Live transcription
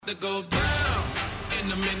To go down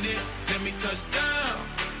in a minute, let me touch down.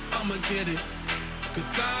 I'ma get it,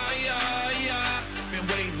 'cause I been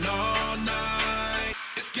waiting all night.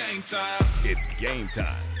 It's game time. It's game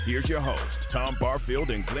time. Here's your host, Tom Barfield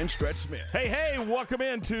and Glenn Stretch Smith. Hey, welcome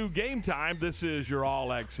into Game Time. This is your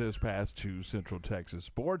all-access pass to Central Texas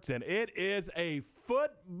sports, and it is a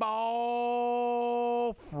football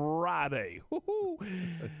Friday. Woo-hoo.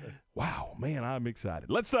 Wow, man, I'm excited.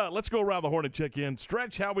 Let's go around the horn and check in.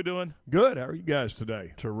 Stretch, how we doing? Good. How are you guys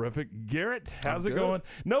today? Terrific. Garrett, how's it good. going?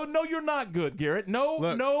 No, you're not good, Garrett. No.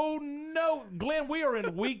 Glenn, we are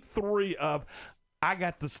in week 3 of I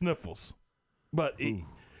got the sniffles. But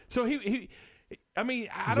so he I mean,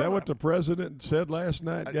 I Is don't that know. what the president said last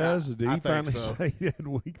night, guys? Did he I think finally so. say he had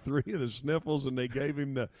week 3 of the sniffles and they gave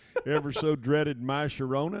him the ever so dreaded My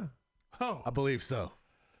Sharona? Oh, I believe so.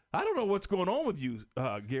 I don't know what's going on with you,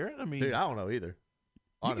 Garrett. I mean, Dude, I don't know either.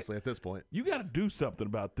 Honestly, at this point. you got to do something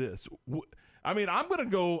about this. I mean, I'm going to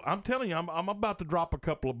go. I'm telling you, I'm about to drop a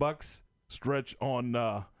couple of bucks, Stretch, on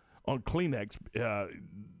Kleenex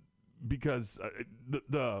because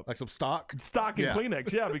the Like some stock? stock in Yeah.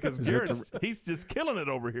 Kleenex, yeah, because Garrett, he's just killing it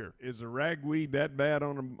over here. Is the ragweed that bad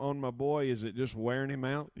on my boy? Is it just wearing him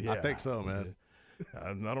out? Yeah, I think so, man. I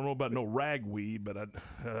don't know about no ragweed, but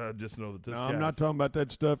I just know that this. No, I'm guy's- not talking about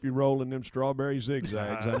that stuff you roll in them strawberry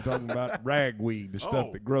zigzags. I'm talking about ragweed, the stuff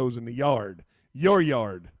Oh. that grows in the yard. Your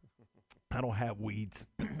yard. I don't have weeds.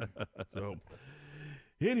 So,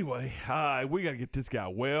 anyway, we got to get this guy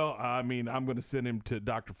well. I mean, I'm going to send him to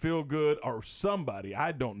Dr. Feelgood or somebody.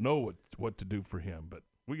 I don't know what to do for him, but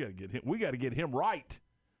we got to get him. We got to get him right.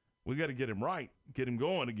 We got to get him right. Get him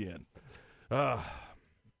going again.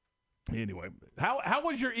 Anyway, how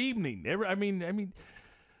was your evening? I mean,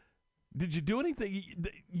 did you do anything?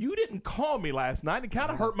 You didn't call me last night. It kind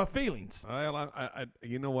of hurt my feelings. Well, I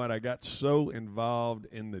you know what? I got so involved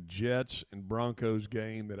in the Jets and Broncos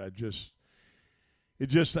game that I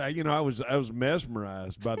was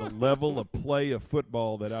mesmerized by the level of play of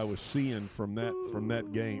football that I was seeing from that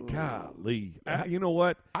game. Golly, you know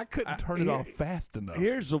what? I couldn't turn it off fast enough.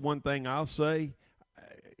 Here's the one thing I'll say.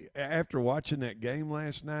 After watching that game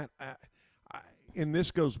last night, and this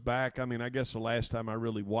goes back, I mean, I guess the last time I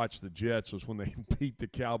really watched the Jets was when they beat the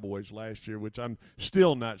Cowboys last year, which I'm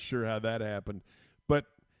still not sure how that happened. But,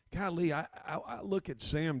 golly, I look at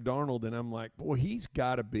Sam Darnold and I'm like, boy, he's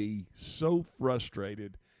got to be so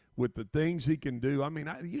frustrated with the things he can do. I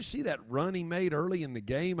mean, you see that run he made early in the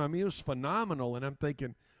game? I mean, it was phenomenal. And I'm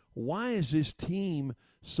thinking, why is this team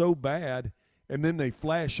so bad? And then they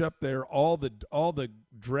flash up there all the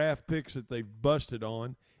draft picks that they've busted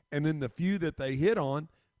on, and then the few that they hit on,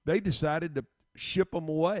 they decided to ship them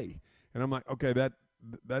away. And I'm like, okay,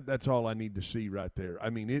 that's all I need to see right there. I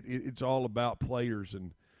mean, it's all about players,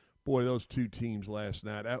 and boy, those two teams last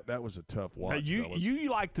night, that was a tough watch. Now, you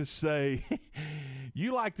like to say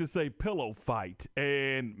pillow fight,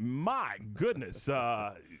 and my goodness,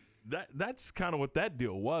 that's kind of what that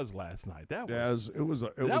deal was last night. That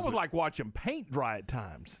was like watching paint dry at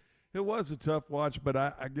times. It was a tough watch, but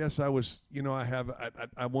I guess I was,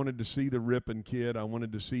 I wanted to see the Rippon kid. I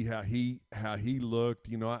wanted to see how he looked.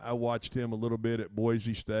 You know, I watched him a little bit at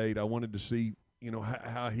Boise State. I wanted to see,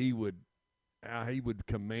 how he would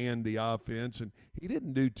command the offense, and he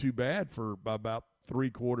didn't do too bad for about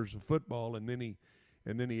 3/4 of football, and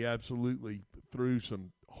then he absolutely threw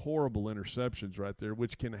some horrible interceptions right there,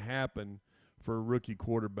 which can happen for a rookie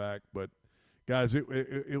quarterback, but. Guys,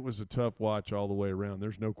 it was a tough watch all the way around.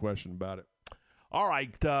 There's no question about it. All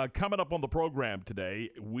right, coming up on the program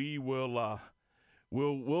today, we will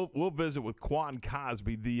we'll visit with Quan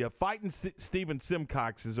Cosby. The Fighting Stephen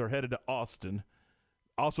Simcoxes are headed to Austin,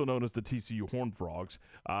 also known as the TCU Horned Frogs.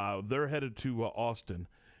 They're headed to Austin,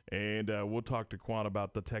 and we'll talk to Quan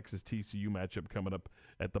about the Texas-TCU matchup coming up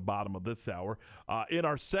at the bottom of this hour. In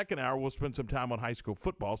our second hour, we'll spend some time on high school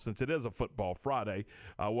football since it is a football Friday.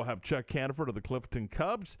 We'll have Chuck Caniford of the Clifton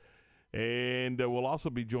Cubs, and we'll also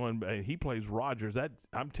be joined he plays Rogers.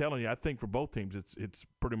 I'm telling you, I think for both teams it's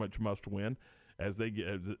pretty much must win as they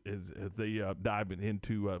dive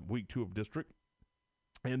into week 2 of district.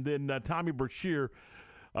 And then Tommy Brashear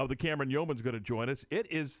of the Cameron Yeoman's going to join us. It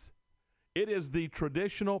is the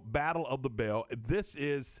traditional Battle of the Bell. This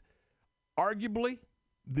is arguably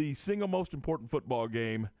the single most important football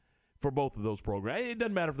game for both of those programs. It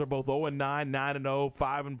doesn't matter if they're both 0-9, 9-0,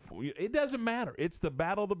 5-4. It doesn't matter. It's the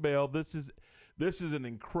Battle of the Bell. This is an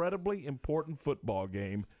incredibly important football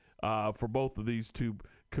game for both of these two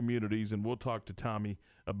communities, and we'll talk to Tommy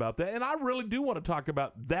about that. And I really do want to talk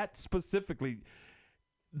about that specifically,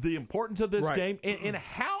 the importance of this game, and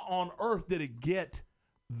how on earth did it get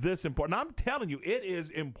this important. I'm telling you, it is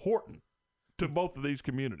important to both of these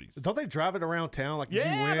communities. Don't they drive it around town? Like, if you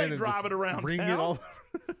Yeah, win they and drive just it around ring town. It all.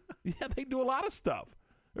 Yeah, they do a lot of stuff.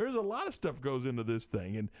 There's a lot of stuff goes into this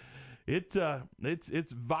thing, and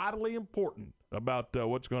it's vitally important about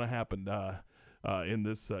what's going to happen in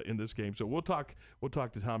this game. So we'll talk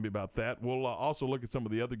to Tommy about that. We'll also look at some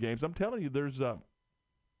of the other games. I'm telling you, there's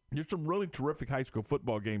some really terrific high school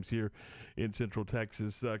football games here in Central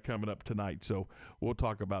Texas coming up tonight. So we'll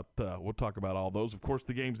talk about all those. Of course,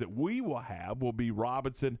 the games that we will have will be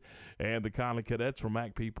Robinson and the Conley Cadets from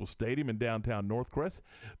Mac Peoples Stadium in downtown Northcrest.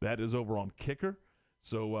 That is over on Kicker.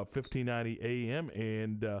 So 1590 AM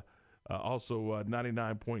and also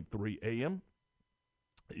 99.3 AM.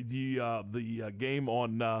 The game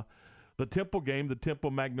on the Temple game, the Temple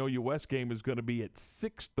Magnolia West game, is going to be at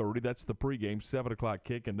 6:30. That's the pregame, 7 o'clock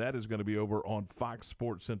kick, and that is going to be over on Fox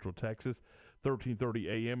Sports Central Texas, 1330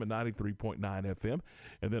 AM and 93.9 FM.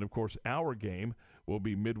 And then, of course, our game will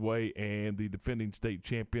be Midway and the defending state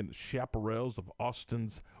champion Chaparrals of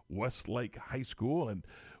Austin's Westlake High School, and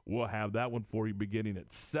we'll have that one for you beginning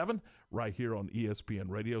at 7 right here on ESPN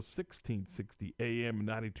Radio, 1660 AM,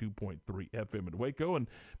 92.3 FM in Waco. And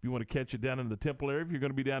if you want to catch it down in the Temple area, if you're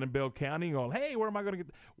going to be down in Bell County, going, hey, where am I going to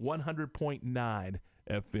get 100.9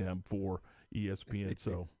 FM for ESPN.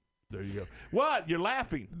 So there you go. What? You're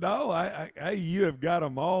laughing. No, you have got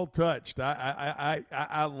them all touched.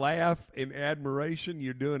 I laugh in admiration.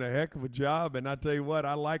 You're doing a heck of a job, and I tell you what,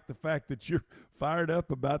 I like the fact that you're fired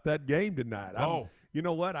up about that game tonight. You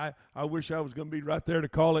know what? I wish I was going to be right there to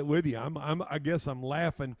call it with you. I guess I'm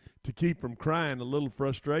laughing to keep from crying. A little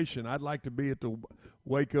frustration. I'd like to be at the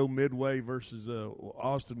Waco Midway versus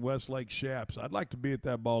Austin Westlake Shaps. I'd like to be at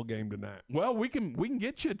that ball game tonight. Well, we can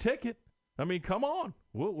get you a ticket. I mean, come on.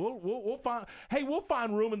 We'll find. Hey, we'll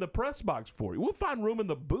find room in the press box for you. We'll find room in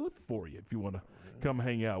the booth for you if you want to come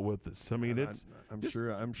hang out with us. I mean, I'm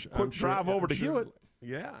sure. Drive over to Hewitt.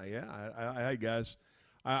 Yeah. Hey guys,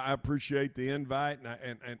 I appreciate the invite,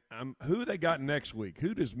 and who they got next week?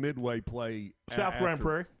 Who does Midway play? South Grand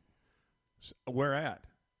Prairie. Where at?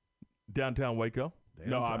 Downtown Waco.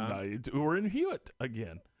 No, I'm not. We're in Hewitt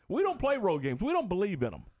again. We don't play road games. We don't believe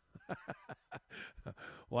in them.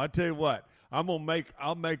 Well, I tell you what, I'll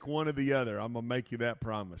make one or the other. I'm gonna make you that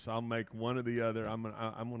promise. I'll make one or the other. I'm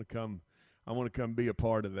gonna come. I want to come be a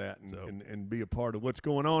part of that and be a part of what's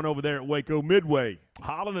going on over there at Waco Midway.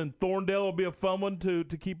 Holland and Thorndale will be a fun one to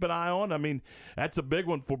keep an eye on. I mean, that's a big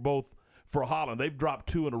one for Holland. They've dropped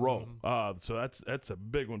 2 in a row, so that's a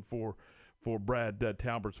big one for Brad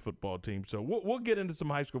Talbert's football team. So we'll get into some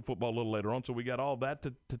high school football a little later on. So we got all that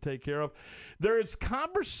to take care of. There is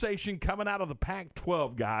conversation coming out of the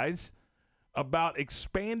Pac-12, guys, about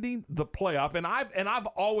expanding the playoff. And I've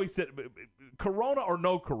always said, Corona or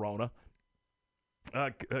no Corona,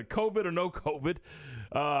 COVID or no COVID,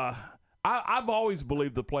 I've always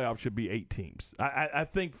believed the playoff should be 8 teams. I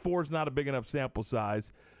think 4 is not a big enough sample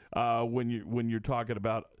size when you're talking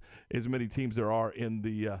about as many teams there are in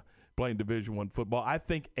the playing Division I football. I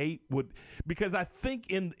think 8 would, because I think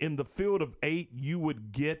in the field of 8 you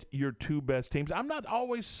would get your 2 best teams. I'm not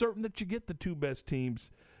always certain that you get the 2 best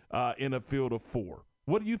teams in a field of 4.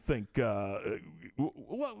 What do you think?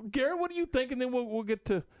 Well, Garrett, what do you think? And then we'll get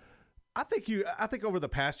to. I think over the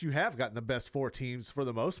past you have gotten the best 4 teams for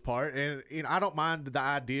the most part, and I don't mind the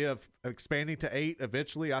idea of expanding to 8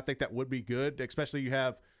 eventually. I think that would be good, especially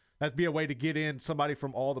that'd be a way to get in somebody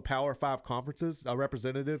from all the Power 5 conferences, a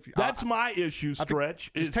representative. That's my issue,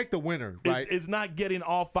 Stretch. Just take the winner, right? Is not getting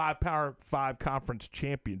all 5 Power 5 conference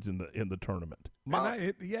champions in the tournament.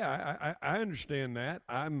 I understand that.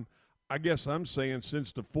 I guess I'm saying,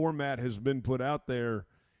 since the format has been put out there,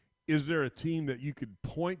 is there a team that you could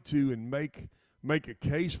point to and make a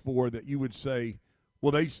case for that you would say,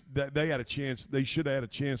 well, they had a chance, they should have had a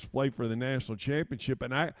chance to play for the national championship?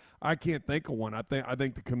 And I can't think of one. I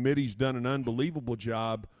think the committee's done an unbelievable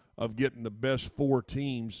job of getting the best 4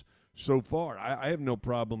 teams so far. I have no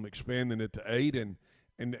problem expanding it to 8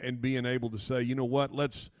 and being able to say, you know what,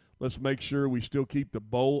 let's make sure we still keep the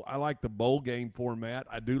bowl. I like the bowl game format.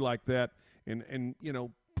 I do like that, and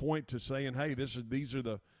point to saying, hey, these are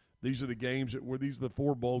the games these are the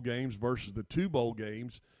 4 bowl games versus the 2 bowl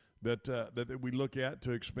games that we look at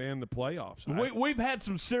to expand the playoffs. We've had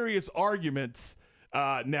some serious arguments.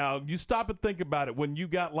 Now you stop and think about it. When you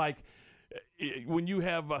got when you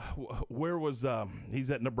have where was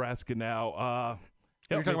he's at Nebraska now.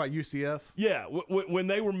 You're talking about UCF? Yeah, when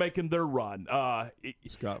they were making their run.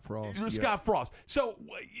 Scott Frost. Scott Frost. So,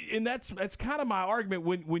 and that's kind of my argument.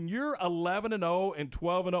 When you're 11-0 and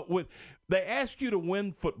 12-0, They ask you to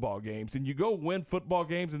win football games, and you go win football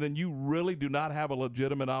games, and then you really do not have a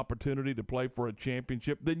legitimate opportunity to play for a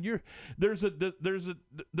championship. Then there's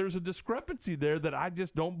a discrepancy there that I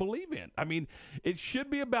just don't believe in. I mean, it should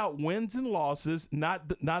be about wins and losses, not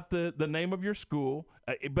the name of your school,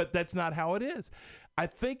 but that's not how it is. I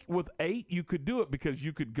think with 8 you could do it because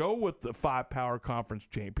you could go with the 5 power conference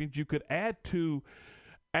champions. You could add 2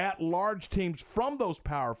 at-large teams from those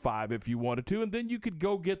Power 5 if you wanted to, and then you could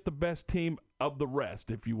go get the best team of the rest,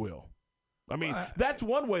 if you will. I mean, that's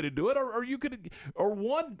one way to do it, or you could, or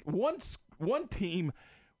one team,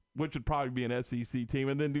 which would probably be an SEC team,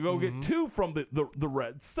 and then to go get 2 from the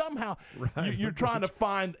Reds. Somehow, you're trying to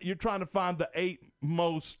find the 8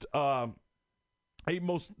 most.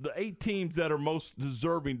 The 8 teams that are most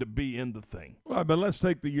deserving to be in the thing. Well, but let's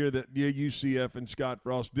take the year that UCF and Scott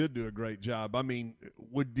Frost did do a great job. I mean,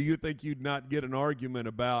 do you think you'd not get an argument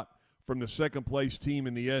about from the second place team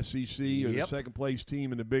in the SEC or the second place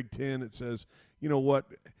team in the Big Ten that says, you know what,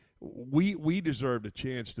 we deserved a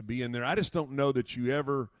chance to be in there? I just don't know that you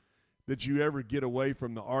ever get away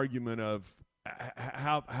from the argument of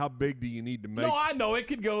how big do you need to make? No, I know it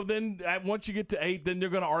could go. Then once you get to 8, then they're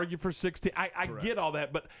going to argue for 16. I get all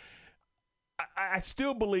that, but I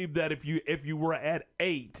still believe that if you were at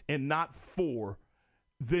 8 and not 4,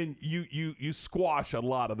 then you squash a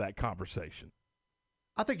lot of that conversation.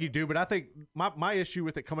 I think you do, but I think my issue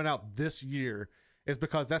with it coming out this year is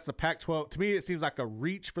because that's the Pac-12. To me, it seems like a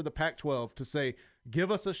reach for the Pac-12 to say,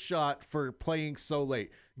 give us a shot for playing so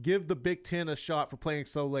late. Give the Big Ten a shot for playing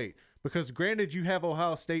so late. Because granted, you have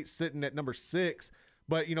Ohio State sitting at number 6,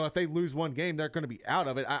 but if they lose one game, they're going to be out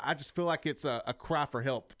of it. I just feel like it's a cry for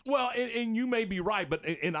help. Well, and you may be right, but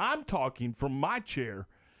I'm talking from my chair,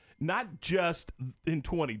 not just in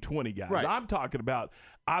 2020, guys. Right. I'm talking about.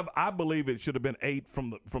 I believe it should have been 8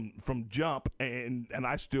 from jump, and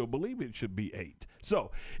I still believe it should be 8.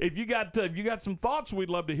 So if you got some thoughts, we'd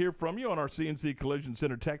love to hear from you on our CNC Collision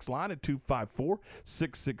Center text line at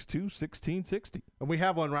 254-662-1660. And we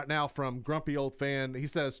have one right now from Grumpy Old Fan. He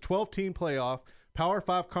says 12-team playoff, Power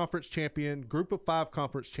 5 conference champion, Group of 5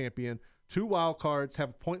 conference champion, 2 wild cards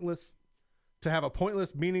have a pointless,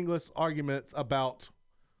 meaningless arguments about.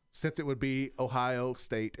 Since it would be Ohio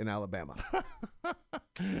State and Alabama.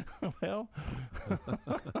 Well,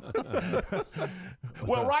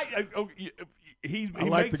 right. I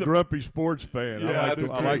like the grumpy sports fan. Yeah,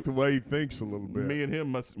 I like the way he thinks a little bit. Me and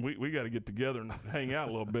him we got to get together and hang out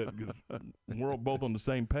a little bit because we're both on the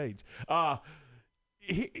same page. But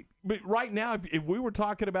right now, if we were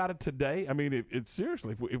talking about it today, I mean, it's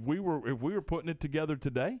seriously, if we were putting it together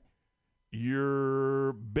today,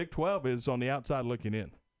 your Big 12 is on the outside looking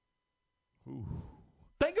in. Ooh.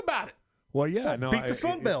 Think about it. Well, yeah, beat the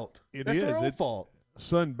Sun Belt. That's their own fault.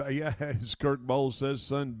 As Kirk Bowles says,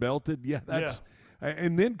 Sun belted. Yeah, that's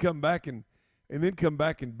and then come back and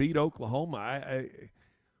beat Oklahoma.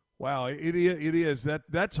 Wow, it is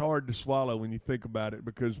that's hard to swallow when you think about it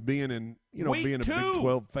because being a Big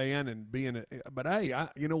 12 fan and but hey,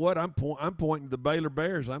 you know what? I'm pointing to the Baylor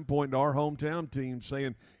Bears. I'm pointing to our hometown team,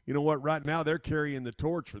 saying, you know what? Right now they're carrying the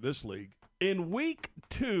torch for this league. In week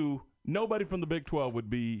 2. Nobody from the Big 12 would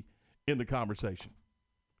be in the conversation.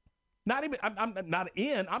 Not even. I'm not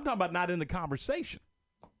in. I'm talking about not in the conversation.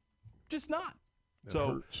 Just not.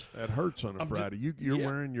 That hurts on a Friday. You're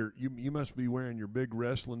wearing you must be wearing your big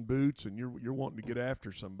wrestling boots and you're wanting to get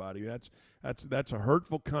after somebody. That's a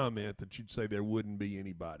hurtful comment that you'd say there wouldn't be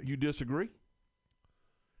anybody. You disagree?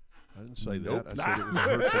 I didn't say that. I said it was a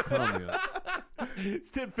hurtful comment. It's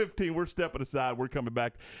 10:15. We're stepping aside. We're coming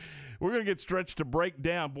back. We're going to get stretched to break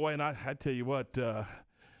down. Boy, and I tell you what, never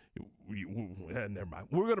mind.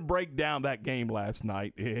 We're going to break down that game last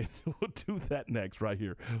night, and we'll do that next right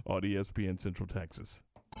here on ESPN Central Texas.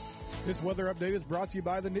 This weather update is brought to you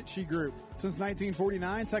by the Nitsche Group. Since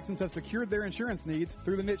 1949, Texans have secured their insurance needs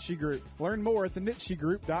through the Nitsche Group. Learn more at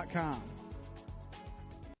thenitschegroup.com.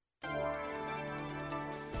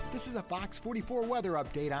 This is a Fox 44 weather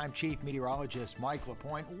update. I'm Chief Meteorologist Mike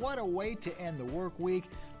LaPointe. What a way to end the work week.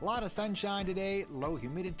 A lot of sunshine today, low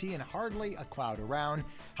humidity, and hardly a cloud around.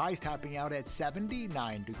 Highs topping out at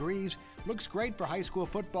 79 degrees. Looks great for high school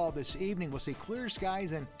football this evening. We'll see clear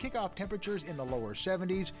skies and kickoff temperatures in the lower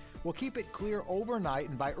 70s. We'll keep it clear overnight,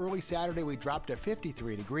 and by early Saturday, we drop to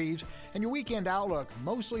 53 degrees. And your weekend outlook,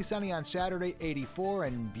 mostly sunny on Saturday, 84,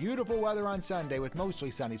 and beautiful weather on Sunday with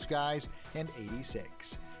mostly sunny skies and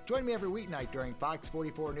 86. Join me every weeknight during Fox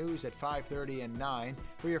 44 News at 5:30 and 9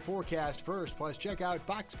 for your forecast first. Plus, check out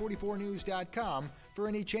fox44news.com for for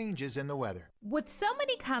any changes in the weather. With so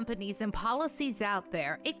many companies and policies out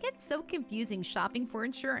there, it gets so confusing shopping for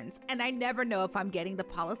insurance, and I never know if I'm getting the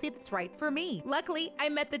policy that's right for me. Luckily, I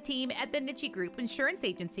met the team at the Nitsche Group Insurance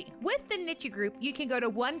Agency. With the Nitsche Group, you can go to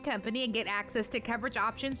one company and get access to coverage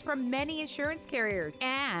options from many insurance carriers,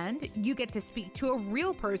 and you get to speak to a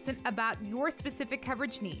real person about your specific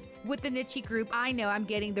coverage needs. With the Nitsche Group, I know I'm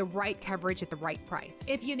getting the right coverage at the right price.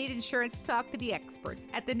 If you need insurance, talk to the experts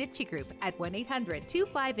at the Nitsche Group at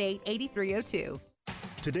 1-800-258-8302.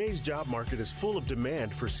 Today's job market is full of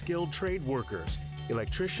demand for skilled trade workers.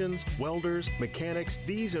 Electricians, welders, mechanics,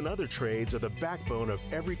 these and other trades are the backbone of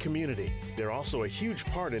every community. They're also a huge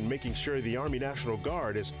part in making sure the Army National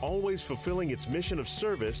Guard is always fulfilling its mission of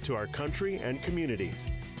service to our country and communities.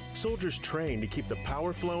 Soldiers train to keep the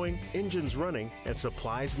power flowing, engines running, and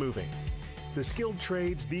supplies moving. The skilled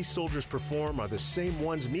trades these soldiers perform are the same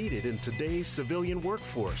ones needed in today's civilian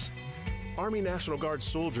workforce. Army National Guard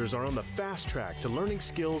soldiers are on the fast track to learning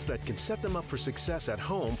skills that can set them up for success at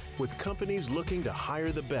home with companies looking to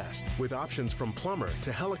hire the best. With options from plumber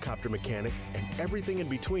to helicopter mechanic and everything in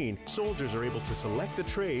between, soldiers are able to select the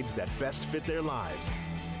trades that best fit their lives.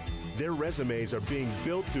 Their resumes are being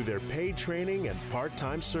built through their paid training and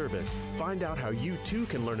part-time service. Find out how you too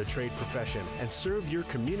can learn a trade profession and serve your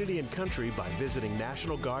community and country by visiting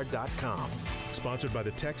NationalGuard.com. Sponsored by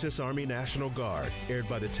the Texas Army National Guard. Aired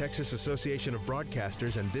by the Texas Association of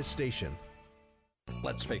Broadcasters and this station.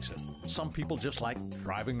 Let's face it, some people just like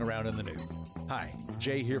driving around in the nude. Hi,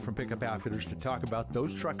 Jay here from Pickup Outfitters to talk about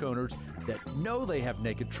those truck owners that know they have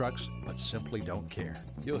naked trucks but simply don't care.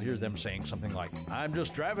 You'll hear them saying something like, "I'm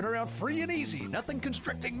just driving around free and easy, nothing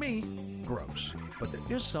constricting me." Gross. But there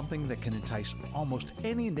is something that can entice almost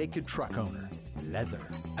any naked truck owner. Leather.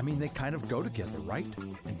 I mean, they kind of go together, right?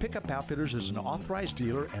 And Pickup Outfitters is an authorized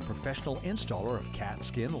dealer and professional installer of cat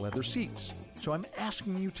skin leather seats. So I'm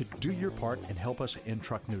asking you to do your part and help us end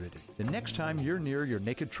truck nudity. The next time you're near your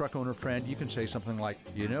naked truck owner friend, you can say something like,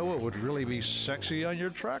 "You know what would really be sexy on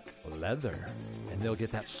your truck? Leather." And they'll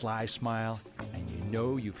get that sly smile, and you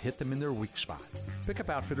know you've hit them in their weak spot.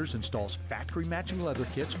 Pickup Outfitters installs factory matching leather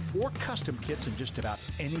kits or custom kits in just about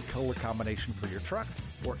any color combination for your truck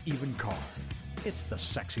or even car. It's the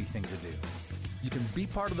sexy thing to do. You can be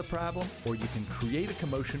part of the problem, or you can create a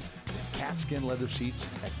commotion with cat skin leather seats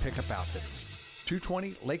at Pickup Outfitters.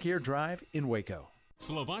 220 Lake Air Drive in Waco.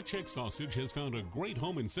 Slovacek Sausage has found a great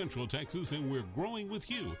home in Central Texas, and we're growing with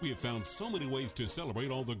you. We have found so many ways to celebrate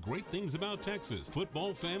all the great things about Texas.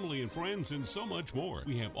 Football, family, and friends, and so much more.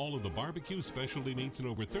 We have all of the barbecue specialty meats and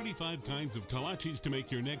over 35 kinds of kolaches to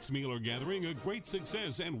make your next meal or gathering a great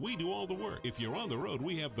success, and we do all the work. If you're on the road,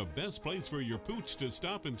 we have the best place for your pooch to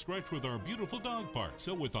stop and stretch with our beautiful dog park.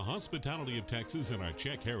 So with the hospitality of Texas and our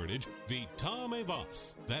Czech heritage, Vítame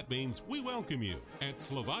vás. That means we welcome you. At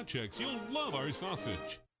Slovacek's, you'll love our sausage.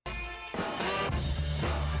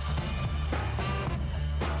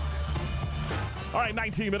 All right,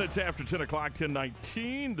 19 minutes after 10 o'clock,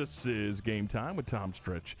 10:19. This is Game Time with Tom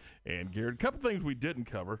Stretch and Garrett. A couple things we didn't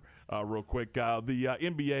cover real quick. The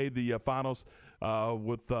NBA, the finals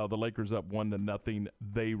with the Lakers up 1-0.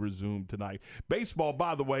 They resume tonight. Baseball,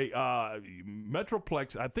 by the way,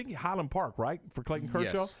 Metroplex, I think Highland Park, right, for Clayton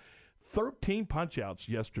Kershaw? Yes. 13 punch-outs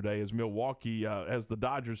yesterday as as the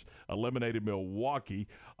Dodgers eliminated Milwaukee.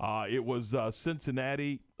 It was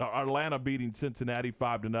Atlanta beating Cincinnati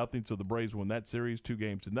 5-0, so the Braves won that series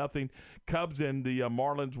 2-0. Cubs and the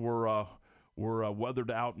Marlins were weathered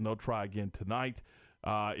out, and they'll try again tonight.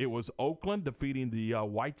 It was Oakland defeating the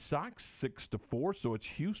White Sox 6-4, so it's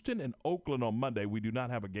Houston and Oakland on Monday. We do not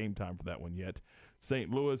have a game time for that one yet. St.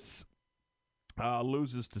 Louis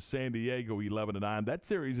loses to San Diego 11-9. That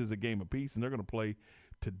series is a game apiece, and they're going to play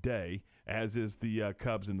today, as is the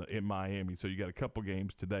Cubs in Miami. So you got a couple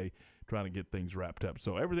games today trying to get things wrapped up.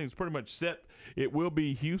 So everything's pretty much set. It will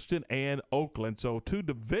be Houston and Oakland. So two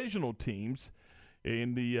divisional teams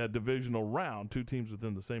in the divisional round, two teams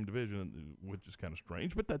within the same division, which is kind of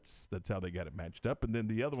strange, but that's how they got it matched up. And then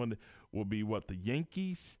the other one will be the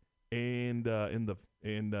Yankees and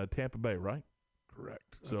in Tampa Bay, right? Correct.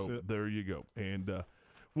 So there you go. And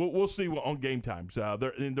we'll see on game times.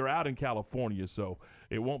 They're out in California, so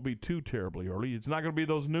it won't be too terribly early. It's not going to be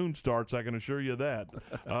those noon starts, I can assure you that.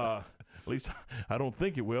 At least I don't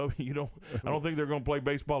think it will. I don't think they're going to play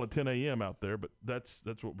baseball at 10 a.m. out there, but that's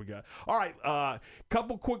what we got. All right,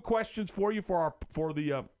 couple quick questions for you for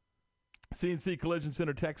the CNC Collision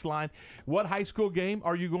Center text line. What high school game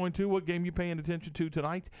are you going to? What game are you paying attention to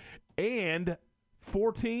tonight? And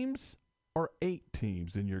 4 teams or 8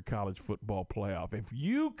 teams in your college football playoff? If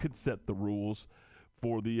you could set the rules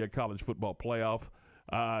for the college football playoff,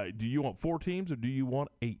 Do you want 4 teams or do you want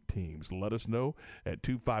 8 teams? Let us know at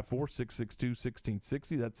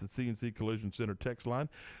 254-662-1660. That's the CNC Collision Center text line.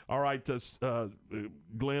 All right,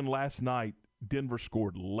 Glenn, last night Denver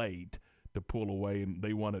scored late to pull away, and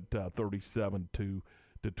they won at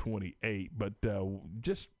 37-28. But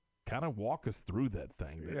just kind of walk us through that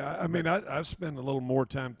thing. Yeah, I mean, I spent a little more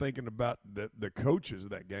time thinking about the coaches of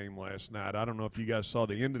that game last night. I don't know if you guys saw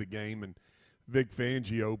the end of the game and Vic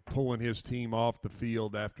Fangio pulling his team off the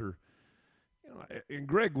field after, and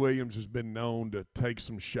Greg Williams has been known to take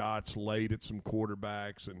some shots late at some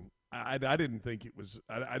quarterbacks, and I didn't think it was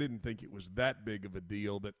that big of a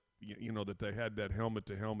deal that that they had that helmet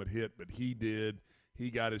to helmet hit, but he did.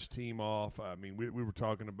 He got his team off. I mean, we were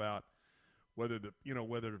talking about whether the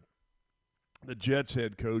Jets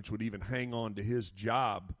head coach would even hang on to his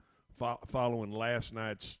job following last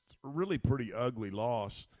night's really pretty ugly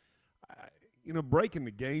loss. Breaking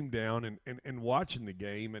the game down and watching the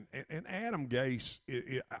game, and Adam Gase,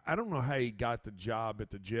 I don't know how he got the job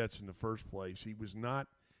at the Jets in the first place. He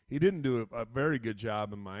didn't do a very good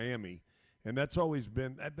job in Miami, and that's always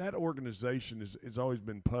been that organization has always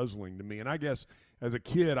been puzzling to me. And I guess as a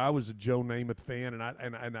kid, I was a Joe Namath fan,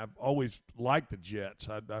 and I've always liked the Jets.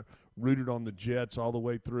 I rooted on the Jets all the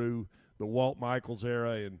way through the Walt Michaels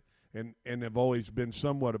era, and have always been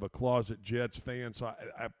somewhat of a closet Jets fan. So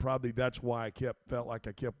I probably that's why I felt like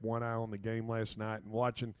I kept one eye on the game last night. And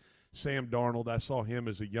watching Sam Darnold, I saw him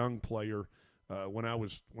as a young player when I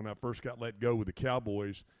first got let go with the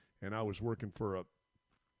Cowboys, and I was working for a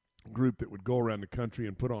group that would go around the country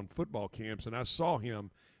and put on football camps, and I saw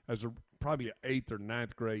him as probably an 8th or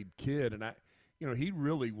 9th grade kid, and he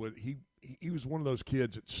really would he was one of those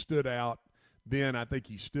kids that stood out then. I think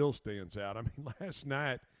he still stands out. I mean, last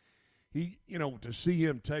night he to see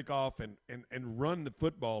him take off and run the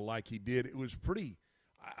football like he did, it was pretty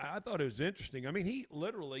I thought it was interesting. I mean, he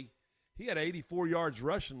had 84 yards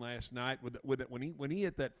rushing last night with it when he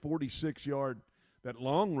hit that 46-yard that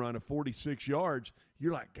long run of 46 yards,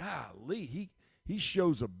 you're like, golly, he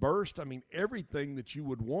shows a burst. I mean, everything that you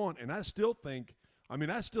would want. And I still think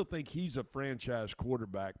he's a franchise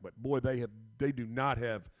quarterback, but boy, they do not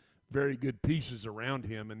have very good pieces around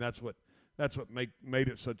him, and that's what made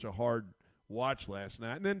it such a hard watch last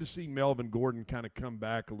night. And then to see Melvin Gordon kind of come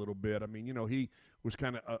back a little bit. I mean, he was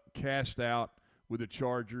kind of cast out with the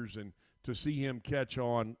Chargers, and to see him catch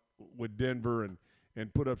on with Denver and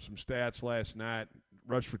put up some stats last night,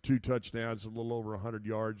 rushed for 2 touchdowns, a little over 100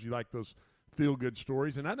 yards. You like those feel-good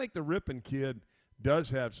stories. And I think the Rippon kid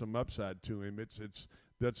does have some upside to him.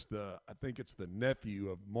 I think it's the nephew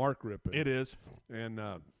of Mark Rippon. It is. And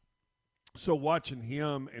so watching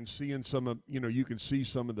him and seeing some of, you can see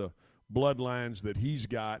some of the bloodlines that he's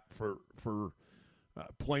got for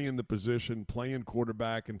playing the position, playing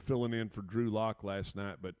quarterback, and filling in for Drew Lock last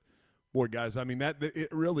night. But boy, guys, I mean, it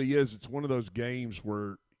really is. It's one of those games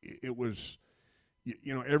where it was,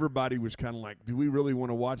 everybody was kind of like, do we really want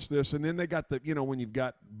to watch this? And then they got when you've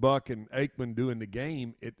got Buck and Aikman doing the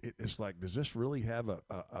game, it's like, does this really have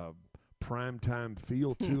a primetime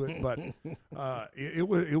feel to it? But it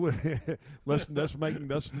would. let's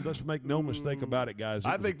make no mistake about it, guys.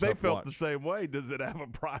 I think they felt the same way. Does it have a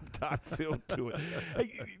primetime feel to it?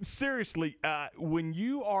 Hey, seriously, when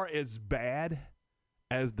you are as bad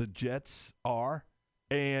as the Jets are,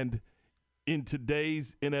 and in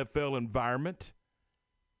today's NFL environment,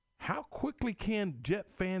 how quickly can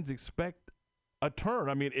Jet fans expect a turn?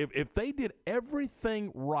 I mean, if they did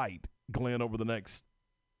everything right, Glenn, over the next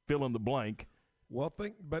fill in the blank. Well,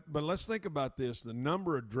 but let's think about this: the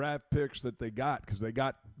number of draft picks that they got, because they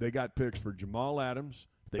got picks for Jamal Adams.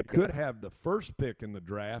 They could have the first pick in the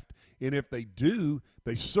draft, and if they do,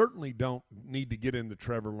 they certainly don't need to get in the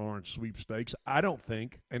Trevor Lawrence sweepstakes. I don't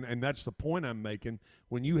think, and that's the point I'm making.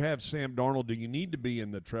 When you have Sam Darnold, do you need to be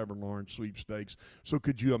in the Trevor Lawrence sweepstakes? So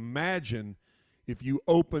could you imagine if you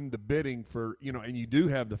opened the bidding for, and you do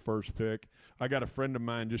have the first pick? I got a friend of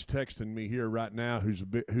mine just texting me here right now who's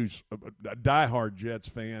a diehard Jets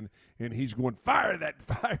fan, and he's going, fire.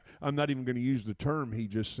 I'm not even going to use the term he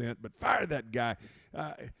just sent, but fire that guy.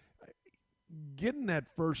 Getting that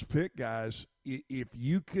first pick, guys, if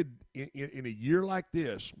you could, in a year like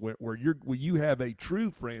this, where you have a true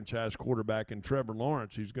franchise quarterback in Trevor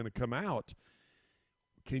Lawrence who's going to come out,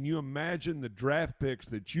 can you imagine the draft picks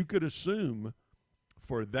that you could assume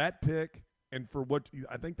for that pick and for what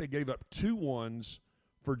I think they gave up 2 ones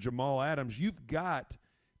for Jamal Adams? You've got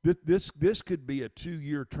this could be a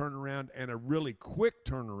 2-year turnaround and a really quick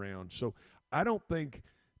turnaround. So I don't think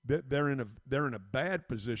that they're in a bad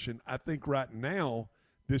position. I think right now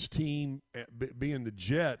this team, being the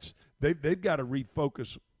Jets, they've got to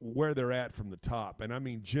refocus where they're at from the top. And I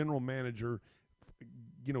mean, general manager,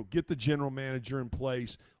 get the general manager in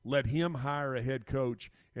place, let him hire a head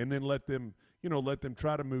coach, and then let them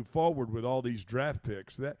try to move forward with all these draft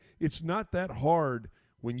picks. That it's not that hard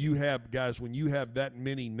when you have that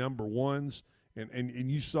many number ones,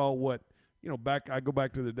 and you saw what, I go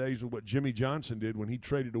back to the days of what Jimmy Johnson did when he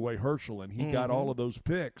traded away Herschel and he got all of those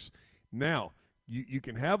picks. Now, you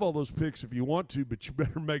can have all those picks if you want to, but you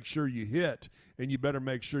better make sure you hit, and you better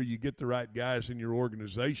make sure you get the right guys in your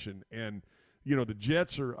organization. And, the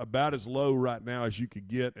Jets are about as low right now as you could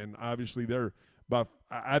get, and obviously they're,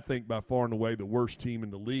 I think, by far and away the worst team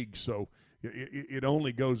in the league. So it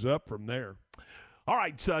only goes up from there. All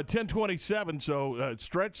right, 10:27. So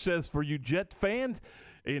Stretch says for you Jet fans,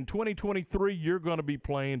 in 2023 you're going to be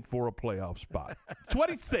playing for a playoff spot. That's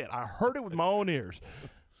what he said. I heard it with my own ears.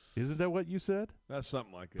 Isn't that what you said? That's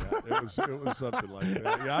something like that. It was something like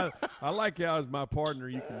that. Yeah, I like how as my partner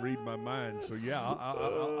you can read my mind. So yeah,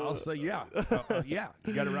 I'll say yeah. Yeah,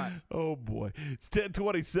 you got it right. Oh boy, it's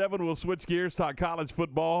 10:27. We'll switch gears, talk college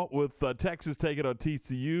football with Texas taking on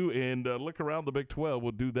TCU, and look around the Big 12.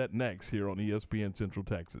 We'll do that next here on ESPN Central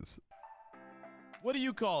Texas. What do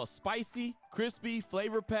you call spicy, crispy,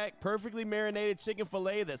 flavor-packed, perfectly marinated chicken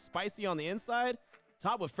filet that's spicy on the inside,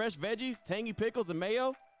 topped with fresh veggies, tangy pickles, and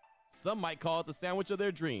mayo? Some might call it the sandwich of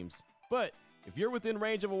their dreams. But if you're within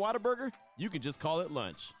range of a Whataburger, you can just call it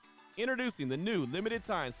lunch. Introducing the new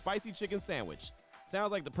limited-time spicy chicken sandwich.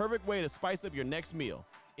 Sounds like the perfect way to spice up your next meal.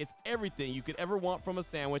 It's everything you could ever want from a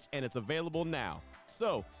sandwich, and it's available now.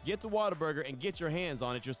 So get to Whataburger and get your hands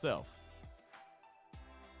on it yourself.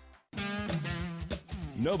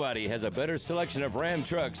 Nobody has a better selection of Ram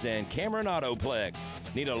trucks than Cameron Autoplex.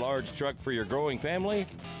 Need a large truck for your growing family?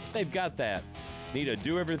 They've got that. Need a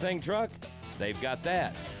do-everything truck? They've got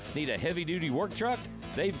that. Need a heavy-duty work truck?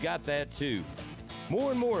 They've got that too.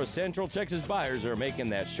 More and more Central Texas buyers are making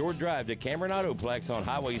that short drive to Cameron Autoplex on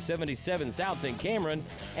Highway 77 South in Cameron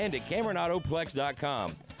and at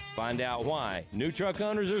CameronAutoplex.com. Find out why new truck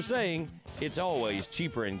owners are saying it's always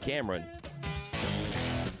cheaper in Cameron.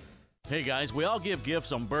 Hey guys, we all give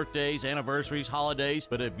gifts on birthdays, anniversaries, holidays,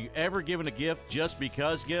 but have you ever given a gift just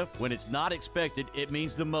because gift? When it's not expected, it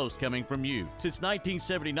means the most coming from you. Since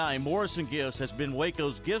 1979, Morrison Gifts has been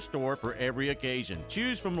Waco's gift store for every occasion.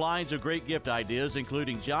 Choose from lines of great gift ideas,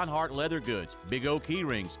 including John Hart leather goods, Big O key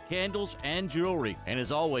rings, candles, and jewelry. And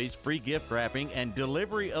as always, free gift wrapping and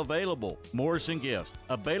delivery available. Morrison Gifts,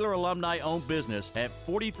 a Baylor alumni-owned business at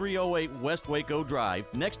 4308 West Waco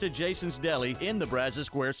Drive, next to Jason's Deli in the Brazos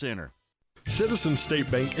Square Center. Citizens State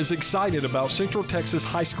Bank is excited about Central Texas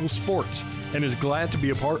high school sports and is glad to be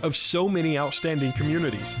a part of so many outstanding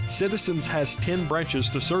communities. Citizens has 10 branches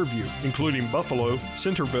to serve you, including Buffalo,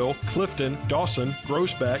 Centerville, Clifton, Dawson,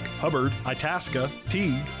 Groesbeck, Hubbard, Itasca,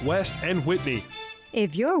 Teague, West, and Whitney.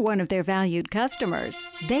 If you're one of their valued customers,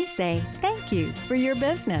 they say thank you for your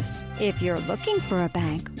business. If you're looking for a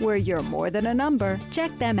bank where you're more than a number,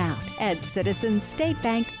 check them out at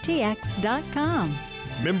citizenstatebanktx.com.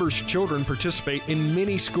 Members' children participate in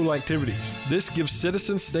many school activities. This gives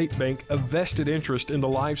Citizens State Bank a vested interest in the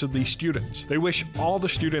lives of these students. They wish all the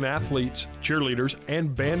student athletes, cheerleaders,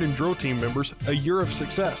 and band and drill team members a year of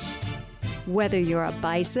success. Whether you're a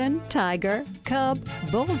bison, tiger, cub,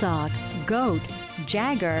 bulldog, goat,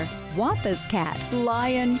 jagger, wampus cat,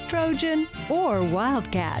 lion, Trojan, or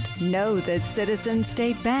wildcat, know that Citizens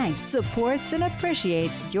State Bank supports and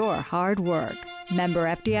appreciates your hard work. Member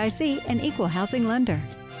FDIC and equal housing lender.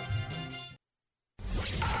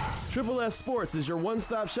 Triple S Sports is your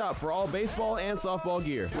one-stop shop for all baseball and softball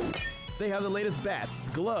gear. They have the latest bats,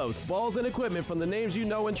 gloves, balls, and equipment from the names you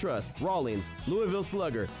know and trust. Rawlings, Louisville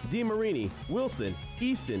Slugger, DeMarini, Wilson,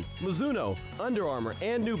 Easton, Mizuno, Under Armour,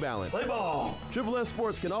 and New Balance. Play ball! Triple S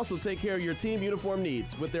Sports can also take care of your team uniform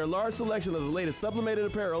needs with their large selection of the latest sublimated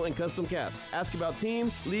apparel and custom caps. Ask about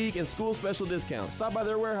team, league, and school special discounts. Stop by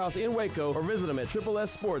their warehouse in Waco or visit them at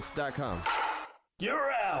triplessports.com.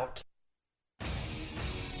 You're out!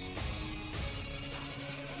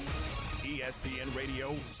 ESPN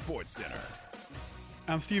Radio Sports Center.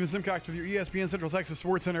 I'm Steven Simcox with your ESPN Central Texas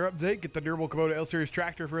Sports Center update. Get the durable Kubota L-Series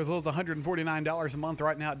tractor for as little as $149 a month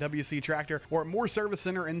right now at WC Tractor or at Moore Service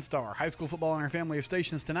Center in Star. High school football on our family of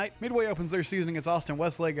stations tonight. Midway opens their season against Austin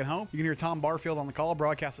Westlake at home. You can hear Tom Barfield on the call.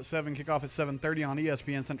 Broadcast at 7, kickoff at 7:30 on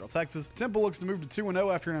ESPN Central Texas. Temple looks to move to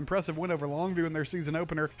 2-0 after an impressive win over Longview in their season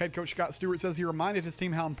opener. Head coach Scott Stewart says he reminded his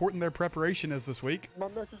team how important their preparation is this week. My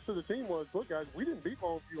message to the team was, look guys, we didn't beat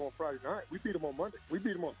Longview on Friday night. We beat them on Monday. We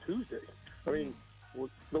beat them on Tuesday. I mean,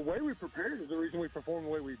 the way we prepared is the reason we performed the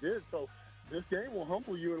way we did. So this game will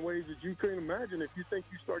humble you in ways that you couldn't imagine if you think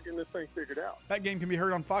you start getting this thing figured out. That game can be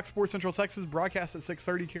heard on Fox Sports Central Texas, broadcast at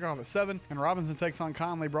 6:30, kickoff at 7, and Robinson takes on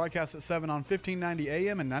Conley, broadcast at 7 on 1590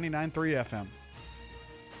 AM and 99.3 FM.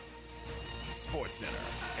 Sports Center,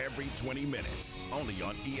 every 20 minutes, only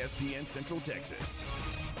on ESPN Central Texas.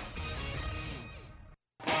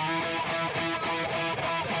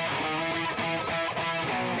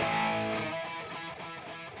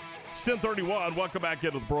 It's 10:31. Welcome back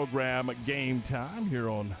into the program. Game Time here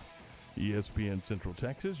on ESPN Central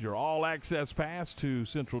Texas. Your all-access pass to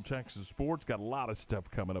Central Texas sports. Got a lot of stuff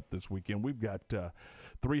coming up this weekend. We've got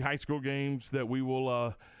 3 high school games that we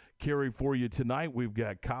will carry for you tonight. We've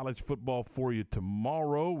got college football for you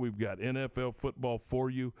tomorrow. We've got NFL football for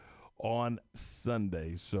you on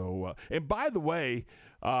Sunday. So, and by the way,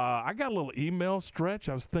 I got a little email stretch.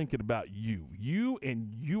 I was thinking about you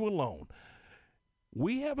and you alone.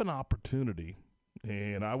 We have an opportunity,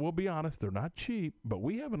 and I will be honest, they're not cheap, but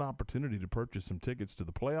we have an opportunity to purchase some tickets to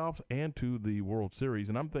the playoffs and to the World Series.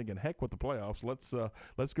 And I'm thinking, heck with the playoffs.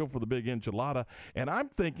 Let's go for the big enchilada. And I'm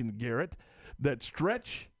thinking, Garrett, that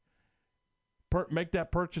Stretch make that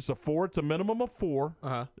purchase of 4. It's a minimum of 4.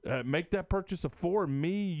 Make that purchase of 4.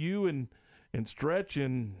 Me, you, and Stretch,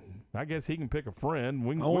 and I guess he can pick a friend.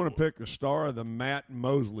 I want to pick a star of the Matt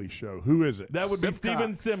Mosley show. Who is it? That would be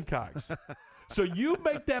Steven Simcox. So you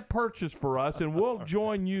make that purchase for us, and we'll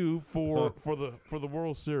join you for the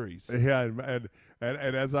World Series. Yeah,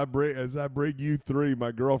 and as I bring you 3,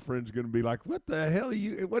 my girlfriend's going to be like, "What the hell are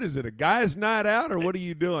you? What is it? A guys' night out, or what are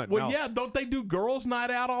you doing?" Well, yeah, don't they do girls' night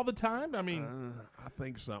out all the time? I mean, I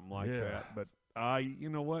think something like that. But you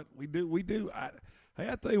know what we do. Hey,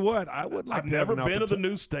 I tell you what, I would like. I've never been to the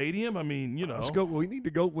new stadium. I mean, you know, let's go. We need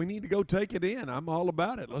to go take it in. I'm all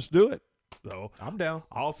about it. Let's do it. So I'm down.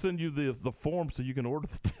 I'll send you the form so you can order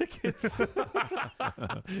the tickets.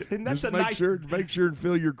 And that's just make sure and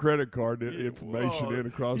fill your credit card information in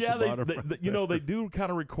across the bottom. They do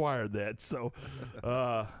kind of require that. So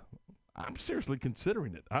I'm seriously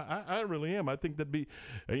considering it. I really am. I think that'd be,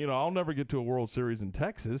 I'll never get to a World Series in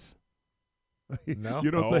Texas. No,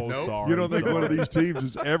 you don't think one of these teams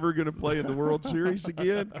is ever going to play in the World Series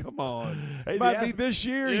again? Come on, hey, might be this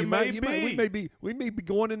year. We may be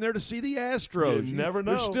going in there to see the Astros. You never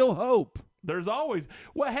know. There's still hope. There's always.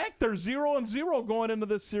 Well, heck, there's 0-0 going into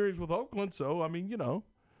this series with Oakland. So I mean,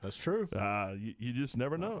 that's true. You just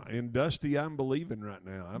never know. In Dusty, I'm believing right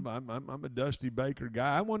now. I'm a Dusty Baker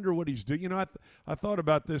guy. I wonder what he's doing. I thought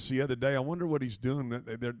about this the other day. I wonder what he's doing.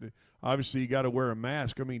 Obviously, you got to wear a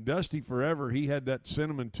mask. I mean, Dusty forever. He had that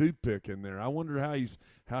cinnamon toothpick in there. I wonder how he's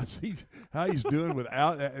doing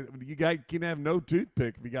without. You can have no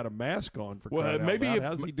toothpick if you got a mask on. For crying out loud.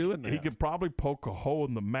 How's he doing that? He could probably poke a hole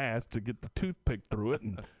in the mask to get the toothpick through it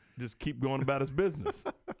and just keep going about his business.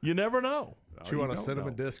 You never know. Chew on a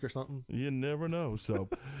cinnamon disc or something. You never know. So,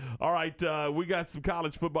 all right, we got some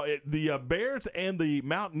college football. The Bears and the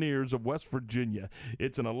Mountaineers of West Virginia.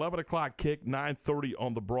 It's an 11 o'clock kick, 9:30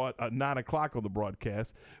 on the 9 o'clock on the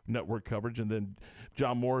broadcast network coverage, and then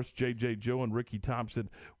John Morris, J.J. Joe, and Ricky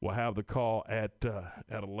Thompson will have the call at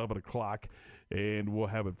 11 o'clock. And we'll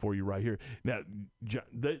have it for you right here. Now,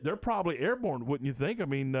 they're probably airborne, wouldn't you think? I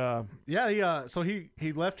mean, So he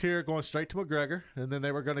left here going straight to McGregor, and then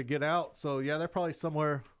they were going to get out. So yeah, they're probably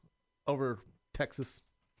somewhere over Texas.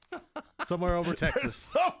 Somewhere over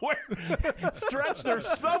Texas. Stretch, they're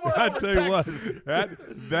somewhere I over tell Texas. you what,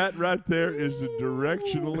 that right there is a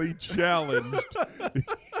directionally challenged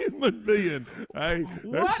human being. Hey,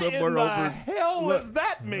 they're what somewhere in the over. hell does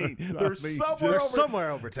that mean? They're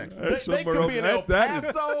somewhere over Texas. They could be in El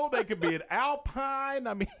Paso. They could be in Alpine.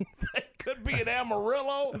 I mean, they could be in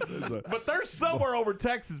Amarillo. But they're somewhere over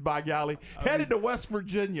Texas, by golly, headed to West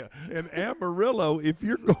Virginia. In Amarillo, if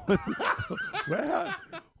you're going, wow.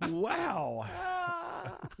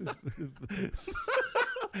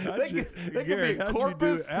 They could be in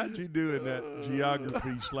Corpus. How'd you do in that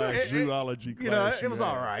geography/zoology class? It was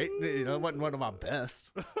all right. It wasn't one of my best.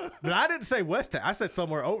 But I didn't say West Texas. I said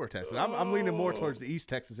somewhere over Texas. I'm leaning more towards the East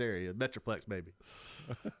Texas area, Metroplex, maybe.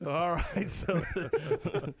 All right. So.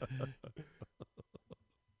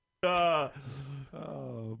 Hey,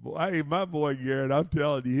 my boy Garrett, I'm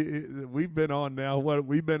telling you, we've been on now.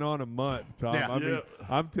 We've been on a month, Tom. Yeah. I mean,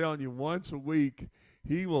 I'm telling you, once a week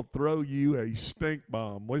he will throw you a stink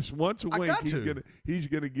bomb. Once a week, he's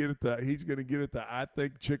gonna get at the I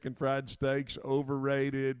think chicken fried steaks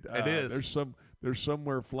overrated. It is. There's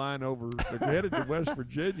somewhere flying over. They're headed to West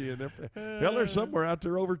Virginia, and they're somewhere out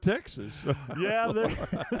there over Texas. Yeah.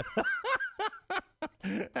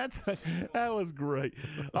 That was great.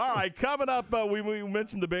 All right, coming up, we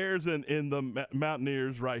mentioned the Bears and the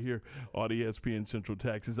Mountaineers right here on ESPN Central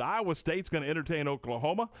Texas. Iowa State's going to entertain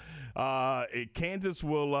Oklahoma. Kansas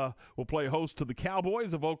will play host to the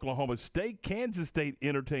Cowboys of Oklahoma State. Kansas State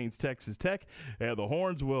entertains Texas Tech. The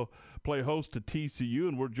Horns will play host to TCU,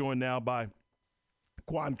 and we're joined now by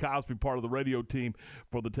Quan Cosby, part of the radio team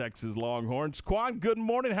for the Texas Longhorns. Quan, good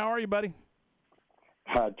morning. How are you, buddy?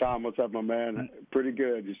 Hi, Tom. What's up, my man? Pretty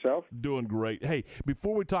good. Yourself? Doing great. Hey,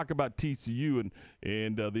 before we talk about TCU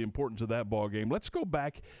and the importance of that ball game, let's go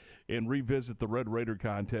back and revisit the Red Raider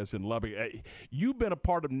contest in Lubbock. You've been a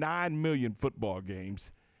part of 9 million football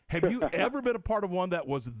games. Have you ever been a part of one that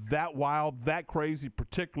was that wild, that crazy,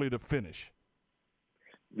 particularly to finish?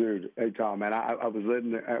 Dude, hey, Tom, man, I was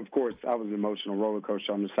living, of course, I was an emotional roller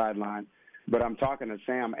coaster on the sideline, but I'm talking to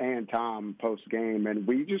Sam and Tom post-game, and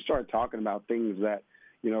we just started talking about things that,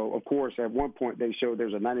 of course, at one point they showed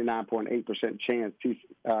there's a 99.8% chance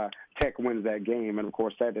Tech wins that game, and, of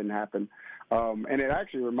course, that didn't happen. And it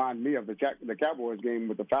actually reminded me of the Cowboys game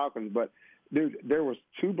with the Falcons, but, dude, there was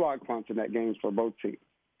 2 block punts in that game for both teams.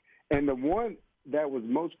 And the one that was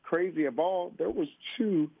most crazy of all, there was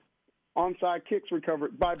 2 onside kicks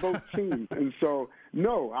recovered by both teams. And so,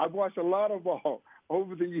 no, I've watched a lot of ball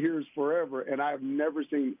over the years forever, and I've never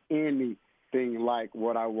seen anything like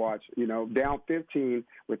what I watched, down 15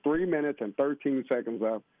 with 3 minutes and 13 seconds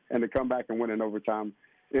left, and to come back and win in overtime.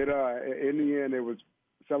 In the end, it was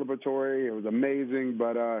celebratory. It was amazing,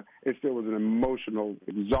 but it still was an emotional,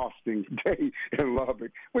 exhausting day in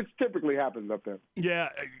Lubbock, which typically happens up there. Yeah,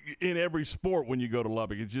 in every sport when you go to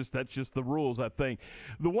Lubbock, that's just the rules, I think.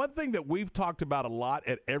 The one thing that we've talked about a lot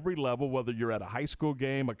at every level, whether you're at a high school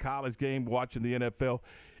game, a college game, watching the NFL,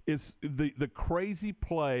 is the crazy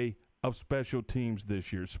play of special teams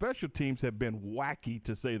this year. Special teams have been wacky,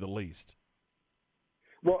 to say the least.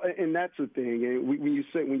 Well, and that's the thing.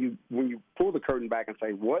 When you pull the curtain back and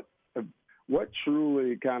say what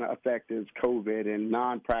truly kind of affected COVID and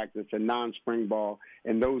non-practice and non-spring ball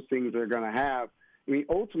and those things they're going to have. I mean,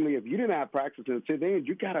 ultimately, if you didn't have practice until then,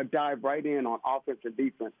 you got to dive right in on offense and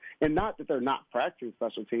defense. And not that they're not practicing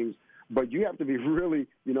special teams, but you have to be really,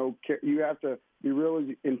 you have to be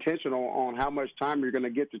really intentional on how much time you're going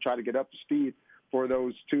to get to try to get up to speed for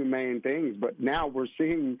those 2 main things. But now we're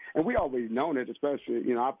seeing, and we always known it, especially,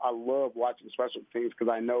 I love watching special teams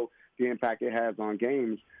because I know the impact it has on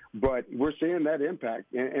games. But we're seeing that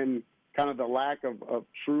impact and kind of the lack of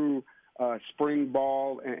true spring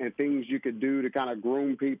ball and things you could do to kind of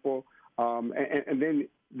groom people. And then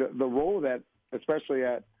the role that, especially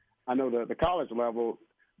at, I know the college level,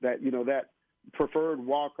 that, that preferred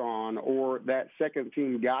walk-on or that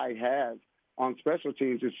second-team guy has on special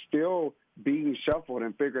teams is still being shuffled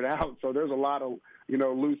and figured out. So there's a lot of,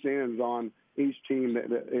 loose ends on each team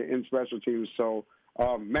in special teams. So,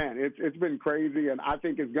 man, it's been crazy, and I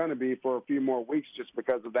think it's going to be for a few more weeks just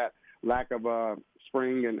because of that lack of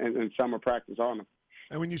spring and summer practice on them.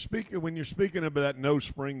 And when you're speaking about that no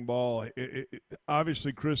spring ball,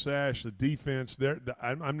 obviously Chris Ash, the defense,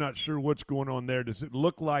 I'm not sure what's going on there. Does it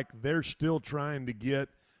look like they're still trying to get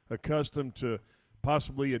accustomed to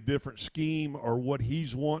possibly a different scheme or what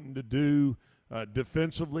he's wanting to do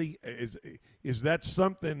defensively? Is that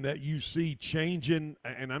something that you see changing?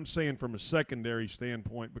 And I'm saying from a secondary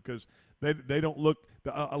standpoint, because they don't look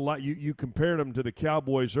a lot. You compared them to the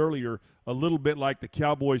Cowboys earlier, a little bit like the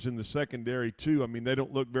Cowboys in the secondary too. I mean, they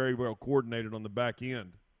don't look very well coordinated on the back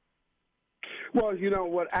end. Well, you know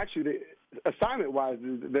what? Actually, assignment-wise,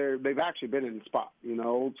 they've actually been in the spot.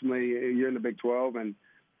 Ultimately, you're in the Big 12, and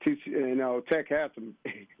Tech has some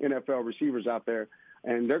NFL receivers out there,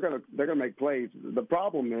 and they're gonna make plays. The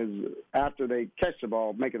problem is after they catch the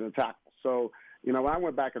ball, making the tackle. So, when I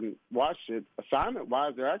went back and watched it,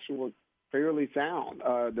 assignment-wise, they actually were fairly sound.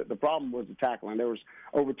 The problem was the tackling. There was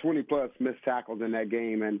over 20-plus missed tackles in that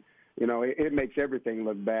game, and, it makes everything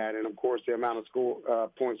look bad. And, of course, the amount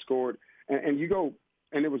of points scored. And you go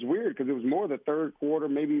 – and it was weird because it was more the third quarter,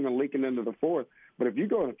 maybe even leaking into the fourth. But if you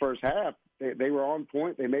go in the first half, they were on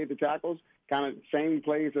point. They made the tackles, kind of same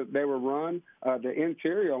plays that they were run. The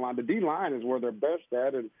interior line, the D-line is where they're best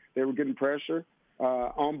at, and they were getting pressure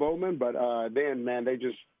on Bowman. But then, man,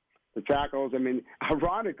 the tackles, I mean,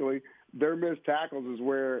 ironically, their missed tackles is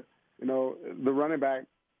where, the running back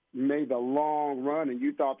made the long run and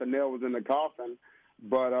you thought the nail was in the coffin.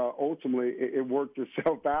 But ultimately, it worked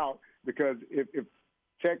itself out because if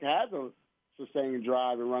Tech has a sustained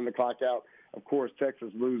drive and run the clock out, of course, Texas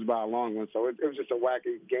lose by a long one. So it was just a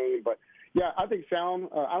wacky game. But, yeah, I think sound.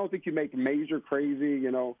 I don't think you make major crazy,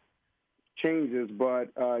 changes, but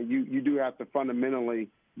you do have to fundamentally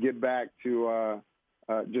get back to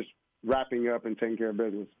just wrapping up and taking care of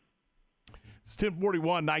business. It's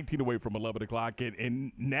 10:41, 19 away from 11 o'clock,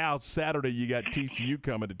 and now Saturday you got TCU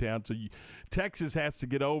coming to town. So Texas has to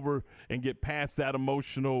get over and get past that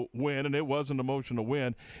emotional win, and it was an emotional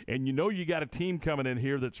win. And you know you got a team coming in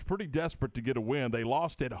here that's pretty desperate to get a win. They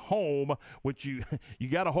lost at home, which you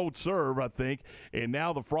got to hold serve, I think. And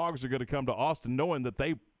now the Frogs are going to come to Austin knowing that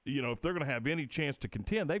they, if they're going to have any chance to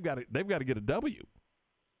contend, they've got to get a W.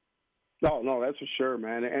 No, that's for sure,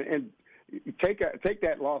 man. And take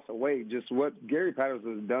that loss away. Just what Gary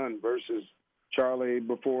Patterson has done versus Charlie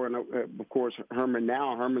before, and of course Herman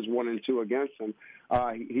now. Herman's 1-2 against him.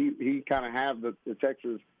 He kind of have the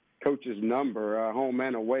Texas coach's number, home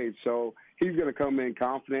and away. So he's going to come in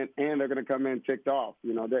confident, and they're going to come in ticked off.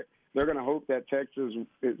 They're going to hope that Texas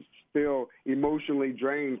is still emotionally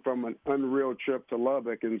drained from an unreal trip to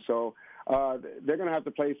Lubbock, and so they're going to have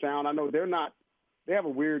to play sound. I know they have a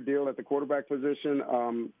weird deal at the quarterback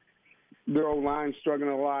position. Their O-line's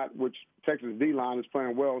struggling a lot, which Texas D-line is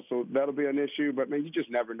playing well, so that'll be an issue. But, man, you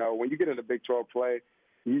just never know. When you get into Big 12 play,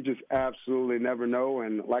 you just absolutely never know.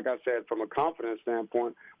 And like I said, from a confidence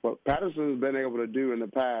standpoint, what Patterson has been able to do in the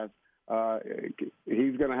past,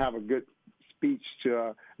 he's going to have a good speech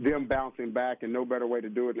to them bouncing back, and no better way to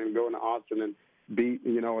do it than going to Austin and beat,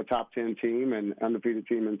 a top 10 team and undefeated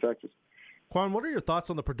team in Texas. Quan, what are your thoughts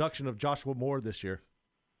on the production of Joshua Moore this year?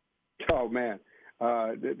 Oh, man.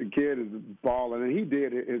 The kid is balling, and he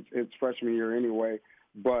did his freshman year anyway.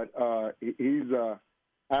 But he's a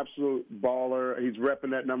absolute baller. He's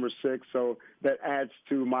repping that number 6, so that adds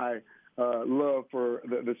to my love for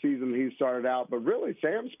the season he started out. But really,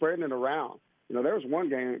 Sam's spreading it around. There was one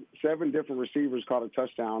game, 7 different receivers caught a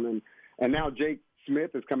touchdown, and now Jake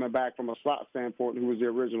Smith is coming back from a slot standpoint, who was the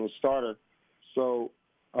original starter. So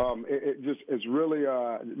it's really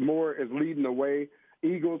Moore is leading the way.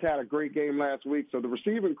 Eagles had a great game last week, so the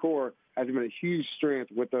receiving core has been a huge strength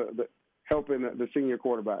with the helping the senior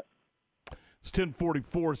quarterback. It's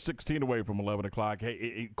 10:44, 16 away from 11 o'clock.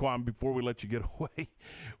 Hey, Quan, before we let you get away,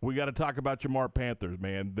 we got to talk about your Mart Panthers,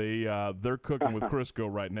 man. They're cooking with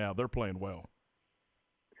Crisco right now. They're playing well.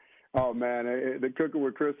 Oh, man, they're cooking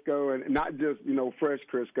with Crisco, and not just, fresh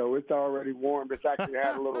Crisco. It's already warm. It's actually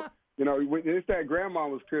had a little – it's that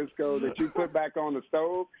grandma's Crisco that you put back on the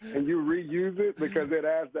stove and you reuse it because it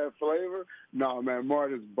has that flavor. No, man,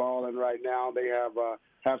 Mart is balling right now. They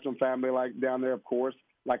have some family like down there, of course,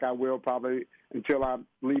 like I will probably until I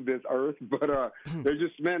leave this earth. But they're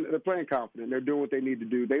just, man, they're playing confident. They're doing what they need to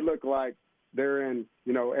do. They look like they're in,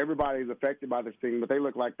 everybody's affected by this thing, but they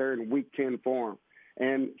look like they're in week 10 form.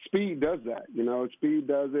 And speed does that. Speed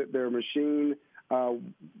does it. They're a machine.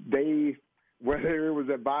 Whether it was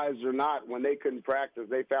advised or not, when they couldn't practice,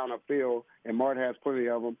 they found a field, and Mart has plenty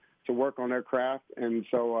of them to work on their craft. And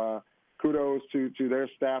so kudos to their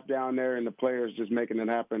staff down there and the players just making it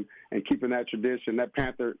happen and keeping that tradition, that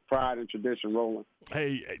Panther pride and tradition rolling.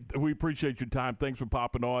 Hey, we appreciate your time. Thanks for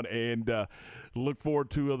popping on, and look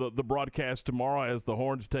forward to the broadcast tomorrow as the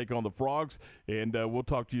Horns take on the Frogs, and we'll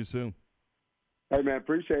talk to you soon. Hey, man,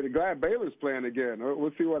 appreciate it. Glad Baylor's playing again.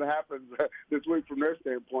 We'll see what happens this week from their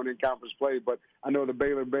standpoint in conference play. But I know the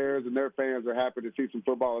Baylor Bears and their fans are happy to see some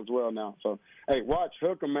football as well now. So, hey, watch.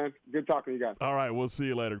 Hook 'em, man. Good talking to you guys. All right, we'll see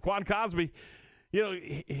you later. Quan Cosby,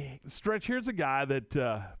 Stretch, here's a guy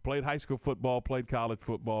that played high school football, played college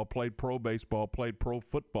football, played pro baseball, played pro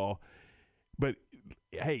football. But,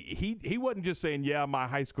 hey, he wasn't just saying, yeah, my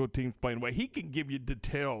high school team's playing well. He can give you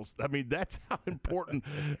details. I mean, that's how important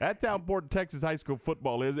Texas high school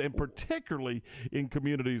football is, and particularly in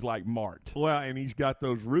communities like Mart. Well, and he's got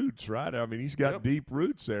those roots, right? I mean, he's got deep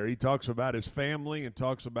roots there. He talks about his family and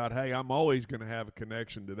talks about, hey, I'm always going to have a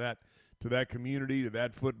connection to that community, to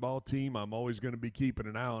that football team. I'm always going to be keeping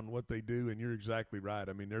an eye on what they do, and you're exactly right.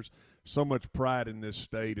 I mean, there's so much pride in this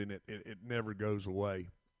state, and it never goes away.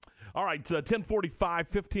 All right, 10:45,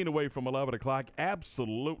 15 away from 11 o'clock.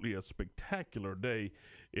 Absolutely a spectacular day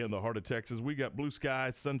in the heart of Texas. We got blue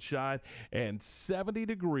skies, sunshine, and 70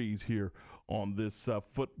 degrees here on this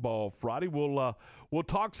football Friday. We'll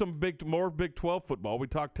talk some more Big 12 football. We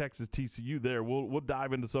talked Texas TCU there. We'll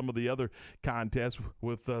dive into some of the other contests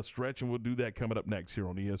with Stretch, and we'll do that coming up next here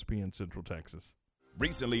on ESPN Central Texas.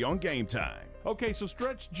 Recently on Game Time. Okay, so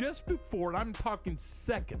Stretch, just before, and I'm talking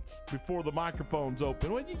seconds before the microphone's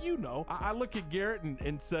open, well, I look at Garrett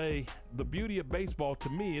and say the beauty of baseball to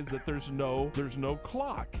me is that there's no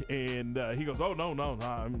clock. And he goes, oh, no,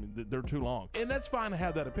 they're too long. And that's fine to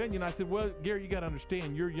have that opinion. I said, well, Garrett, you got to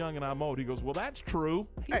understand, you're young and I'm old. He goes, well, that's true.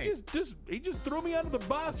 He just threw me under the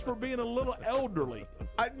bus for being a little elderly.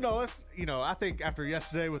 I think after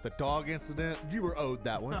yesterday with the dog incident, you were owed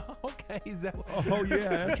that one. Okay, is that Oh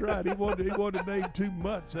yeah, that's right. He wanted to name 2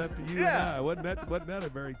 months after you and I. Wasn't that a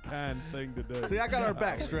very kind thing to do? See, I got our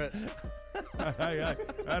back, Stretch.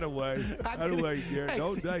 That away, Garrett.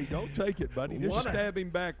 Don't take it, buddy. Just stab him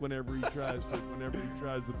back whenever he tries to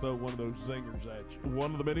throw one of those zingers at you.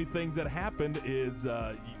 One of the many things that happened is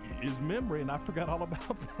memory, and I forgot all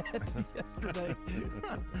about that yesterday.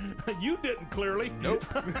 You didn't, clearly. Nope.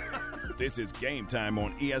 This is Game Time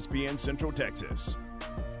on ESPN Central Texas.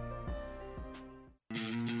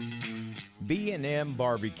 B&M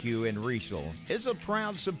Barbecue in Riesel is a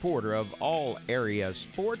proud supporter of all area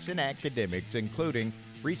sports and academics, including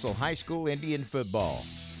Riesel High School Indian football.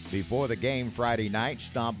 Before the game Friday night,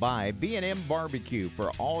 stop by B&M Barbecue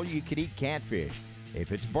for all-you-can-eat catfish.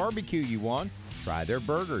 If it's barbecue you want, try their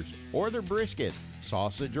burgers or their brisket,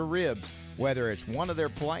 sausage or ribs. Whether it's one of their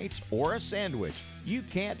plates or a sandwich, you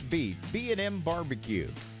can't beat B&M Barbecue,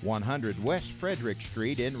 100 West Frederick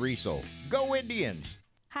Street in Riesel. Go Indians!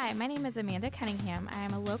 Hi, my name is Amanda Cunningham. I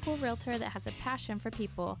am a local realtor that has a passion for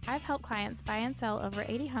people. I've helped clients buy and sell over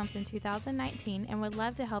 80 homes in 2019 and would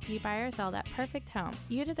love to help you buy or sell that perfect home.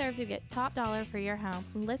 You deserve to get top dollar for your home.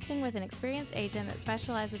 Listing with an experienced agent that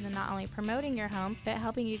specializes in not only promoting your home, but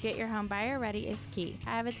helping you get your home buyer ready is key.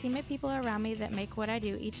 I have a team of people around me that make what I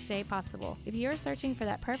do each day possible. If you're searching for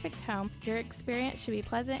that perfect home, your experience should be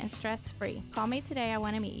pleasant and stress-free. Call me today. I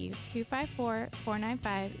want to meet you.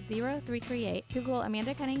 254-495-0338. Google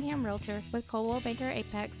Amanda Cunningham Realtor with Coldwell Banker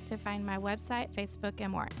Apex to find my website, Facebook,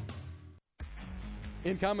 and more.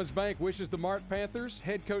 Incommons Bank wishes the Mart Panthers,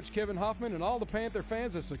 head coach Kevin Hoffman, and all the Panther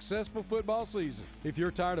fans a successful football season. If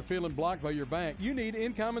you're tired of feeling blocked by your bank, you need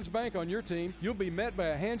Incommons Bank on your team. You'll be met by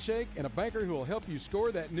a handshake and a banker who will help you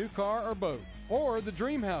score that new car or boat, or the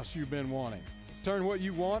dream house you've been wanting. Turn what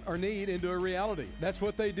you want or need into a reality. That's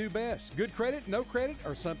what they do best. Good credit, no credit,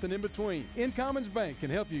 or something in between. Incommons Bank can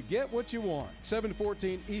help you get what you want.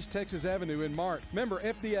 714 East Texas Avenue in Mart. Member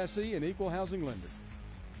FDIC and Equal Housing Lender.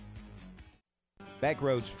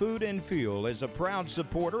 Backroads Food and Fuel is a proud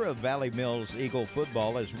supporter of Valley Mills Eagle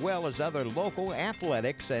football as well as other local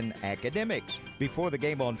athletics and academics. Before the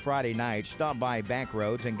game on Friday night, stop by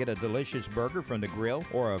Backroads and get a delicious burger from the grill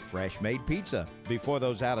or a fresh-made pizza. Before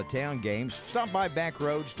those out-of-town games, stop by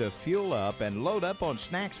Backroads to fuel up and load up on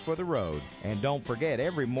snacks for the road. And don't forget,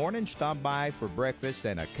 every morning stop by for breakfast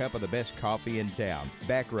and a cup of the best coffee in town.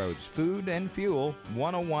 Backroads Food and Fuel,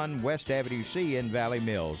 101 West Avenue C in Valley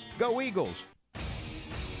Mills. Go Eagles!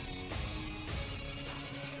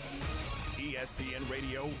 ESPN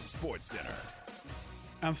Radio Sports Center.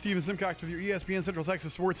 I'm Steven Simcox with your ESPN Central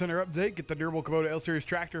Texas Sports Center update. Get the durable Kubota L-Series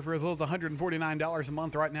tractor for as little as $149 a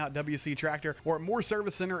month right now at WC Tractor or at Moore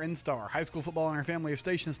Service Center in Star. High school football on our family of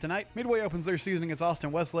stations tonight. Midway opens their season against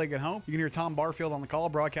Austin Westlake at home. You can hear Tom Barfield on the call.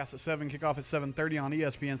 Broadcast at 7, kickoff at 7:30 on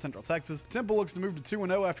ESPN Central Texas. Temple looks to move to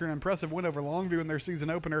 2-0 after an impressive win over Longview in their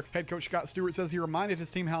season opener. Head coach Scott Stewart says he reminded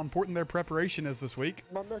his team how important their preparation is this week.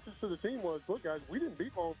 My message to the team was, look, guys, we didn't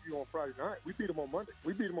beat Longview on Friday night. We beat them on Monday.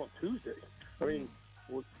 We beat them on Tuesday. I mean,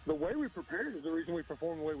 the way we prepared is the reason we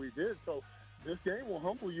performed the way we did. So this game will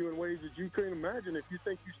humble you in ways that you couldn't imagine if you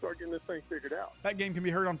think you start getting this thing figured out. That game can be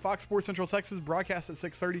heard on Fox Sports Central Texas, broadcast at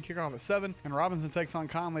 6:30, kickoff at 7, and Robinson takes on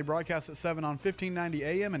Conley, broadcast at 7 on 1590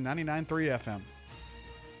 AM and 99.3 FM.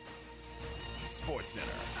 Sports Center,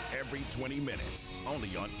 every 20 minutes,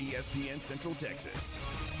 only on ESPN Central Texas.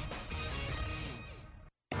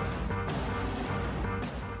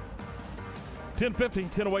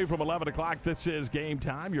 10:50, 10 away from 11 o'clock. This is Game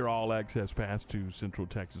Time, your all-access pass to Central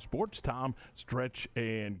Texas Sports. Tom, Stretch,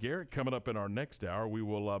 and Garrett. Coming up in our next hour, we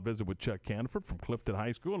will visit with Chuck Canford from Clifton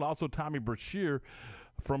High School and also Tommy Brashear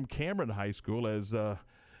from Cameron High School as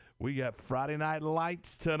we got Friday Night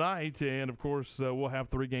Lights tonight. And, of course, we'll have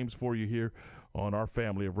 3 games for you here on our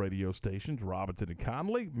family of radio stations, Robinson and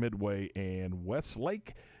Conley, Midway and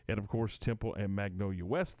Westlake, and, of course, Temple and Magnolia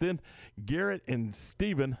West. Then Garrett and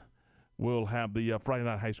Stephen we'll have the Friday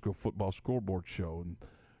Night High School Football Scoreboard Show. And,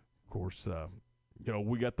 of course,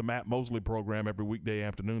 we got the Matt Mosley program every weekday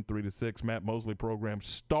afternoon, 3 to 6. Matt Mosley program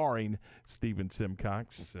starring Steven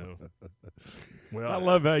Simcox. So, I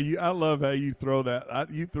love how you throw that.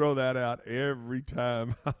 You throw that out every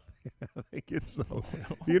time. I think it's so.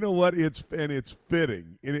 You know what? It's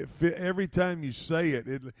fitting, and every time you say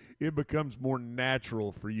it, it becomes more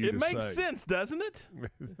natural for you. It makes sense, doesn't it?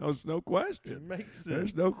 There's no question. It makes sense.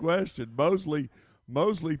 There's no question. Mosley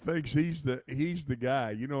thinks he's the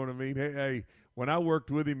guy. You know what I mean? Hey, when I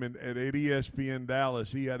worked with him at ESPN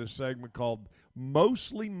Dallas, he had a segment called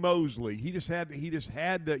Mostly Mosley. He just had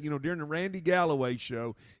to, during the Randy Galloway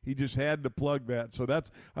show, he just had to plug that. So that's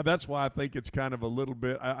why I think it's kind of a little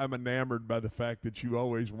bit. I'm enamored by the fact that you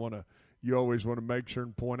always want to, you always want to make sure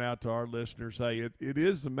and point out to our listeners, hey, it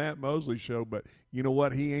is the Matt Mosley Show, but you know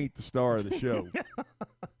what? He ain't the star of the show.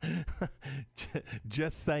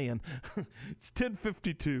 Just saying. It's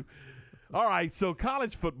 10:52. All right, so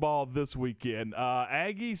college football this weekend.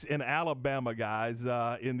 Aggies and Alabama guys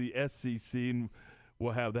in the SEC, and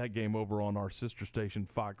we'll have that game over on our sister station,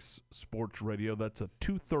 Fox Sports Radio. That's a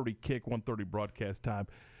 2:30 kick, 1:30 broadcast time.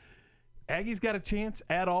 Aggies got a chance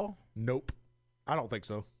at all? Nope. I don't think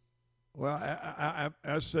so. Well,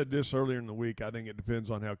 I said this earlier in the week. I think it depends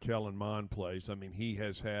on how Kellen Mond plays. I mean,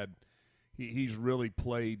 he's he's really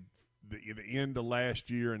played the end of last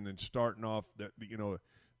year and then starting off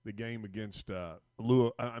the game against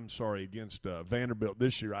Vanderbilt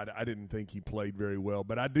this year. I didn't think he played very well,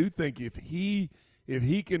 but I do think if he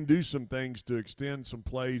can do some things to extend some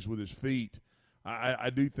plays with his feet, I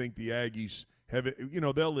do think the Aggies have it.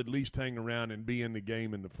 They'll at least hang around and be in the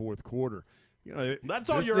game in the fourth quarter.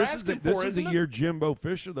 That's all you're asking for, This is isn't a it? year Jimbo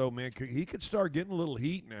Fisher, though, man. He could start getting a little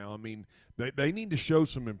heat now. I mean, they need to show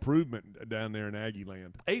some improvement down there in Aggie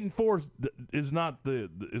land. 8-4 is not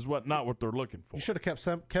not what they're looking for. You should have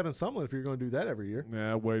kept Kevin Sumlin if you're going to do that every year.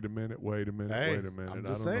 Nah, wait a minute. Hey, I'm just I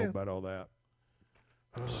don't saying. know about all that.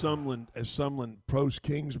 Sumlin post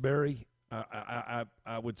Kingsbury, I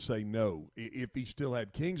would say no. If he still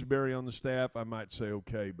had Kingsbury on the staff, I might say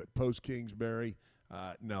okay. But post Kingsbury,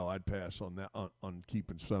 no, I'd pass on that on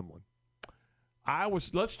keeping Sumlin.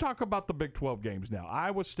 Let's talk about the Big 12 games now.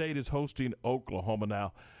 Iowa State is hosting Oklahoma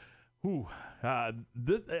now.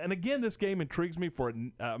 This game intrigues me for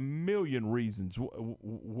a million reasons.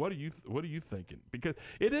 What are you thinking? Because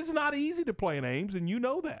it is not easy to play in Ames, and you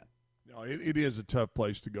know that. No, it is a tough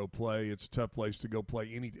place to go play. It's a tough place to go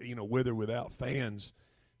play with or without fans.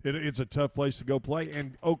 It's a tough place to go play.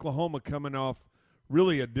 And Oklahoma coming off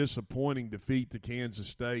really a disappointing defeat to Kansas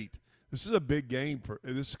State. This is a big game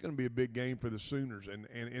this is going to be a big game for the Sooners, and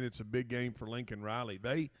it's a big game for Lincoln Riley.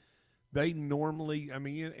 They normally,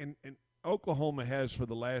 and Oklahoma has for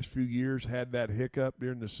the last few years had that hiccup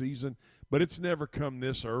during the season, but it's never come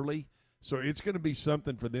this early. So it's going to be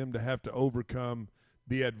something for them to have to overcome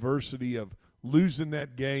the adversity of losing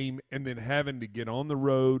that game and then having to get on the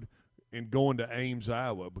road and going to Ames,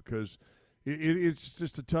 Iowa, because it's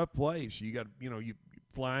just a tough place. You got, you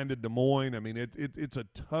flying to Des Moines. I mean, it's a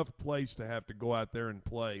tough place to have to go out there and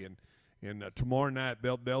play. And tomorrow night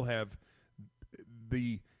they'll have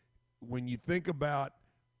when you think about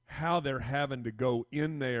how they're having to go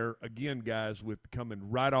in there again, guys, with coming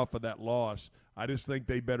right off of that loss, I just think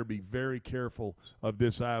they better be very careful of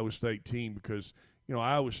this Iowa State team because,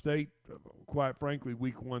 Iowa State, quite frankly,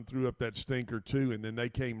 week one threw up that stinker too, and then they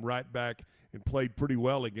came right back and played pretty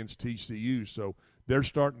well against TCU. So they're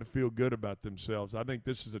starting to feel good about themselves. I think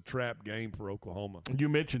this is a trap game for Oklahoma. You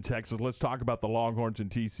mentioned Texas. Let's talk about the Longhorns and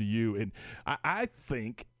TCU. And I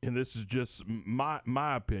think, and this is just my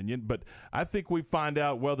opinion, but I think we find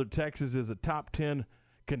out whether Texas is a top 10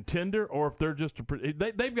 contender or if they're just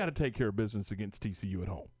they've got to take care of business against TCU at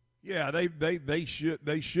home. Yeah, they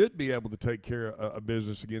should be able to take care of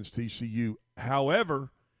business against TCU.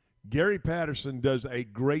 However, Gary Patterson does a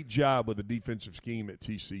great job with the defensive scheme at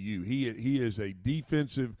TCU. He is a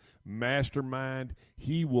defensive mastermind.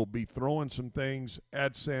 He will be throwing some things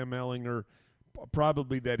at Sam Ehlinger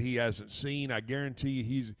probably that he hasn't seen. I guarantee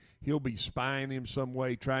you he'll be spying him some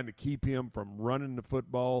way, trying to keep him from running the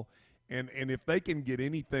football. And if they can get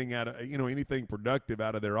anything out of anything productive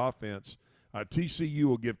out of their offense, TCU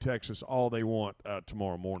will give Texas all they want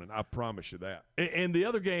tomorrow morning. I promise you that. And the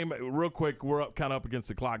other game, real quick, we're kind of up against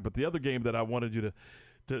the clock, but the other game that I wanted you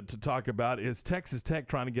to talk about is Texas Tech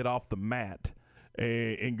trying to get off the mat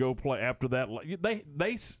and go play after that.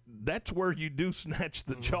 That's where you do snatch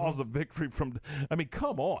the jaws of victory from. I mean,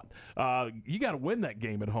 come on. You got to win that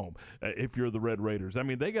game at home if you're the Red Raiders. I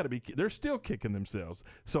mean, they're still kicking themselves.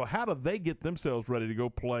 So how do they get themselves ready to go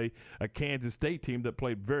play a Kansas State team that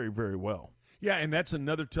played very, very well? Yeah, and that's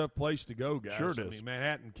another tough place to go, guys. Sure it is. I mean,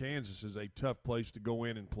 Manhattan, Kansas is a tough place to go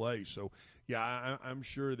in and play. So, yeah, I'm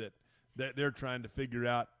sure that they're trying to figure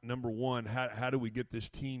out, number one, how do we get this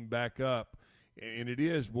team back up? And it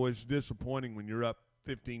is, boys, disappointing when you're up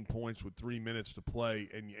 15 points with 3 minutes to play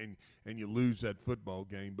and you lose that football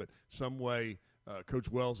game. But some way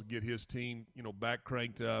Coach Wells will get his team, back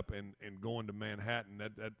cranked up and going to Manhattan.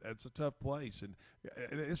 That's a tough place, and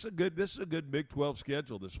this is a good Big 12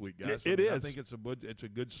 schedule this week, guys. It is. I think it's a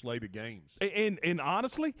good slate of games. And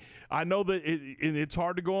honestly, I know that it's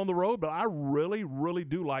hard to go on the road, but I really, really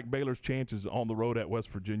do like Baylor's chances on the road at West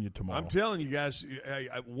Virginia tomorrow. I'm telling you guys,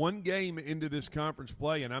 one game into this conference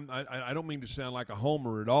play, and I don't mean to sound like a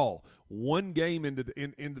homer at all. One game into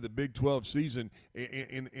the Big 12 season,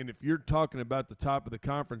 and if you're talking about the top of the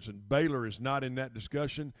conference and Baylor is not in that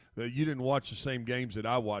discussion, that you didn't watch the same games that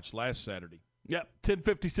I watched last Saturday. Yep,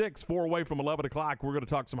 10:56, 4 away from 11 o'clock. We're going to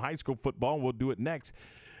talk some high school football, and we'll do it next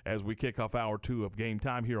as we kick off hour 2 of Game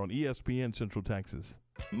Time here on ESPN Central Texas.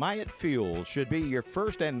 Myatt Fuels should be your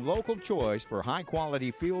first and local choice for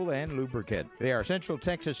high-quality fuel and lubricant. They are Central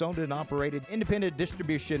Texas-owned and operated independent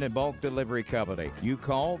distribution and bulk delivery company. You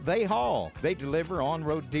call, they haul. They deliver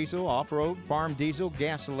on-road diesel, off-road, farm diesel,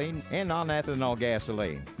 gasoline, and non-ethanol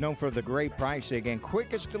gasoline. Known for the great pricing and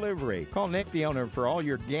quickest delivery. Call Nick, the owner, for all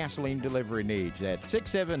your gasoline delivery needs at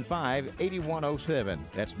 675-8107.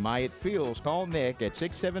 That's Myatt Fuels. Call Nick at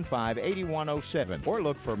 675-8107 or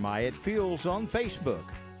look for Myatt Fuels on Facebook.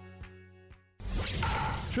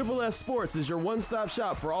 Triple S Sports is your one-stop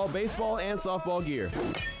shop for all baseball and softball gear.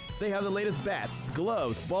 They have the latest bats,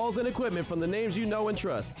 gloves, balls, and equipment from the names you know and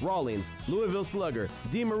trust. Rawlings, Louisville Slugger,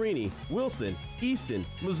 DeMarini, Wilson, Easton,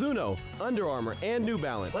 Mizuno, Under Armour, and New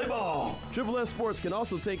Balance. Play ball! Triple S Sports can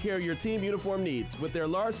also take care of your team uniform needs with their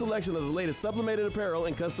large selection of the latest sublimated apparel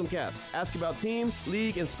and custom caps. Ask about team,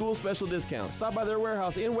 league, and school special discounts. Stop by their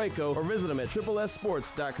warehouse in Waco or visit them at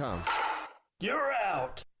triplessports.com. You're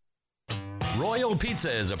out! Royal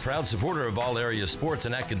Pizza is a proud supporter of all area sports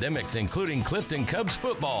and academics, including Clifton Cubs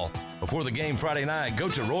football. Before the game Friday night, go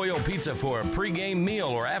to Royal Pizza for a pregame meal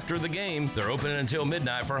or after the game. They're open until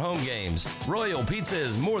midnight for home games. Royal Pizza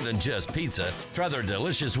is more than just pizza. Try their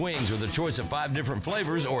delicious wings with a choice of 5 different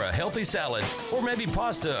flavors or a healthy salad, or maybe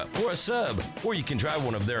pasta or a sub, or you can try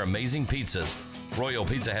one of their amazing pizzas. Royal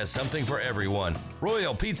Pizza has something for everyone.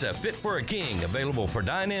 Royal Pizza, fit for a king, available for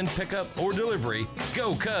dine-in, pickup, or delivery.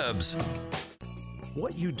 Go Cubs!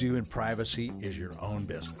 What you do in privacy is your own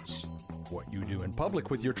business. What you do in public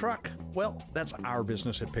with your truck, well, that's our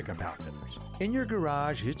business at Pickup Outfitters. In your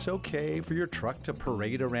garage, it's okay for your truck to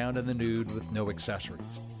parade around in the nude with no accessories.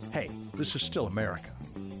 Hey, this is still America.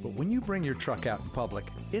 But when you bring your truck out in public,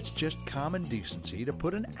 it's just common decency to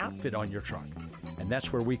put an outfit on your truck. And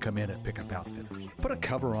that's where we come in at Pickup Outfitters. Put a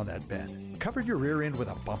cover on that bed. Cover your rear end with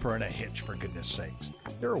a bumper and a hitch, for goodness sakes.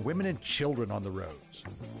 There are women and children on the roads.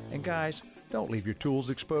 And guys, don't leave your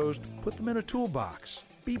tools exposed. Put them in a toolbox.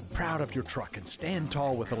 Be proud of your truck and stand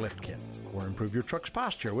tall with a lift kit. Or improve your truck's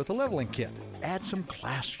posture with a leveling kit. Add some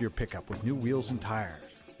class to your pickup with new wheels and tires.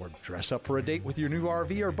 Or dress up for a date with your new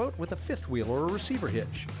RV or boat with a fifth wheel or a receiver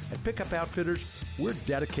hitch. At Pickup Outfitters, we're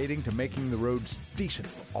dedicating to making the roads decent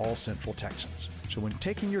for all Central Texans. So when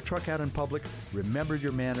taking your truck out in public, remember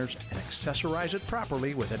your manners and accessorize it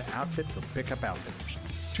properly with an outfit from Pickup Outfitters.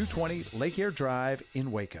 220 Lake Air Drive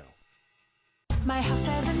in Waco. My house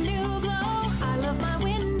has a new glow. I love my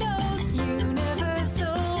windows.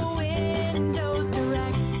 Universal Windows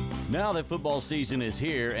Direct. Now that football season is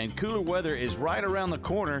here and cooler weather is right around the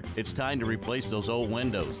corner, it's time to replace those old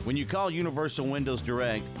windows. When you call Universal Windows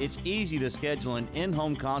Direct, it's easy to schedule an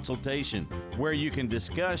in-home consultation where you can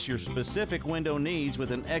discuss your specific window needs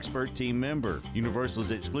with an expert team member.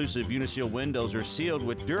 Universal's exclusive Unishield windows are sealed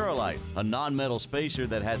with Duralife, a non-metal spacer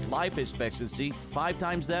that has life expectancy 5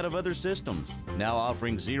 times that of other systems. Now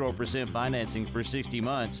offering 0% financing for 60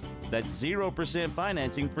 months. That's 0%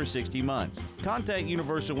 financing for 60 months. Contact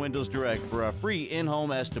Universal Windows Direct for a free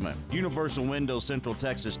in-home estimate.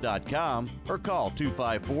 UniversalWindowsCentralTexas.com or call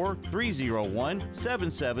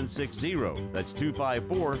 254-301-7760. That's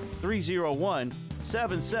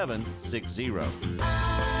 254-301-7760.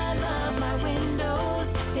 I love my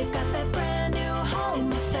windows. They've got that brand new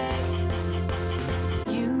home effect.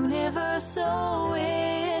 Universal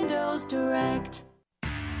Windows Direct.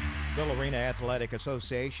 The Lorena Athletic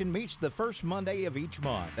Association meets the first Monday of each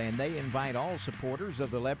month, and they invite all supporters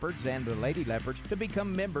of the Leopards and the Lady Leopards to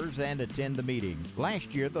become members and attend the meetings.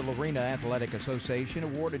 Last year, the Lorena Athletic Association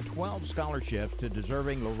awarded 12 scholarships to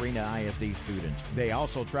deserving Lorena ISD students. They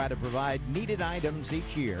also try to provide needed items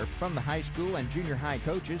each year from the high school and junior high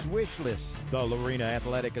coaches' wish lists. The Lorena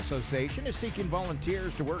Athletic Association is seeking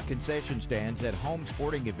volunteers to work concession stands at home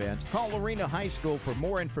sporting events. Call Lorena High School for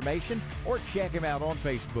more information or check them out on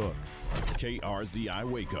Facebook. KRZI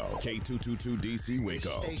Waco, K222DC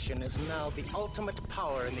Waco. This station is now the ultimate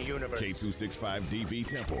power in the universe. K265DV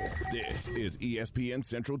Temple. This is ESPN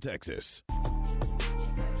Central Texas.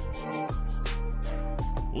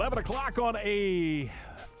 11 o'clock on a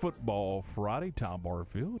football Friday. Tom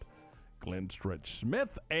Barfield, Glenn Stretch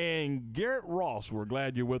Smith, and Garrett Ross. We're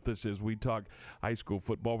glad you're with us as we talk high school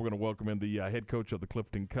football. We're going to welcome in the head coach of the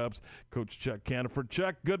Clifton Cubs, Coach Chuck Caniford.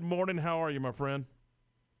 Chuck, good morning. How are you, my friend?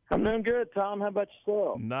 I'm doing good, Tom. How about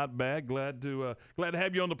yourself? Not bad. Glad to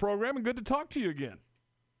have you on the program, and good to talk to you again.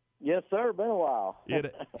 Yes, sir. Been a while.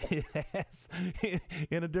 It has,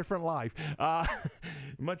 in a different life,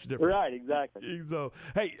 much different. Right, exactly. So,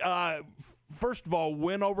 hey, first of all,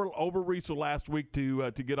 win over Riesel last week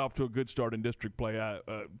to get off to a good start in district play.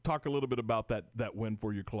 Talk a little bit about that win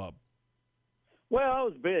for your club. Well,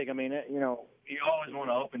 it was big. I mean, you always want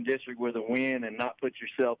to open district with a win and not put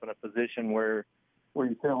yourself in a position where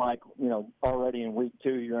you feel like, already in week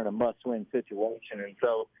 2 you're in a must-win situation. And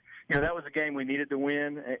so, that was a game we needed to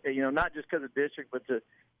win, not just because of district, but to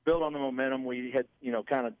build on the momentum we had,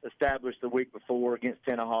 kind of established the week before against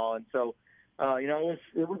Tenaha. And so,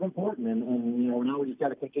 it was important. And now we just got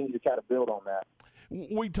to continue to kind of build on that.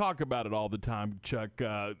 We talk about it all the time, Chuck.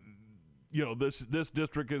 This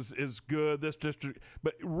district is good, this district.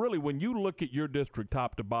 But really, when you look at your district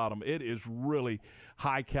top to bottom, it is really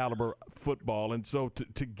high-caliber football. And so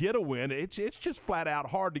to get a win, it's just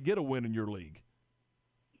flat-out hard to get a win in your league.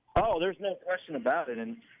 Oh, there's no question about it.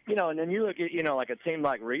 And, and then you look at, like a team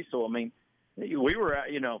like Riesel. I mean, we were,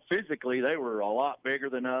 physically they were a lot bigger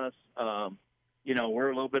than us. We're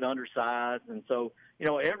a little bit undersized. And so,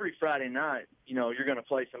 every Friday night, you're going to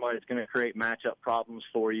play somebody that's going to create matchup problems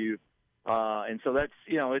for you. And so that's,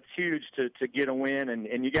 it's huge to get a win,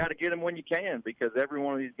 and you got to get them when you can, because every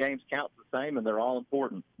one of these games counts the same, and they're all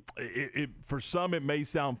important. For some, it may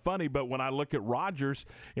sound funny, but when I look at Rogers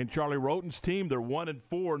and Charlie Roten's team, they're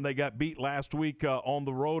 1-4, and they got beat last week on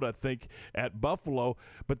the road, I think, at Buffalo.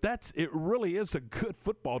 But it really is a good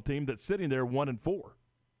football team that's sitting there 1-4.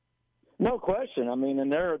 No question. I mean,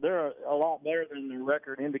 and they're a lot better than their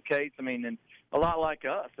record indicates. I mean, and a lot like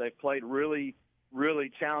us, they've played really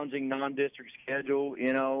challenging non-district schedule,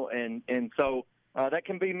 and so that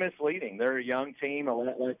can be misleading. They're a young team, a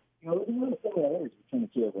lot like, there's a lot of similarities between the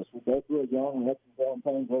two of us. We're both real young. We had some growing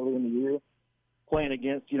pains early in the year playing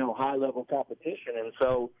against, high-level competition. And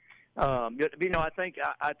so, I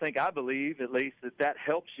believe at least that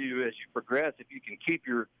helps you as you progress. If you can keep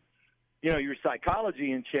your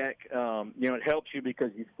psychology in check, it helps you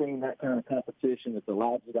because you've seen that kind of competition that's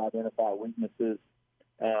allowed you to identify weaknesses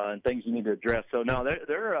and things you need to address. So, no,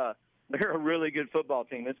 they're a really good football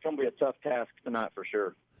team. It's going to be a tough task tonight for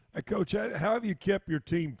sure. Hey, Coach, how have you kept your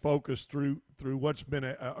team focused through what's been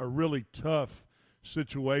a really tough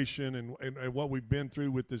situation and what we've been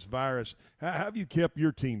through with this virus? How have you kept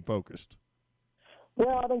your team focused?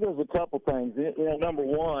 Well, I think there's a couple things. Number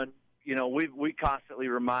one, we constantly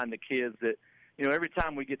remind the kids that, every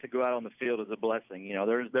time we get to go out on the field is a blessing.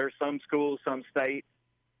 There's some schools, some states,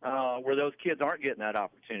 where those kids aren't getting that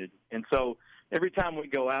opportunity. And so every time we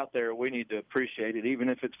go out there, we need to appreciate it, even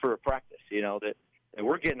if it's for a practice, that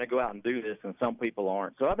we're getting to go out and do this, and some people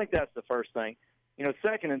aren't. So I think that's the first thing.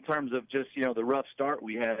 Second, in terms of just, the rough start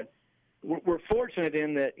we had, we're fortunate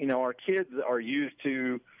in that, our kids are used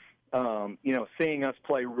to, seeing us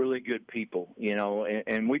play really good people,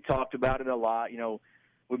 and we talked about it a lot.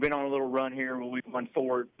 We've been on a little run here where we've won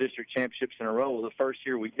 4 district championships in a row. The first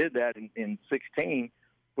year we did that in 16,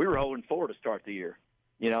 we were 0-4 to start the year,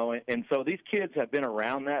 and so these kids have been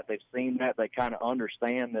around that. They've seen that. They kind of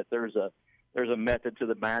understand that there's a method to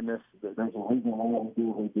the madness, that there's a reason why we do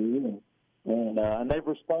what we do, and they've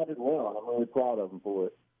responded well. I'm really proud of them for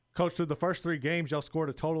it. Coach, through the first 3 games, y'all scored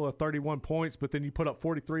a total of 31 points, but then you put up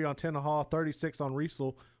 43 on Tenaha, 36 on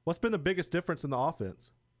Riesel. What's been the biggest difference in the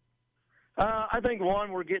offense? I think,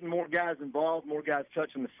 one, we're getting more guys involved, more guys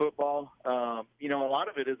touching the football. A lot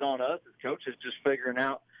of it is on us as coaches, just figuring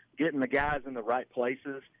out, getting the guys in the right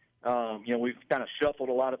places. We've kind of shuffled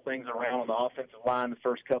a lot of things around on the offensive line the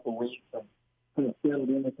first couple of weeks and kind of filled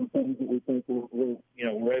in some things that we think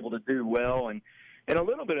we're able to do well. And a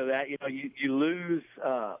little bit of that, you lose,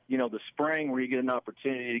 the spring where you get an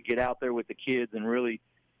opportunity to get out there with the kids and really,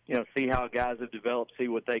 see how guys have developed, see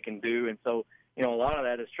what they can do. And so, a lot of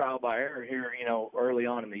that is trial by error here, early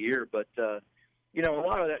on in the year. But, a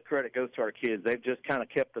lot of that credit goes to our kids. They've just kind of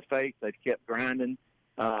kept the faith. They've kept grinding,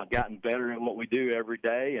 gotten better at what we do every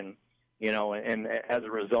day. And as a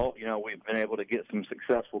result, we've been able to get some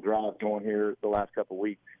successful drives going here the last couple of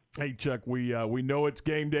weeks. Hey, Chuck, we know it's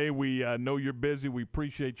game day. We know you're busy. We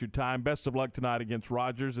appreciate your time. Best of luck tonight against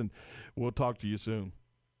Rogers, and we'll talk to you soon.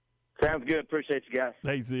 Sounds good. Appreciate you guys.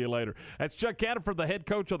 Hey, see you later. That's Chuck Caniford, the head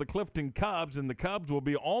coach of the Clifton Cubs, and the Cubs will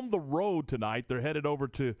be on the road tonight. They're headed over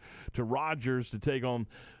to Rogers to take on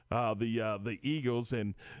the Eagles,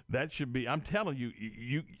 and that should be. I'm telling you,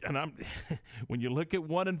 when you look at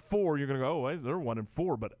 1-4, you're going to go, oh, they're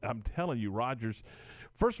 1-4. But I'm telling you, Rodgers.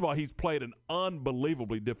 First of all, he's played an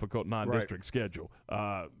unbelievably difficult non-district schedule.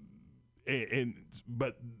 But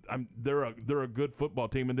they're a good football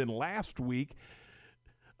team. And then last week,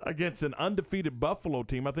 against an undefeated Buffalo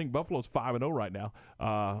team, I think Buffalo's 5-0 right now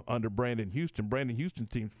under Brandon Houston. Brandon Houston's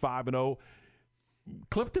team 5-0.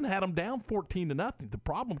 Clifton had them down 14-0. The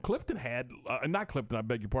problem Clifton had, not Clifton, I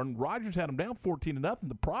beg your pardon. Rodgers had them down 14-0.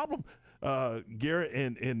 The problem, Garrett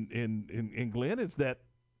and Glenn, is that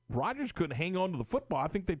Rodgers couldn't hang on to the football. I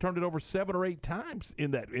think they turned it over 7 or 8 times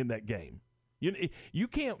in that game. You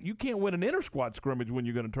can't win an inter squad scrimmage when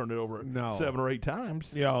you're going to turn it over 7 or 8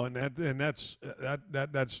 times. Yeah, and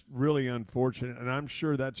that's really unfortunate. And I'm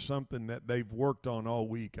sure that's something that they've worked on all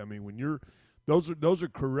week. I mean, when those are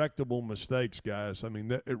correctable mistakes, guys. I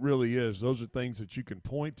mean, it really is. Those are things that you can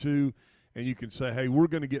point to, and you can say, hey, we're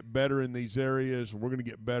going to get better in these areas, and we're going to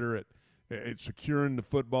get better at securing the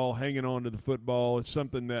football, hanging on to the football. It's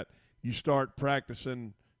something that you start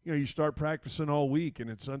practicing. You start practicing all week, and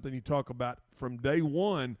it's something you talk about from day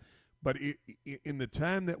one. But in the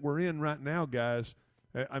time that we're in right now, guys,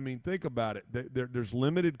 I mean, think about it. There's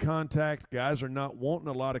limited contact. Guys are not wanting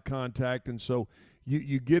a lot of contact, and so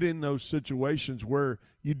you get in those situations where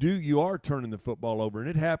you are turning the football over, and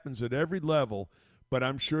it happens at every level. But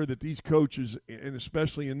I'm sure that these coaches, and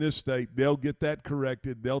especially in this state, they'll get that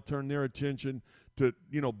corrected. They'll turn their attention to,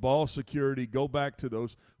 ball security, go back to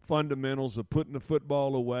those fundamentals of putting the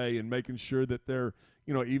football away and making sure that they're,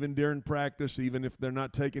 even during practice, even if they're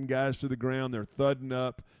not taking guys to the ground, they're thudding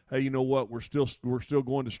up. Hey, you know what? We're still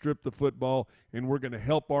going to strip the football, and we're going to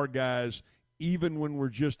help our guys even when we're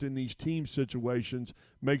just in these team situations,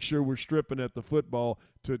 make sure we're stripping at the football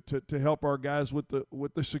to help our guys with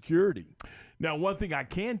the security. Now, one thing I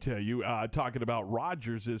can tell you, talking about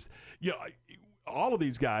Rodgers, is all of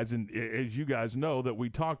these guys, and as you guys know that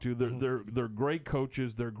we talk to, they're great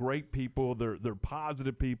coaches, they're great people, they're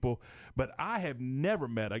positive people. But I have never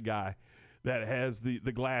met a guy that has the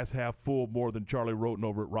glass half full more than Charlie Roten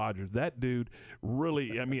over at Rodgers. That dude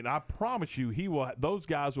really, I mean, I promise you, those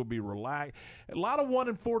guys will be relaxed. A lot of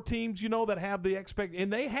 1-4 teams, that have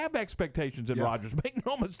and they have expectations in Rodgers. Make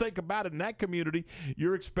no mistake about it. In that community,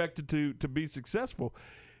 you're expected to be successful.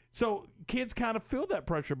 So kids kind of feel that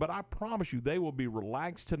pressure, but I promise you, they will be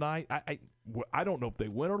relaxed tonight. I don't know if they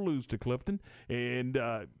win or lose to Clifton, and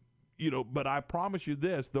but I promise you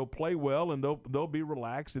this: they'll play well and they'll be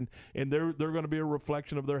relaxed, and they're going to be a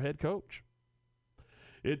reflection of their head coach.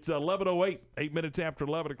 It's 11:08, 8 minutes after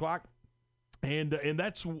 11 o'clock, and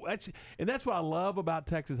that's what I love about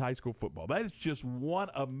Texas high school football. That is just one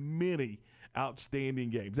of many outstanding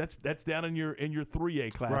games. That's down in your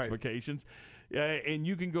 3A classifications. Right. And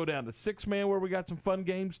you can go down to 6-man where we got some fun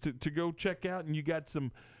games to go check out, and you got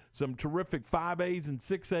some terrific 5As and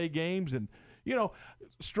 6A games. And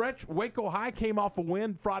Stretch, Waco High came off a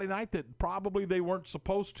win Friday night that probably they weren't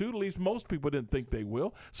supposed to. At least most people didn't think they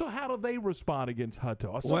will. So how do they respond against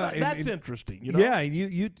Hutto? So that's interesting. Yeah, and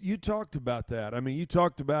you talked about that. I mean, you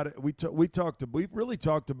talked about it. We've really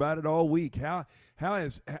talked about it all week. How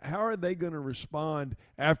are they going to respond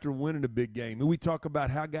after winning a big game? And we talk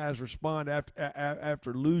about how guys respond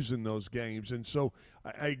after losing those games. And so,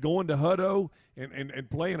 going to Hutto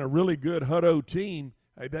and playing a really good Hutto team.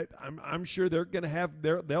 I'm sure they're going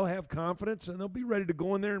to they'll have confidence, and they'll be ready to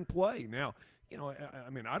go in there and play. Now, I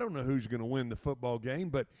mean, I don't know who's going to win the football game,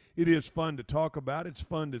 but it is fun to talk about. It's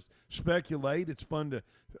fun to speculate. It's fun to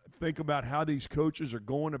think about how these coaches are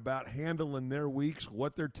going about handling their weeks,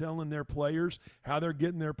 what they're telling their players, how they're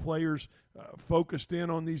getting their players focused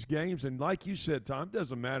in on these games. And like you said, Tom, it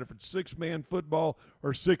doesn't matter if it's 6-man football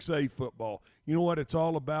or 6A football. You know what it's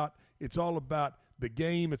all about? It's all about the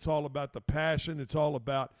game. It's all about the passion. It's all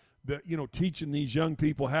about teaching these young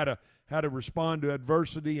people how to respond to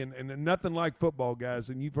adversity, and nothing like football, guys.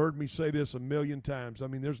 And you've heard me say this a million times. I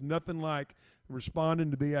mean, there's nothing like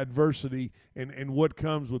responding to the adversity and what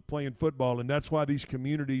comes with playing football. And that's why these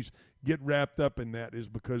communities get wrapped up in that, is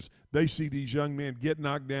because they see these young men get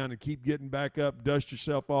knocked down and keep getting back up, dust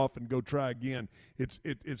yourself off, and go try again.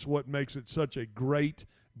 It's what makes it such a great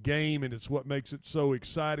game, and it's what makes it so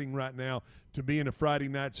exciting right now to be in a Friday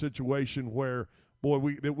night situation where, boy,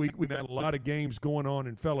 we had a lot of games going on.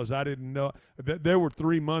 And fellas, I didn't know that there were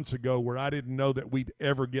 3 months ago where I didn't know that we'd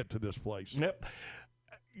ever get to this place. Yep.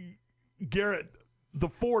 Garrett, the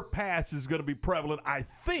forward pass is going to be prevalent, I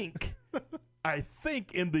think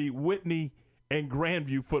in the Whitney and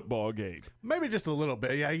Grandview football game. Maybe just a little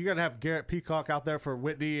bit. Yeah, you're going to have Garrett Peacock out there for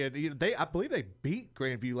Whitney. And I believe they beat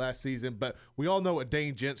Grandview last season, but we all know what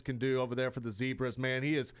Dane Gents can do over there for the Zebras, man.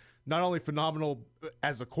 He is not only phenomenal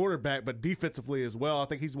as a quarterback, but defensively as well. I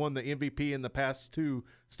think he's won the MVP in the past 2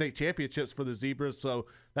 state championships for the Zebras, so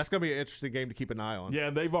that's going to be an interesting game to keep an eye on. Yeah,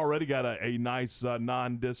 and they've already got a nice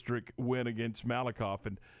non-district win against Malakoff,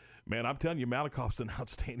 and man, I'm telling you, Malakoff's an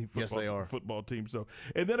outstanding football team. So,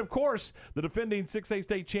 and then, of course, the defending 6A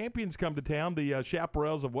state champions come to town, the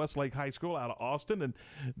Chaparrals of Westlake High School out of Austin, and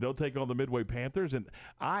they'll take on the Midway Panthers. And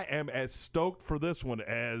I am as stoked for this one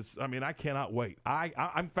as, I cannot wait.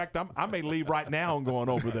 In fact, I may leave right now and going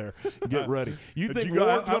over there. Get ready. You think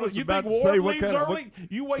Ward leaves early?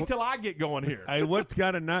 You wait till I get going here. Hey, what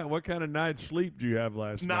kind of night's sleep do you have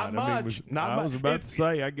last night? Not much. I was about to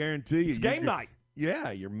say, I guarantee you. It's game night.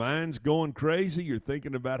 Yeah, your mind's going crazy. You're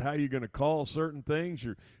thinking about how you're going to call certain things.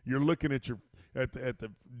 You're looking at at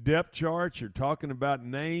the depth charts. You're talking about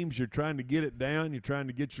names. You're trying to get it down. You're trying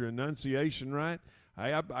to get your enunciation right.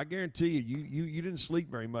 I guarantee you didn't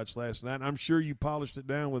sleep very much last night. I'm sure you polished it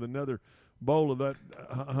down with another bowl of that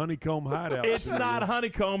honeycomb hideout. It's not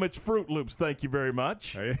honeycomb, it's Fruit Loops. Thank you very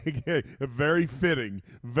much. Very fitting.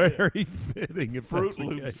 Very fitting. Fruit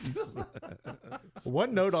Loops.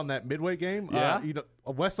 One note on that Midway game. Yeah.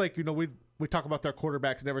 Westlake, we talk about their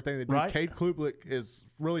quarterbacks and everything they do. Right. Cade Klublik is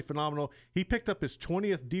really phenomenal. He picked up his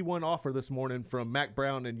 20th D1 offer this morning from Mac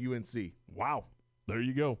Brown and UNC. Wow. There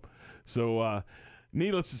you go. So,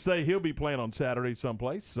 needless to say, he'll be playing on Saturday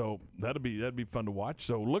someplace, so that'd be fun to watch.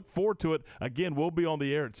 So look forward to it. Again, we'll be on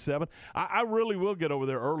the air at 7. I really will get over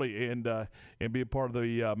there early and be a part of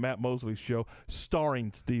the Matt Mosley show,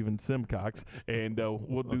 starring Stephen Simcox, and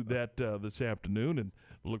we'll do that this afternoon and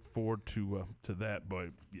look forward to that. But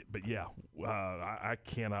yeah, I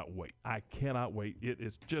cannot wait. I cannot wait. It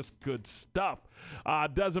is just good stuff. A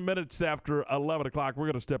dozen minutes after 11 o'clock, we're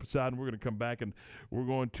going to step aside and we're going to come back and we're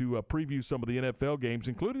going to preview some of the NFL games,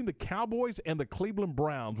 including the Cowboys and the Cleveland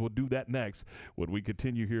Browns. We'll do that next when we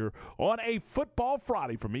continue here on a Football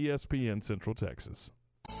Friday from ESPN Central Texas.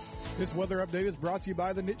 This weather update is brought to you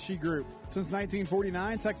by the Nitsche Group. Since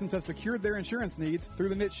 1949, Texans have secured their insurance needs through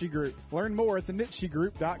the Nitsche Group. Learn more at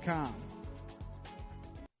thenitschegroup.com.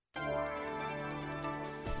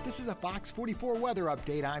 This is a Fox 44 weather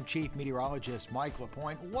update. I'm Chief Meteorologist Mike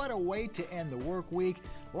LaPointe. What a way to end the work week.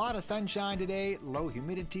 A lot of sunshine today, low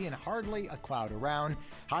humidity, and hardly a cloud around.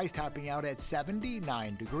 Highs topping out at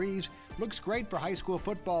 79 degrees. Looks great for high school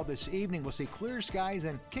football this evening. We'll see clear skies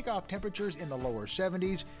and kickoff temperatures in the lower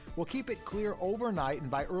 70s. We'll keep it clear overnight,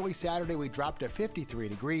 and by early Saturday, we drop to 53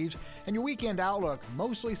 degrees. And your weekend outlook,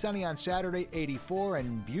 mostly sunny on Saturday, 84,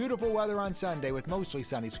 and beautiful weather on Sunday with mostly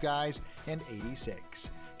sunny skies and 86.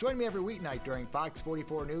 Join me every weeknight during Fox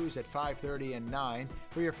 44 News at 5:30 and 9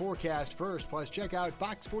 for your forecast first. Plus, check out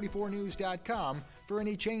fox44news.com for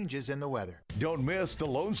any changes in the weather. Don't miss the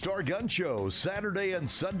Lone Star Gun Show Saturday and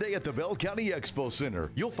Sunday at the Bell County Expo Center.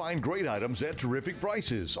 You'll find great items at terrific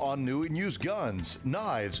prices on new and used guns,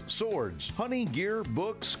 knives, swords, hunting gear,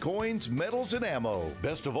 books, coins, medals, and ammo.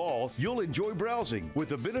 Best of all, you'll enjoy browsing with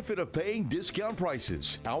the benefit of paying discount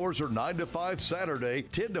prices. Hours are 9 to 5 Saturday,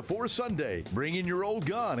 10 to 4 Sunday. Bring in your old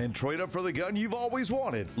gun and trade up for the gun you've always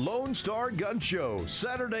wanted. Lone Star Gun Show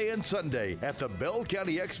Saturday and Sunday at the Bell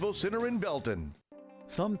County Expo Center in Belton.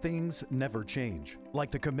 Some things never change, like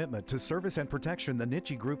the commitment to service and protection the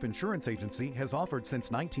Nitsche Group Insurance Agency has offered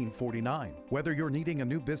since 1949. Whether you're needing a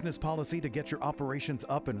new business policy to get your operations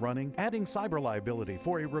up and running, adding cyber liability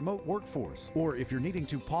for a remote workforce, or if you're needing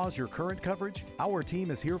to pause your current coverage, our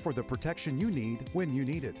team is here for the protection you need when you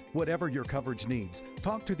need it. Whatever your coverage needs,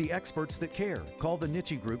 talk to the experts that care. Call the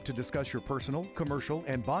Nitsche Group to discuss your personal, commercial,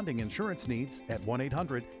 and bonding insurance needs at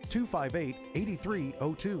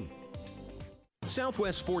 1-800-258-8302.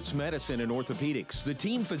 Southwest Sports Medicine and Orthopedics, the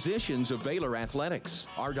team physicians of Baylor Athletics.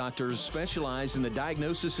 Our doctors specialize in the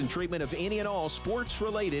diagnosis and treatment of any and all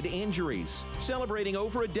sports-related injuries. Celebrating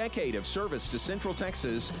over a decade of service to Central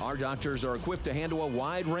Texas, our doctors are equipped to handle a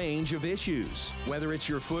wide range of issues. Whether it's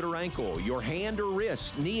your foot or ankle, your hand or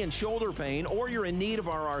wrist, knee and shoulder pain, or you're in need of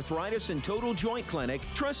our arthritis and total joint clinic,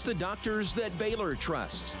 trust the doctors that Baylor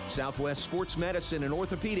trusts. Southwest Sports Medicine and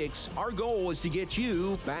Orthopedics, our goal is to get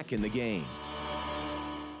you back in the game.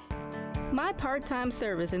 My part-time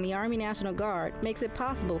service in the Army National Guard makes it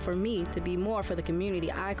possible for me to be more for the community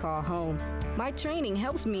I call home. My training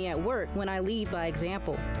helps me at work when I lead by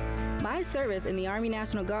example. My service in the Army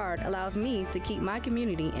National Guard allows me to keep my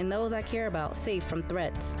community and those I care about safe from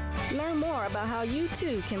threats. Learn more about how you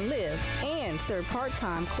too can live and serve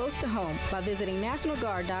part-time close to home by visiting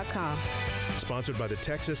NationalGuard.com. Sponsored by the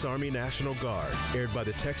Texas Army National Guard. Aired by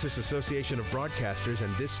the Texas Association of Broadcasters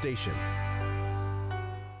and this station.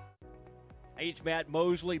 Hey, it's Matt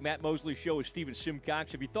Mosley. Matt Mosley Show with Stephen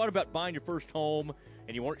Simcox. Have you thought about buying your first home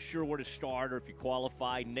and you weren't sure where to start or if you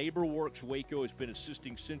qualify? NeighborWorks Waco has been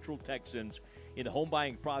assisting Central Texans in the home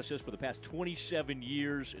buying process for the past 27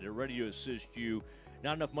 years, and they're ready to assist you.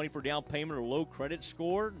 Not enough money for down payment or low credit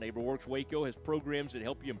score? NeighborWorks Waco has programs that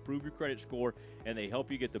help you improve your credit score, and they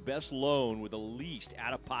help you get the best loan with the least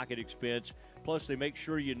out-of-pocket expense. Plus, they make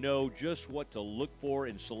sure you know just what to look for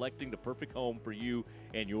in selecting the perfect home for you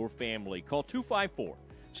and your family. Call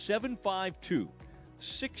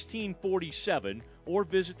 254-752-1647 or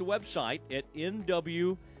visit the website at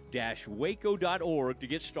nw-waco.org to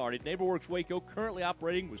get started. NeighborWorks Waco currently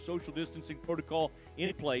operating with social distancing protocol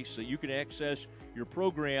in place so you can access your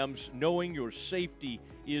programs knowing your safety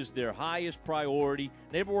is their highest priority.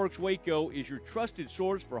 NeighborWorks Waco is your trusted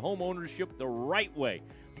source for home ownership the right way.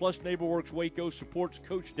 Plus, NeighborWorks Waco supports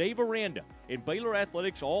Coach Dave Aranda in Baylor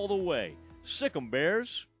Athletics all the way. Sick 'em,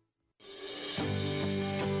 Bears.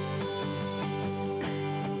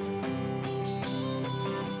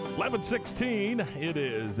 $11:16. It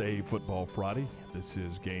is a Football Friday. This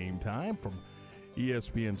is Game Time from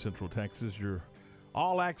ESPN Central Texas, your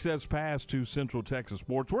all-access pass to Central Texas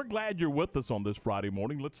sports. We're glad you're with us on this Friday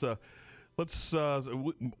morning.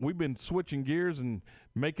 We've been switching gears and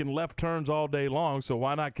making left turns all day long, so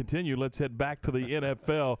why not continue? Let's head back to the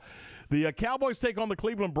NFL. The Cowboys take on the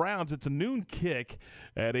Cleveland Browns. It's a noon kick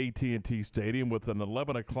at AT&T Stadium with an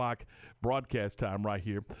 11 o'clock broadcast time right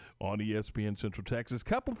here on ESPN Central Texas.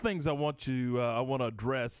 Couple of things I want to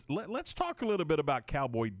address. Let's talk a little bit about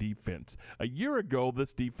Cowboy defense. A year ago,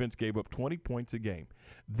 this defense gave up 20 points a game.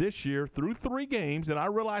 This year, through 3 games, and I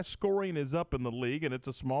realize scoring is up in the league, and it's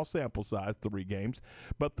a small sample size, 3 games,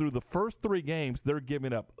 but through the first 3 games, they're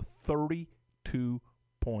giving up 32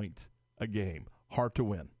 points a game. Hard to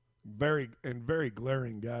win. Very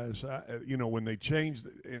glaring, guys. When they changed,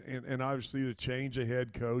 and obviously the change of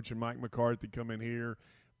head coach and Mike McCarthy come in here,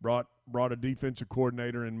 brought a defensive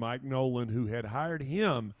coordinator in Mike Nolan, who had hired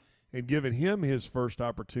him and given him his first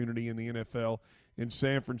opportunity in the NFL in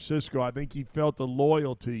San Francisco. I think he felt the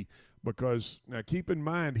loyalty because, now keep in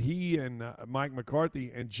mind, he and Mike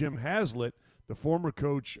McCarthy and Jim Haslett, the former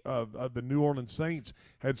coach of the New Orleans Saints,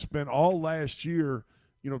 had spent all last year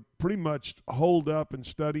pretty much holed up and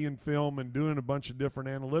studying film and doing a bunch of different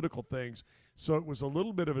analytical things. So it was a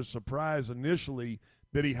little bit of a surprise initially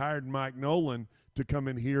that he hired Mike Nolan to come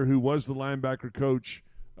in here, who was the linebacker coach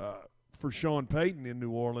for Sean Payton in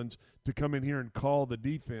New Orleans, to come in here and call the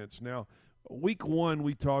defense. Now, week 1,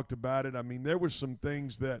 we talked about it. I mean, there were some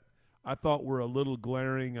things that I thought were a little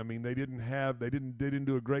glaring. I mean, they didn't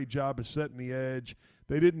do a great job of setting the edge.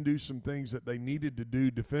 They didn't do some things that they needed to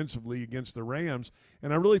do defensively against the Rams,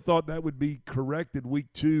 and I really thought that would be corrected week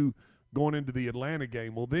 2 going into the Atlanta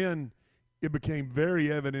game. Well, then it became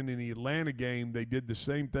very evident in the Atlanta game they did the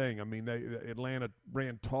same thing. I mean, Atlanta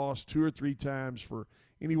ran toss 2 or 3 times for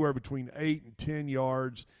anywhere between 8 and 10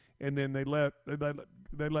 yards, and then they let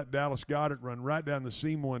Dallas Goedert run right down the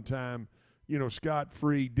seam one time.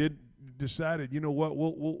 Scott-free decided, what,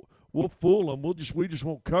 we'll fool them. We just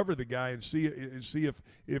won't cover the guy and see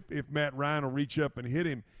if Matt Ryan will reach up and hit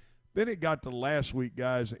him. Then it got to last week,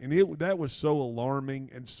 guys, and that was so alarming,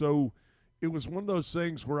 and so it was one of those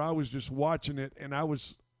things where I was just watching it, and I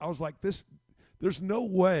was like, there's no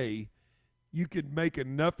way you could make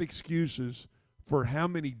enough excuses for how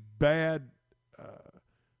many bad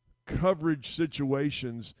coverage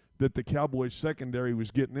situations that the Cowboys secondary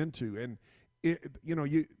was getting into. And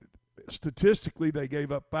statistically, they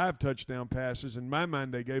gave up 5 touchdown passes. In my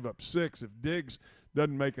mind, they gave up 6. If Diggs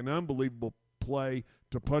doesn't make an unbelievable play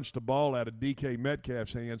to punch the ball out of DK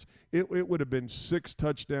Metcalf's hands, it would have been 6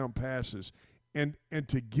 touchdown passes. And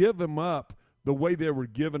to give them up the way they were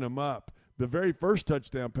giving them up, the very first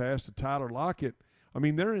touchdown pass to Tyler Lockett, I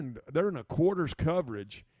mean, they're in a quarters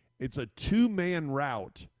coverage. It's a 2-man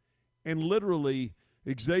route, and literally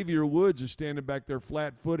Xavier Woods is standing back there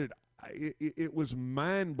flat-footed. It was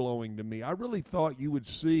mind-blowing to me. I really thought you would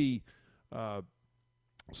see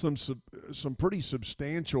some pretty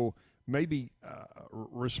substantial maybe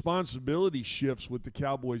responsibility shifts with the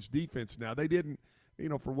Cowboys defense. Now, they didn't,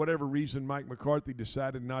 for whatever reason, Mike McCarthy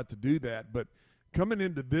decided not to do that. But coming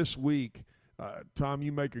into this week, Tom,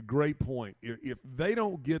 you make a great point. If they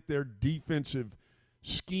don't get their defensive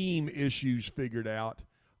scheme issues figured out,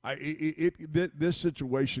 this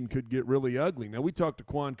situation could get really ugly. Now, we talked to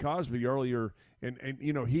Quan Cosby earlier, and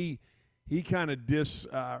he kind of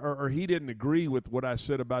he didn't agree with what I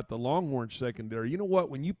said about the Longhorns secondary. You know what?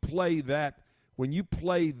 When you play that when you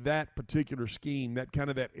play that particular scheme, that kind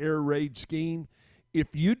of that air raid scheme, if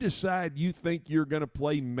you decide you think you're going to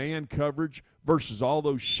play man coverage versus all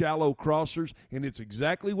those shallow crossers, and it's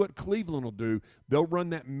exactly what Cleveland will do, they'll run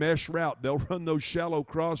that mesh route. They'll run those shallow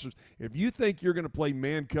crossers. If you think you're going to play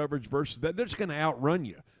man coverage versus that, they're just going to outrun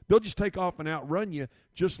you. They'll just take off and outrun you,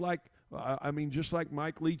 just like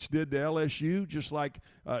Mike Leach did to LSU, just like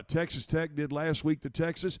Texas Tech did last week to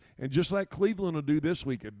Texas, and just like Cleveland will do this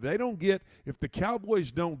week. If the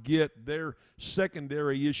Cowboys don't get their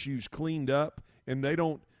secondary issues cleaned up and they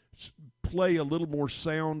don't play a little more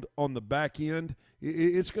sound on the back end,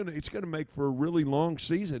 it's gonna make for a really long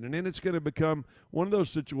season, and then it's going to become one of those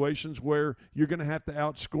situations where you're going to have to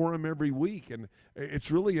outscore them every week, and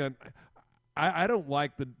it's really I don't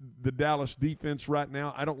like the Dallas defense right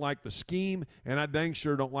now. I don't like the scheme, and I dang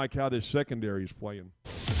sure don't like how this secondary is playing.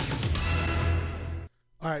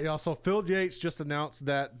 All right, y'all. So Phil Yates just announced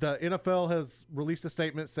that the NFL has released a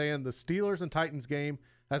statement saying the Steelers and Titans game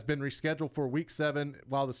has been rescheduled for Week 7,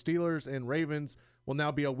 while the Steelers and Ravens will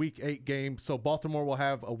now be a Week 8 game. So Baltimore will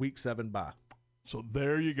have a Week 7 bye. So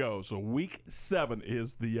there you go. So Week 7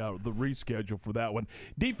 is the reschedule for that one.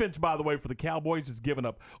 Defense, by the way, for the Cowboys is giving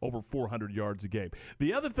up over 400 yards a game.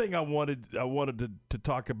 The other thing I wanted to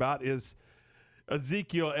talk about is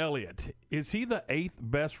Ezekiel Elliott. Is he the 8th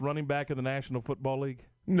best running back in the National Football League?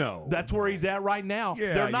 No. That's where he's at right now.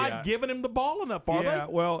 Yeah, they're not giving him the ball enough, are they? Yeah,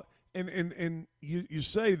 well, and you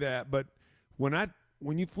say that, but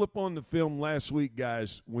when you flip on the film last week,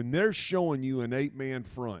 guys, when they're showing you an 8-man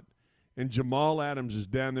front, and Jamal Adams is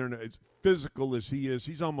down there, and as physical as he is,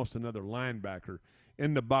 he's almost another linebacker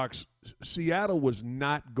in the box. Seattle was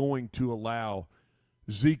not going to allow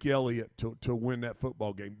Zeke Elliott to win that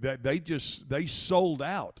football game. They sold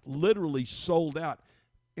out, literally sold out.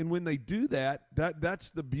 And when they do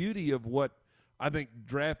that's the beauty of what I think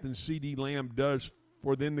drafting CeeDee Lamb does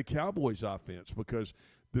for then the Cowboys offense, because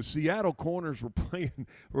the Seattle corners were playing,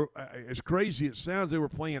 as crazy as it sounds, they were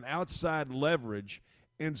playing outside leverage.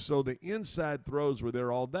 And so the inside throws were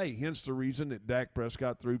there all day, hence the reason that Dak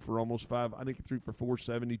Prescott threw for almost 5. I think he threw for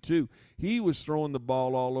 472. He was throwing the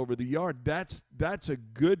ball all over the yard. That's a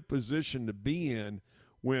good position to be in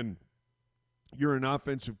when you're an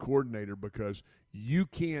offensive coordinator, because you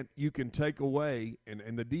can take away,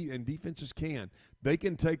 and defenses they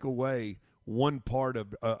can take away one part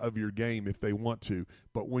of your game if they want to.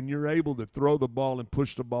 But when you're able to throw the ball and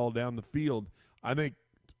push the ball down the field, I think,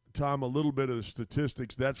 Tom, a little bit of the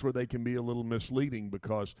statistics, that's where they can be a little misleading,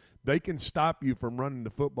 because they can stop you from running the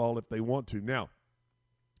football if they want to. Now,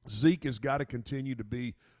 Zeke has got to continue to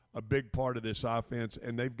be a big part of this offense,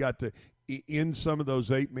 and they've got to, in some of those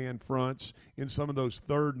 8-man fronts, in some of those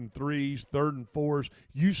 3rd and 3s, 3rd and 4s,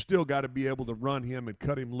 you still got to be able to run him and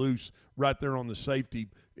cut him loose right there on the safety.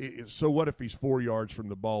 So what if he's 4 yards from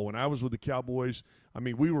the ball? When I was with the Cowboys, I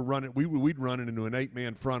mean, we'd run it into an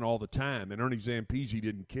 8-man front all the time, and Ernie Zampese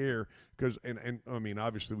didn't care because, and I mean,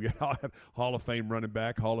 obviously we had Hall of Fame running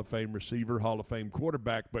back, Hall of Fame receiver, Hall of Fame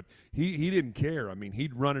quarterback, but he didn't care. I mean,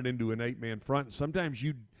 he'd run it into an 8-man front, and sometimes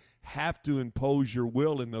you'd have to impose your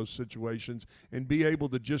will in those situations and be able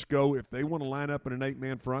to just go, if they want to line up in an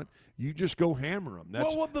 8-man front, you just go hammer them.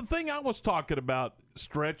 Well, the thing I was talking about,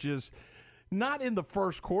 Stretch, is not in the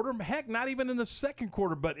first quarter, heck, not even in the second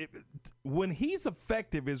quarter, but when he's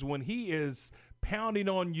effective is when he is pounding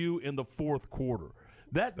on you in the fourth quarter.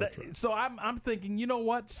 Right. So I'm thinking, you know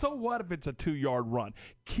what? So what if it's a 2-yard run?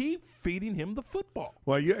 Keep feeding him the football.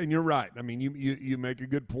 Well, and you're right. I mean, you make a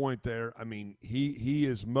good point there. I mean, he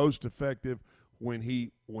is most effective when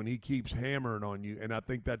he keeps hammering on you, and I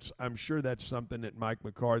think I'm sure that's something that Mike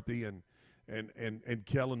McCarthy and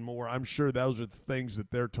Kellen Moore, I'm sure those are the things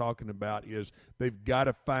that they're talking about, is they've got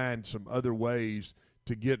to find some other ways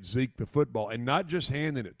to get Zeke the football and not just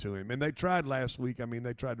handing it to him. And they tried last week. I mean,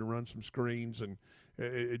 they tried to run some screens, and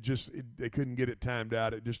they couldn't get it timed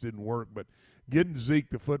out. It just didn't work. But getting Zeke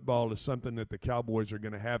the football is something that the Cowboys are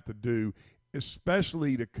going to have to do,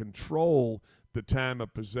 especially to control the time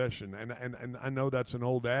of possession. And I know that's an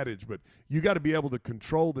old adage, but you got to be able to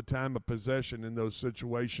control the time of possession in those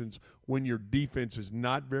situations when your defense is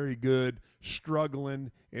not very good, struggling,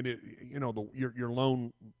 and your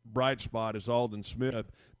lone bright spot is Aldon Smith.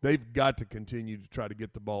 They've got to continue to try to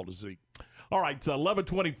get the ball to Zeke. All right, so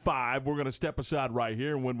 11:25. We're going to step aside right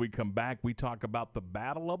here, and when we come back, we talk about the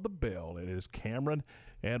Battle of the Bell. It is Cameron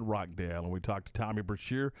and Rockdale, and we talk to Tommy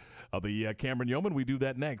Brashear of the Cameron Yeoman. We do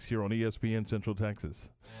that next here on ESPN Central Texas.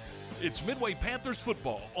 It's Midway Panthers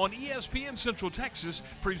football on ESPN Central Texas,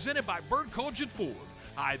 presented by Burt Colgin Ford.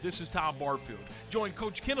 Hi, this is Tom Barfield. Join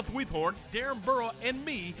Coach Kenneth Weathorn, Darren Burrow, and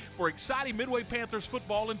me for exciting Midway Panthers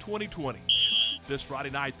football in 2020. This Friday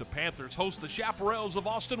night, the Panthers host the Chaparrals of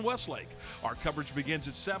Austin Westlake. Our coverage begins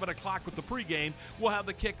at 7 o'clock with the pregame. We'll have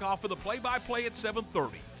the kickoff of the play-by-play at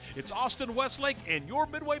 7:30. It's Austin Westlake and your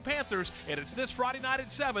Midway Panthers, and it's this Friday night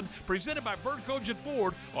at 7, presented by Burt Kogent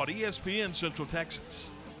Ford on ESPN Central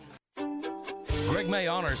Texas. Greg May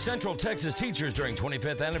honors Central Texas teachers during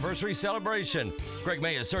 25th anniversary celebration. Greg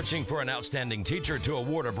May is searching for an outstanding teacher to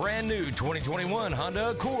award a brand new 2021 Honda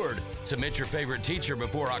Accord. Submit your favorite teacher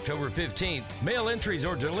before October 15th. Mail entries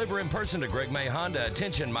or deliver in person to Greg May Honda.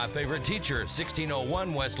 Attention, my favorite teacher,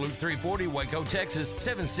 1601 West Loop 340, Waco, Texas,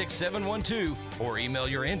 76712. Or email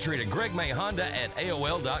your entry to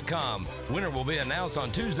gregmayhonda@aol.com. Winner will be announced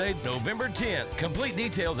on Tuesday, November 10th. Complete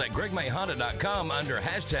details at gregmayhonda.com under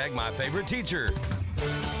hashtag my favorite teacher.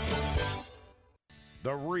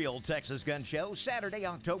 The Real Texas Gun Show, Saturday,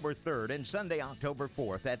 October 3rd and Sunday, October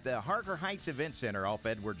 4th at the Harker Heights Event Center off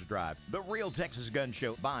Edwards Drive. The Real Texas Gun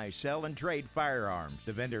Show. Buy, sell, and trade firearms.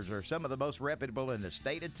 The vendors are some of the most reputable in the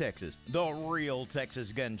state of Texas. The Real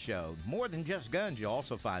Texas Gun Show. More than just guns, you'll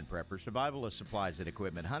also find preppers, survivalist supplies and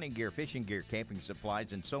equipment, hunting gear, fishing gear, camping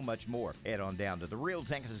supplies, and so much more. Head on down to the Real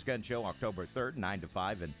Texas Gun Show, October 3rd, 9 to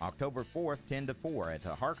 5, and October 4th, 10 to 4 at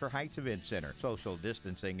the Harker Heights Event Center. Social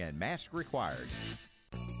distancing and mask required.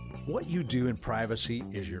 What you do in privacy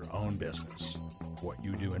is your own business. What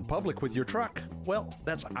you do in public with your truck, well,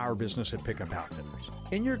 that's our business at Pickup Outfitters.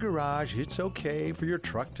 In your garage, it's okay for your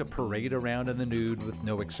truck to parade around in the nude with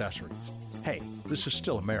no accessories. Hey, this is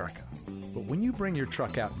still America. But when you bring your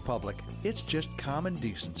truck out in public, it's just common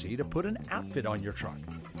decency to put an outfit on your truck.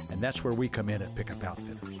 And that's where we come in at Pickup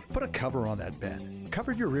Outfitters. Put a cover on that bed.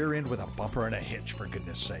 Cover your rear end with a bumper and a hitch, for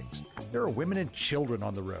goodness sakes. There are women and children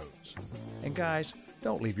on the roads. And guys,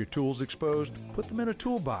 don't leave your tools exposed. Put them in a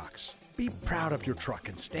toolbox. Be proud of your truck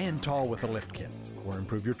and stand tall with a lift kit. Or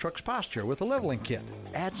improve your truck's posture with a leveling kit.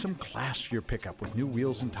 Add some class to your pickup with new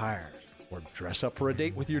wheels and tires. Or dress up for a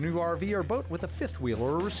date with your new RV or boat with a fifth wheel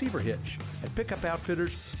or a receiver hitch. At Pickup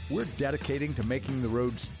Outfitters, we're dedicating to making the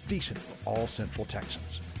roads decent for all Central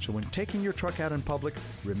Texans. So when taking your truck out in public,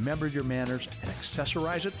 remember your manners and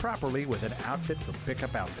accessorize it properly with an outfit from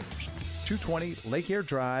Pickup Outfitters. 220 Lake Air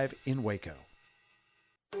Drive in Waco.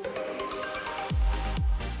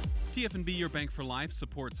 TFNB Your Bank for Life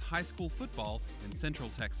supports high school football in Central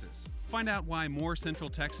Texas. Find out why more Central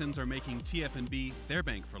Texans are making TFNB their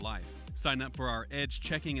bank for life. Sign up for our Edge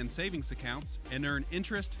checking and savings accounts and earn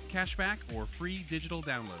interest, cashback, or free digital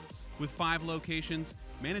downloads. With 5 locations,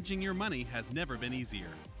 managing your money has never been easier.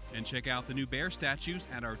 And check out the new bear statues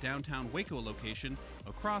at our downtown Waco location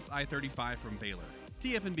across I-35 from Baylor.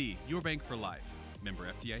 TFNB, Your Bank for Life. Member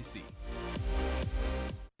FDIC.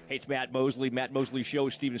 Hey, it's Matt Mosley. Matt Mosley Show,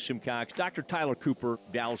 Stephen Simcox. Dr. Tyler Cooper,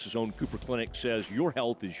 Dallas's own Cooper Clinic, says your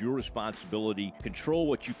health is your responsibility. Control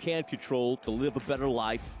what you can control to live a better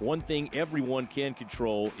life. One thing everyone can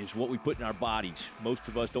control is what we put in our bodies. Most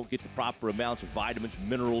of us don't get the proper amounts of vitamins and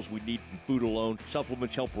minerals we need from food alone.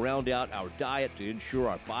 Supplements help round out our diet to ensure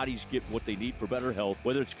our bodies get what they need for better health.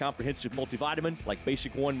 Whether it's comprehensive multivitamin like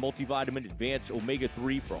Basic One multivitamin, Advanced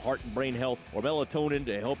Omega-3 for heart and brain health, or melatonin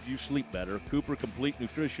to help you sleep better, Cooper Complete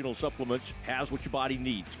Nutrition Supplements has what your body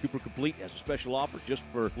needs. Cooper Complete has a special offer just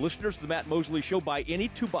for listeners of the Matt Mosley Show. Buy any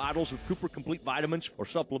 2 bottles of Cooper Complete vitamins or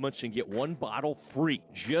supplements and get 1 bottle free.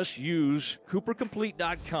 Just use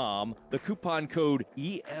CooperComplete.com, the coupon code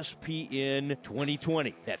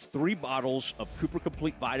ESPN2020. That's 3 bottles of Cooper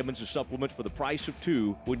Complete vitamins and supplements for the price of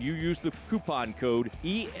 2 when you use the coupon code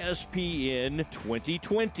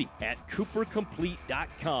ESPN2020 at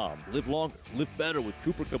CooperComplete.com. Live longer, live better with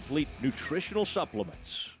Cooper Complete nutritional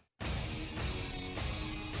supplements.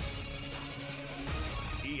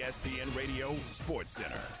 ESPN Radio Sports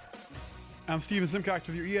Center. I'm Steven Simcox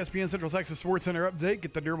with your ESPN Central Texas Sports Center update.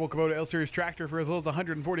 Get the durable Kubota L-Series tractor for as little as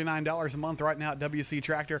 $149 a month right now at WC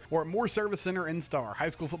Tractor or at Moore Service Center in Star. High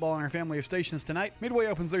school football in our family of stations tonight. Midway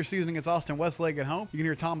opens their season against Austin Westlake at home. You can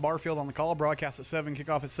hear Tom Barfield on the call. Broadcast at 7,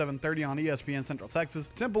 kickoff at 7:30 on ESPN Central Texas.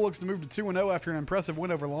 Temple looks to move to 2-0 after an impressive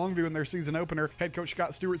win over Longview in their season opener. Head coach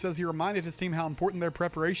Scott Stewart says he reminded his team how important their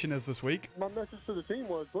preparation is this week. My message to the team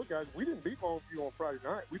was, look, guys, we didn't beat Longview on Friday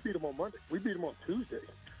night. We beat them on Monday. We beat them on Tuesday.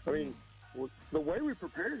 I mean, the way we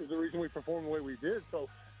prepared is the reason we performed the way we did. So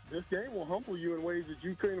this game will humble you in ways that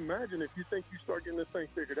you couldn't imagine if you think you start getting this thing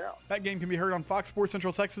figured out. That game can be heard on Fox Sports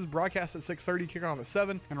Central Texas, broadcast at 6:30, kickoff at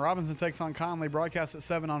 7, and Robinson takes on Conley, broadcast at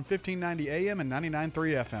 7 on 1590 AM and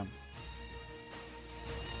 99.3 FM.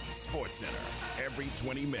 Sports Center, every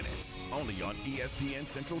 20 minutes, only on ESPN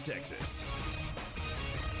Central Texas.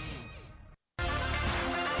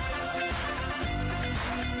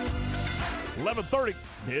 11:30.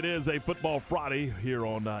 It is a Football Friday here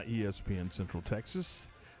on ESPN Central Texas.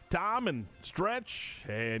 Tom and Stretch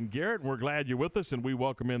and Garrett, we're glad you're with us, and we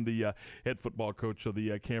welcome in the head football coach of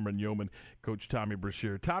the Cameron Yeoman, Coach Tommy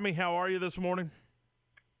Brashear. Tommy, how are you this morning?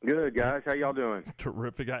 Good, guys. How y'all doing?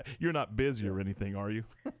 Terrific. You're not busy or anything, are you?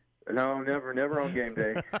 No, never on game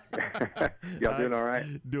day. Y'all doing all right?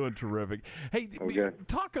 Doing terrific. Hey,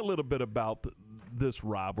 talk a little bit about this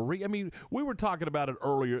rivalry. I mean, we were talking about it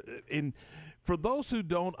earlier. For those who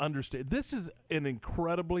don't understand, this is an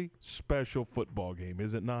incredibly special football game,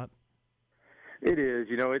 is it not? It is.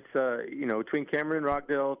 It's between Cameron and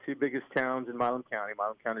Rockdale, two biggest towns in Milam County.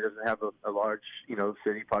 Milam County doesn't have a large,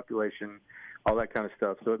 city population, all that kind of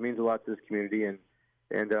stuff. So it means a lot to this community, and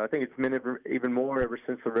I think it's meant even more ever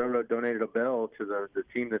since the railroad donated a bell to the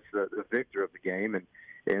team that's the victor of the game,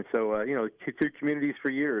 and so two communities for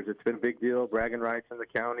years. It's been a big deal, bragging rights in the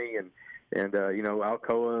county, and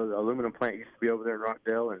Alcoa, the aluminum plant, used to be over there in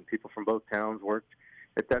Rockdale, and people from both towns worked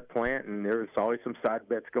at that plant, and there was always some side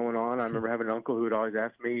bets going on. I remember having an uncle who would always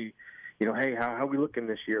ask me, hey, how are we looking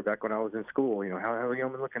this year? Back when I was in school, how are you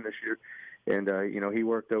looking this year? And he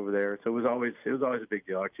worked over there, so it was always a big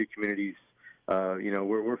deal. Our two communities,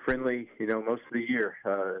 we're friendly, most of the year.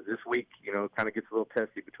 This week, kind of gets a little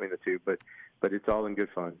testy between the two, but it's all in good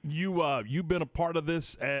fun. You've been a part of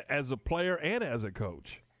this as a player and as a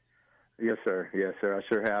coach. Yes, sir. I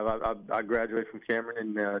sure have. I graduated from Cameron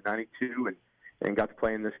in '92 and got to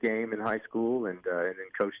play in this game in high school and then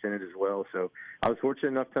coached in it as well. So I was fortunate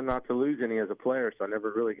enough not to lose any as a player, so I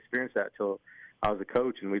never really experienced that until I was a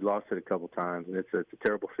coach, and we lost it a couple times, and it's a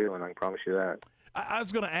terrible feeling. I can promise you that. I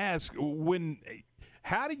was going to ask,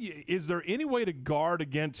 is there any way to guard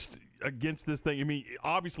against this thing? I mean,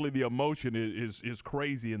 obviously the emotion is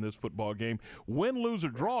crazy in this football game. Win, lose, or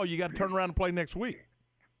draw, you got to turn around and play next week.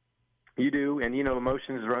 You do, and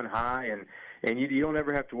emotions run high, and you don't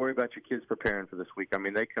ever have to worry about your kids preparing for this week. I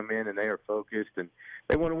mean, they come in and they are focused, and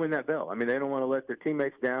they want to win that bell. I mean, they don't want to let their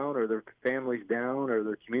teammates down or their families down or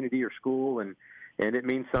their community or school, and it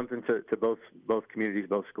means something to both communities,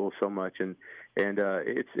 both schools so much, and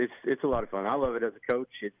it's a lot of fun. I love it as a coach.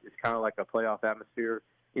 It's kind of like a playoff atmosphere.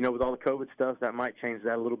 With all the COVID stuff, that might change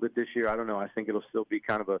that a little bit this year. I don't know. I think it'll still be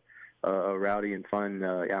kind of a rowdy and fun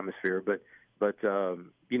atmosphere, but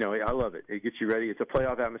I love it. It gets you ready. It's a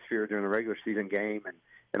playoff atmosphere during the regular season game,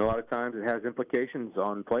 and a lot of times it has implications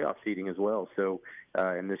on playoff seeding as well. So,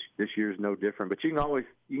 and this year's no different. But you can always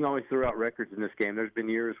throw out records in this game. There's been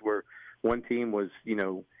years where one team was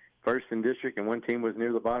first in district and one team was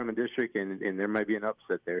near the bottom in district, and there may be an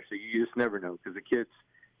upset there. So you just never know, because the kids,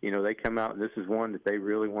 they come out and this is one that they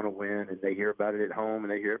really want to win, and they hear about it at home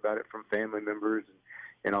and they hear about it from family members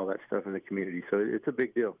and all that stuff in the community. So it's a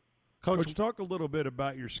big deal. Coach, talk a little bit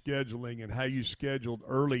about your scheduling and how you scheduled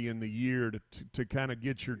early in the year to kind of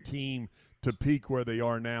get your team to peak where they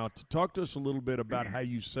are now. Talk to us a little bit about how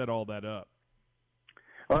you set all that up.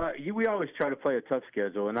 We always try to play a tough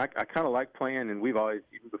schedule, and I kind of like playing, and we've always,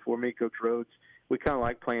 even before me, Coach Rhodes, we kind of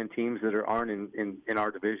like playing teams that aren't in our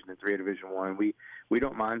division, in 3A Division I. We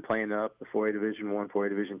don't mind playing up the 4A Division I, 4A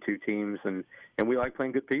Division II teams, and we like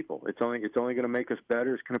playing good people. It's only going to make us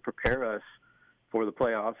better. It's going to prepare us for the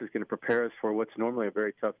playoffs. It's going to prepare us for what's normally a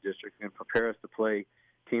very tough district. It's going to prepare us to play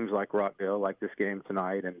teams like Rockdale, like this game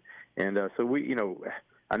tonight. And so we,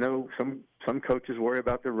 I know some coaches worry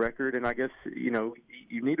about their record, and I guess, you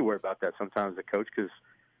need to worry about that sometimes as a coach, because,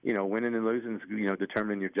 winning and losing is,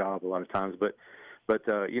 determining your job a lot of times. But we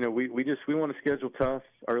want to schedule tough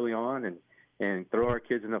early on and throw our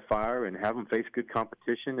kids in the fire and have them face good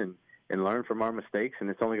competition and learn from our mistakes, and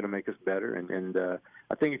it's only going to make us better. And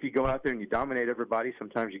I think if you go out there and you dominate everybody,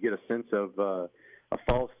 sometimes you get a sense of a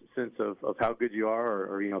false sense of how good you are,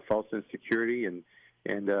 or false insecurity. And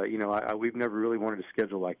we've never really wanted to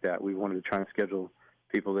schedule like that. We wanted to try and schedule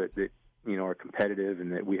people that are competitive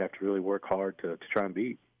and that we have to really work hard to try and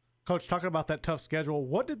beat. Coach, talking about that tough schedule,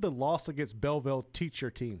 what did the loss against Belleville teach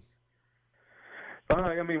your team?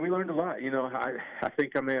 We learned a lot. I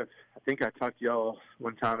think I talked to y'all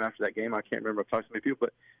one time after that game. I can't remember. I've talked to many people,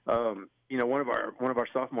 but one of our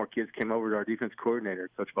sophomore kids came over to our defense coordinator,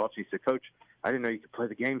 Coach Balchi. He said, "Coach, I didn't know you could play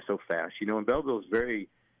the game so fast." And Belleville's very,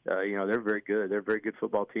 they're very good. They're a very good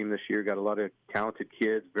football team this year. Got a lot of talented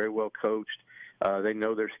kids, very well coached. They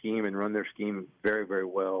know their scheme and run their scheme very, very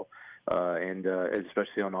well, and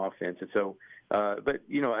especially on offense. And so,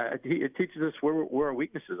 it teaches us where our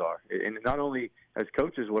weaknesses are, and not only as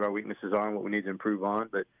coaches what our weaknesses are and what we need to improve on,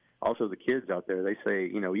 but also the kids out there. They say,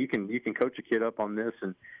 you can coach a kid up on this,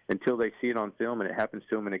 and until they see it on film and it happens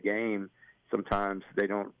to them in a game, sometimes they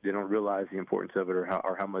don't realize the importance of it,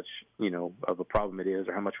 or how much of a problem it is,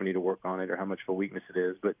 or how much we need to work on it, or how much of a weakness it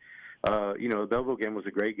is. But the Belleville game was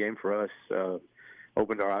a great game for us.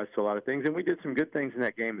 Opened our eyes to a lot of things, and we did some good things in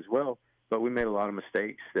that game as well. But we made a lot of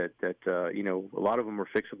mistakes that a lot of them were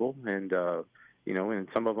fixable, and and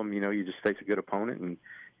some of them you just face a good opponent,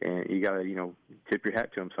 and you got to tip your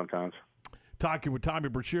hat to them sometimes. Talking with Tommy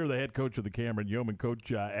Brashear, the head coach of the Cameron Yeoman.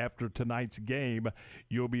 Coach, after tonight's game,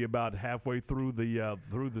 you'll be about halfway through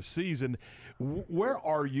the season. Where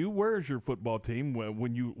are you? Where is your football team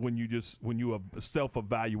when you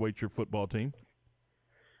self-evaluate your football team?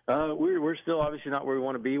 We're still obviously not where we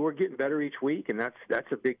want to be. We're getting better each week, and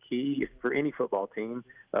that's a big key for any football team,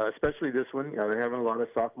 especially this one. They're having a lot of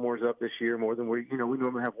sophomores up this year, more than we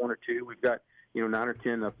normally have one or two. We've got 9 or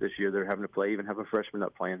 10 up this year. They're having to play, even have a freshman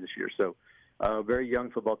up playing this year. So. Very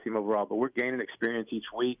young football team overall, but we're gaining experience each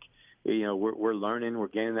week. We're learning, we're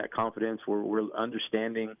gaining that confidence. We're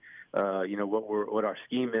understanding, what our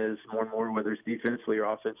scheme is more and more, whether it's defensively or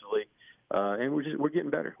offensively, and we're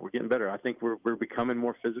getting better. We're getting better. I think we're becoming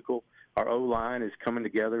more physical. Our O-line is coming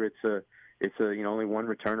together. It's only one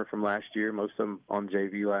returner from last year, most of them on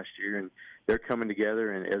JV last year, and they're coming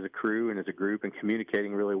together and as a crew and as a group and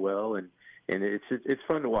communicating really well, and it's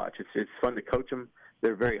fun to watch. It's fun to coach them.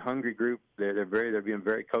 They're a very hungry group. They're being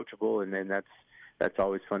very coachable, and that's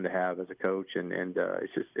always fun to have as a coach. And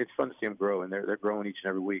it's fun to see them grow, and they're growing each and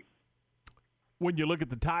every week. When you look at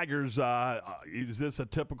the Tigers, is this a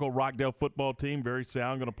typical Rockdale football team? Very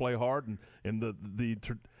sound, going to play hard, and the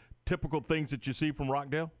typical things that you see from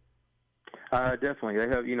Rockdale. Definitely, they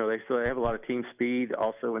have they have a lot of team speed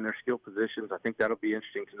also in their skill positions. I think that'll be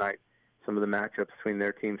interesting tonight. Some of the matchups between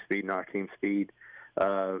their team speed and our team speed.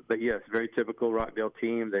 But yes, very typical Rockdale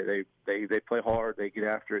team. They play hard. They get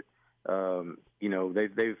after it.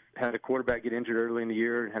 They've had a quarterback get injured early in the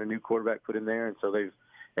year and had a new quarterback put in there, and so it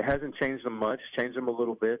hasn't changed them much. Changed them a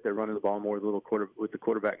little bit. They're running the ball more with the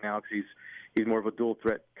quarterback now because he's more of a dual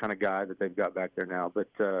threat kind of guy that they've got back there now. But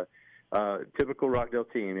typical Rockdale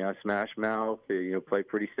team, smash mouth. Play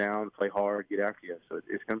pretty sound, play hard, get after you. So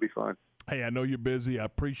it's going to be fun. Hey, I know you're busy. I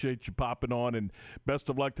appreciate you popping on, and best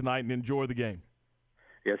of luck tonight, and enjoy the game.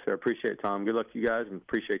 Yes, sir. Appreciate it, Tom. Good luck to you guys, and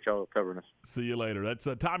appreciate y'all covering us. See you later. That's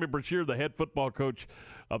Tommy Brashear, the head football coach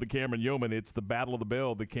of the Cameron Yeoman. It's the Battle of the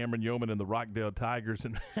Bell, the Cameron Yeoman and the Rockdale Tigers.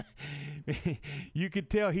 And you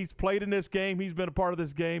could tell he's played in this game. He's been a part of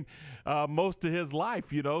this game most of his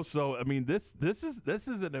life, So, I mean, this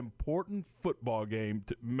is an important football game.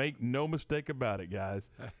 To make no mistake about it,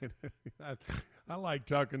 guys. I like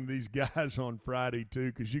talking to these guys on Friday,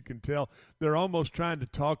 too, because you can tell they're almost trying to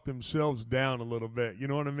talk themselves down a little bit. You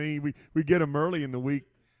know what I mean? We get them early in the week,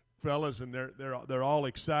 fellas, and they're all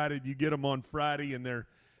excited. You get them on Friday, and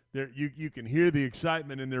you can hear the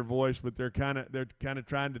excitement in their voice, but they're kind of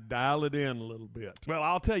trying to dial it in a little bit. Well,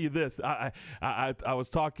 I'll tell you this. I was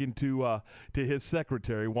talking to his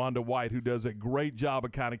secretary, Wanda White, who does a great job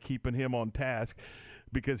of kind of keeping him on task.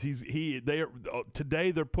 Because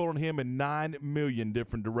today they're pulling him in 9 million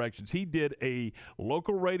different directions. He did a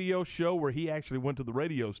local radio show where he actually went to the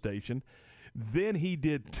radio station. Then he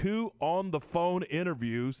did 2 on-the-phone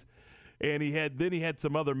interviews, and he had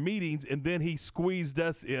some other meetings, and then he squeezed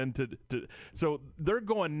us into so they're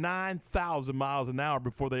going 9,000 miles an hour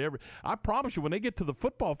before they ever. I promise you, when they get to the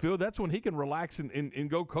football field, that's when he can relax and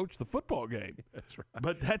go coach the football game. That's right.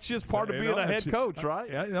 But that's just part of being a head coach, right?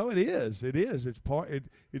 Yeah, no, it is. It is. It's part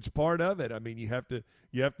of it. I mean, you have to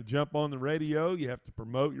jump on the radio. You have to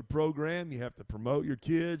promote your program. You have to promote your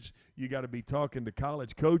kids. You got to be talking to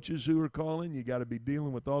college coaches who are calling. You got to be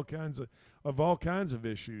dealing with all kinds of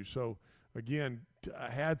issues. So. Again,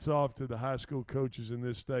 hats off to the high school coaches in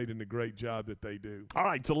this state and the great job that they do. All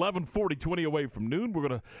right, it's 11:40, 20 away from noon. We're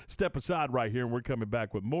going to step aside right here, and we're coming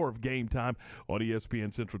back with more of Game Time on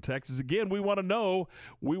ESPN Central Texas. Again, we want to know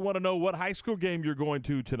what high school game you're going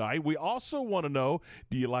to tonight. We also want to know,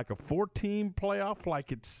 do you like a 4-team playoff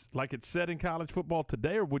like it's set in college football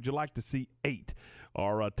today, or would you like to see 8?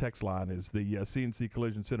 Our text line is the CNC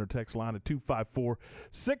Collision Center text line at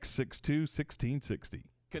 254-662-1660.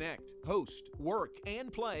 Connect, host, work,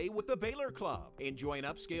 and play with the Baylor Club. Enjoy an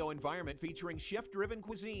upscale environment featuring chef-driven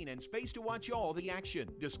cuisine and space to watch all the action.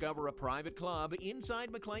 Discover a private club inside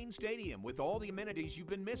McLean Stadium with all the amenities you've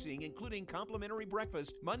been missing, including complimentary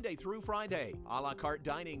breakfast Monday through Friday, a la carte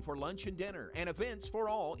dining for lunch and dinner, and events for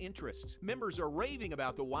all interests. Members are raving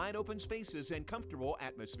about the wide-open spaces and comfortable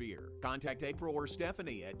atmosphere. Contact April or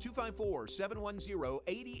Stephanie at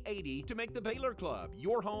 254-710-8080 to make the Baylor Club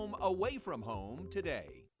your home away from home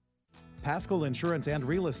today. Pascal Insurance and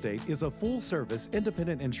Real Estate is a full-service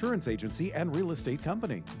independent insurance agency and real estate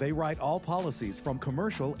company. They write all policies from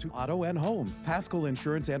commercial to auto and home. Pascal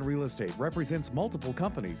Insurance and Real Estate represents multiple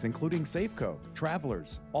companies including Safeco,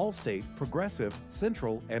 Travelers, Allstate, Progressive,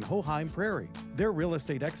 Central, and Hoheim Prairie. Their real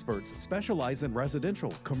estate experts specialize in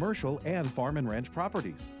residential, commercial, and farm and ranch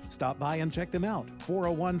properties. Stop by and check them out,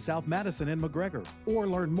 401 South Madison in McGregor, or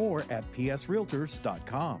learn more at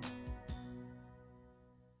psrealtors.com.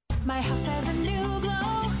 My house has a new glow.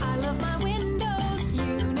 I love my windows.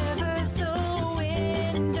 Universal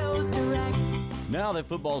Windows Direct. Now that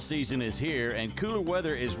football season is here and cooler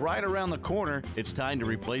weather is right around the corner, it's time to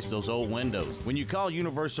replace those old windows. When you call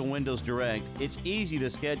Universal Windows Direct, it's easy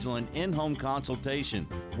to schedule an in-home consultation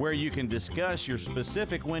where you can discuss your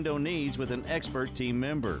specific window needs with an expert team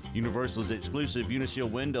member. Universal's exclusive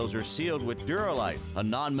Unishield windows are sealed with Duralife, a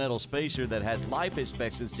non-metal spacer that has life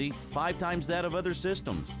expectancy 5 times that of other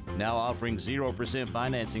systems. Now offering 0%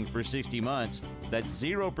 financing for 60 months. That's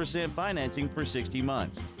 0% financing for 60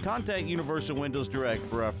 months. Contact Universal Windows Direct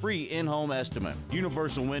for a free in-home estimate.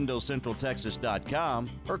 UniversalWindowsCentralTexas.com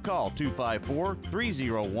or call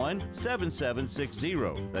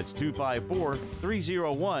 254-301-7760. That's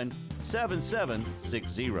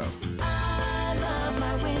 254-301-7760. I love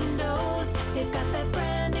my windows. They've got that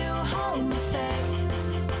brand new home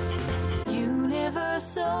effect.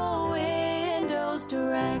 Universal Windows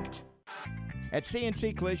Direct. At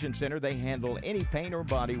CNC Collision Center, they handle any paint or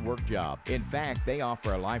body work job. In fact, they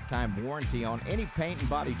offer a lifetime warranty on any paint and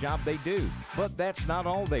body job they do. But that's not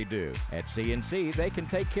all they do. At CNC, they can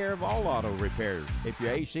take care of all auto repairs. If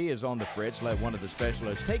your AC is on the fritz, let one of the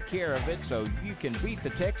specialists take care of it so you can beat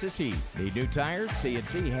the Texas heat. Need new tires?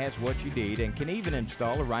 CNC has what you need and can even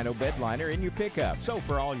install a Rhino bed liner in your pickup. So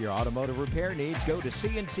for all your automotive repair needs, go to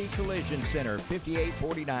CNC Collision Center,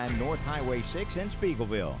 5849 North Highway 6 in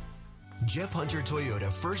Spiegelville. Jeff Hunter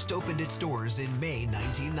Toyota first opened its doors in May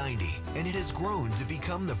 1990, and it has grown to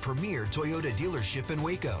become the premier Toyota dealership in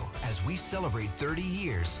Waco. As we celebrate 30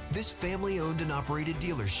 years, this family-owned and operated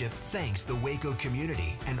dealership thanks the Waco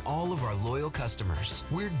community and all of our loyal customers.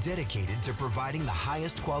 We're dedicated to providing the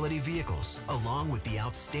highest quality vehicles, along with the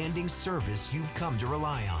outstanding service you've come to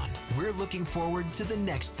rely on. We're looking forward to the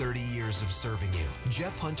next 30 years of serving you.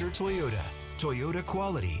 Jeff Hunter Toyota. Toyota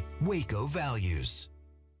quality, Waco values.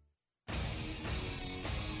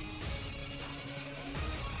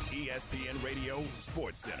 ESPN Radio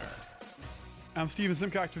Sports Center. I'm Steven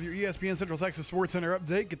Simcox with your ESPN Central Texas Sports Center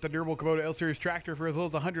update. Get the durable Kubota L-Series tractor for as little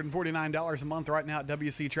as $149 a month right now at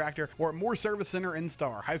WC Tractor or at Moore Service Center in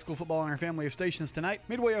Star. High school football in our family of stations tonight.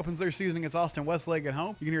 Midway opens their season against Austin Westlake at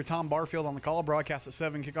home. You can hear Tom Barfield on the call. Broadcast at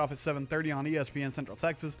 7, kickoff at 7:30 on ESPN Central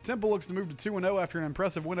Texas. Temple looks to move to 2-0 after an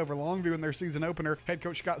impressive win over Longview in their season opener. Head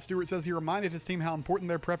coach Scott Stewart says he reminded his team how important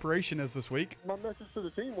their preparation is this week. My message to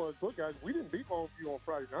the team was, look, guys, we didn't beat Longview on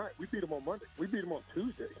Friday night. We beat them on Monday. We beat them on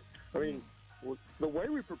Tuesday. I mean, the way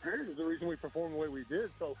we prepared is the reason we performed the way we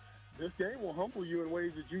did. So this game will humble you in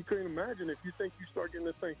ways that you couldn't imagine if you think you start getting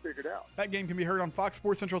this thing figured out. That game can be heard on Fox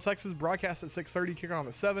Sports Central Texas, broadcast at 6:30, kickoff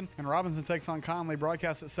at 7, and Robinson takes on Conley,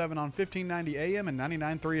 broadcast at 7 on 1590 AM and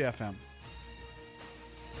 99.3 FM.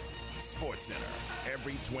 Sports Center,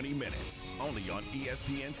 every 20 minutes, only on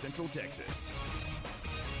ESPN Central Texas.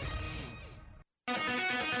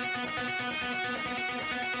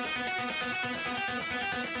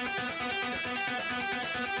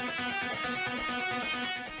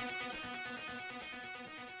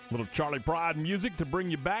 Little Charlie Pride music to bring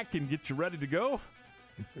you back and get you ready to go.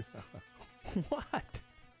 What?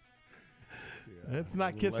 That's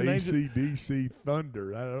not Kissing Angel. AC/DC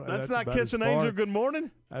Thunder. That's not Kissing Angel. Good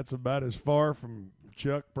morning. That's about as far from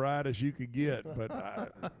Chuck Pride as you could get. But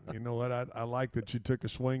you know what? I like that you took a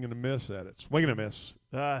swing and a miss at it. Swing and a miss.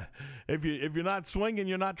 If you're not swinging,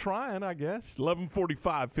 you're not trying, I guess.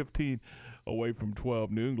 11:45, 15 away from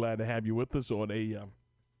 12 noon. Glad to have you with us on a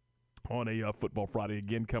Football Friday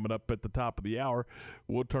again coming up at the top of the hour.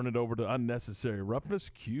 We'll turn it over to Unnecessary Roughness,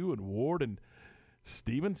 Q and Ward and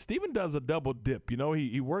Steven. Steven does a double dip. You know,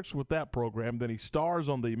 he works with that program, then he stars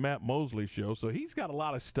on the Matt Mosley show, so he's got a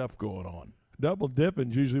lot of stuff going on. Double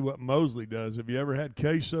dipping is usually what Mosley does. Have you ever had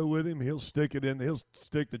queso with him? He'll stick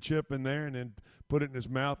the chip in there and then put it in his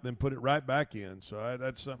mouth and then put it right back in. So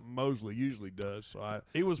that's something Mosley usually does. So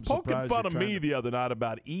he was poking fun of me the other night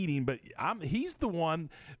about eating, but he's the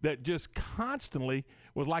one that just constantly,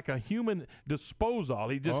 was like a human disposal.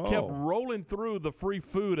 He just kept rolling through the free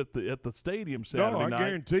food at the stadium Saturday night. I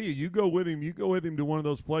guarantee you go with him. You go with him to one of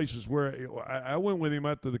those places where I went with him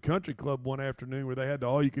out to the country club one afternoon where they had the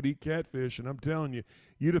all-you-could-eat catfish, and I'm telling you,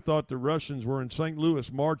 you'd have thought the Russians were in St.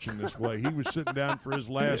 Louis marching this way. He was sitting down for his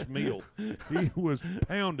last meal. He was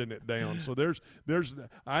pounding it down. So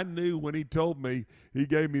I knew when he told me, he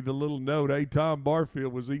gave me the little note, hey, Tom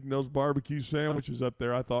Barfield was eating those barbecue sandwiches up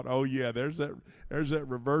there. I thought, oh, yeah, there's that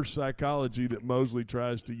reverse psychology that Mosley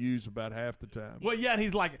tries to use about half the time. Well, yeah, and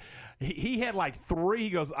he's like, he had like 3. He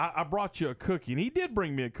goes, I brought you a cookie. And he did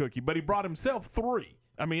bring me a cookie, but he brought himself 3.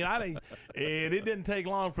 I mean, and it didn't take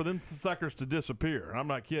long for them suckers to disappear. I'm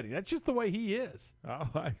not kidding. That's just the way he is.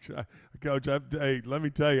 Coach, hey, let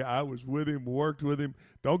me tell you, I was with him, worked with him.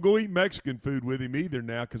 Don't go eat Mexican food with him either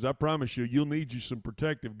now, because I promise you'll need you some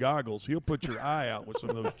protective goggles. He'll put your eye out with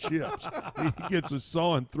some of those chips. He gets us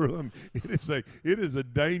sawing through them. It is a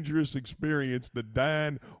dangerous experience to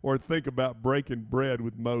dine or think about breaking bread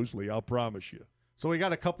with Mosley, I'll promise you. So we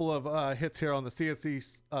got a couple of hits here on the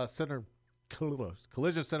CNC Center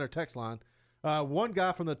Collision Center text line. One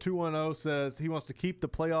guy from the 210 says he wants to keep the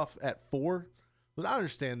playoff at 4. But I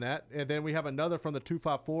understand that. And then we have another from the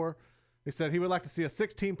 254. He said he would like to see a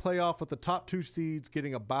 16 playoff with the top 2 seeds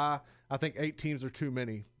getting a bye. I think 8 teams are too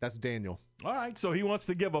many. That's Daniel. All right, so he wants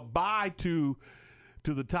to give a bye to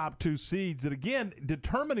the top 2 seeds. And again,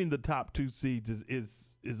 determining the top 2 seeds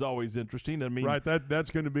is always interesting. I mean, right,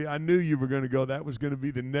 that's going to be. I knew you were going to go. That was going to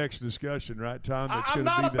be the next discussion, right, Tom? I'm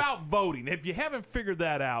not about voting. If you haven't figured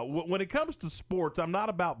that out, when it comes to sports, I'm not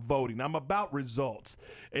about voting. I'm about results.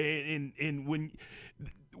 And when.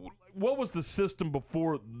 What was the system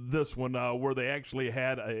before this one where they actually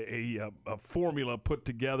had a formula put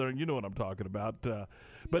together? And you know what I'm talking about.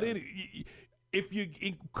 But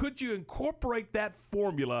could you incorporate that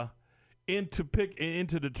formula into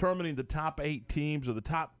determining the top 8 teams or the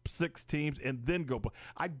top 6 teams and then go?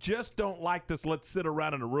 I just don't like this. Let's sit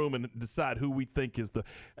around in a room and decide who we think is the.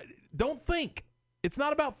 Don't think. It's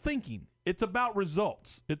not about thinking. It's about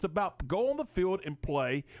results. It's about go on the field and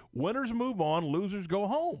play. Winners move on. Losers go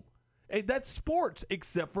home. Hey, that's sports,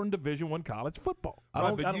 except for in Division I college football.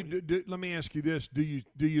 Let me ask you this: Do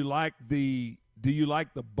you like the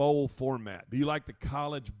bowl format? Do you like the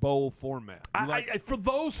college bowl format? For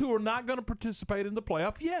those who are not going to participate in the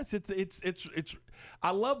playoff, yes, it's.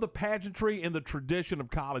 I love the pageantry and the tradition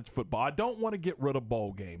of college football. I don't want to get rid of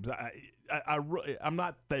bowl games. I'm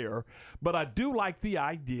not there, but I do like the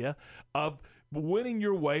idea of winning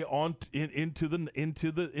your way on into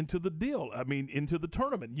the deal. I mean, into the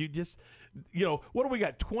tournament. You just, what do we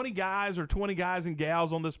got? 20 guys and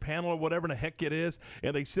gals on this panel or whatever the heck it is,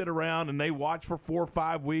 and they sit around and they watch for 4 or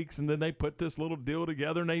 5 weeks, and then they put this little deal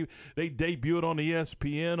together and they debut it on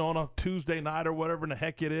ESPN on a Tuesday night or whatever the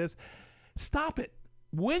heck it is. Stop it.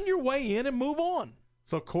 Win your way in and move on.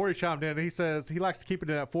 So Corey chimed in. He says he likes to keep it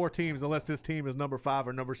at 4 teams unless his team is number 5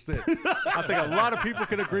 or number 6. I think a lot of people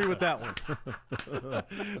can agree with that one.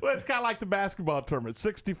 Well, it's kind of like the basketball tournament.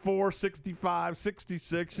 64, 65,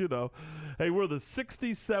 66, Hey, we're the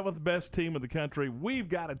 67th best team in the country. We've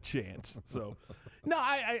got a chance. So, no,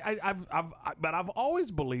 but I've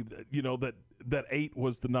always believed that, that 8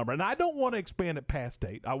 was the number. And I don't want to expand it past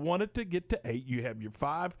 8. I want it to get to 8. You have your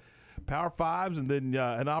 5 Power 5s, and then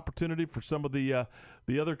an opportunity for some of the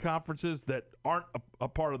other conferences that aren't a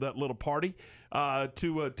part of that little party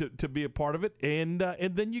to be a part of it, and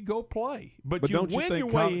then you go play. But you don't win your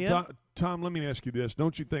way in. Tom, let me ask you this: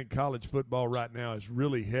 don't you think college football right now is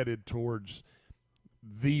really headed towards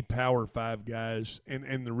the Power 5 guys,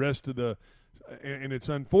 and the rest of the? And it's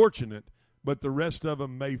unfortunate, but the rest of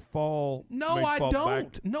them may fall. No, I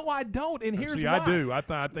don't. Back. No, I don't. And here's why. I do. I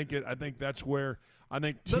think that's where. I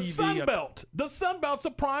think TV, the Sun Belt's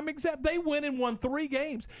a prime example. They went and won 3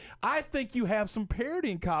 games. I think you have some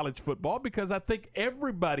parity in college football because I think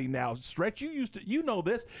everybody now, Stretch, you know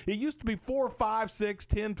this. It used to be 4, 5, 6,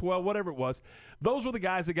 10, 12, whatever it was. Those were the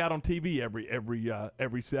guys that got on TV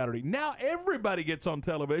every Saturday. Now everybody gets on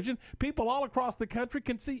television. People all across the country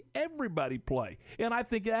can see everybody play, and I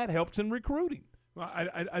think that helps in recruiting. Well,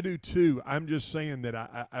 I do too. I'm just saying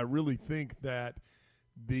that I really think that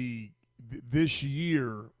this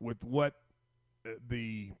year, with what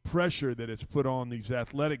the pressure that it's put on these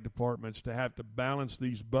athletic departments to have to balance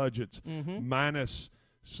these budgets, minus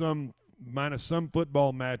some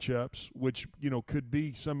football matchups, which could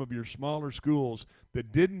be some of your smaller schools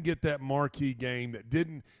that didn't get that marquee game,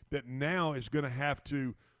 that now is going to have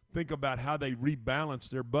to think about how they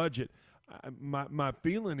rebalance their budget. My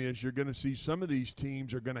feeling is you're going to see some of these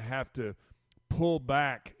teams are going to have to pull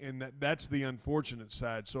back, and that's the unfortunate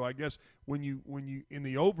side. So I guess when you in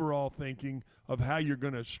the overall thinking of how you're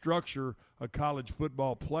going to structure a college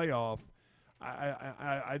football playoff,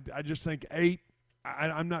 I just think 8.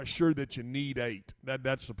 I'm not sure that you need 8.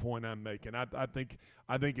 That's the point I'm making. I think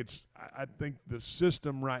the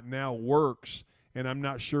system right now works, and I'm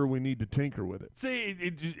not sure we need to tinker with it.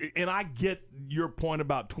 See, and I get your point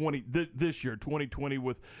about this year, 2020,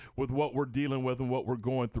 with what we're dealing with and what we're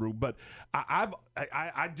going through. But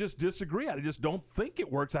I just disagree. I just don't think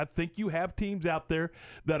it works. I think you have teams out there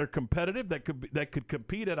that are competitive, that could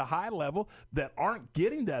compete at a high level, that aren't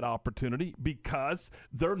getting that opportunity because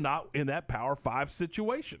they're not in that Power 5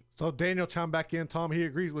 situation. So Daniel chimed back in. Tom, he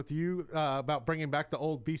agrees with you about bringing back the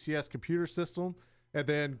old BCS computer system. And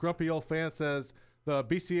then Grumpy Old Fan says the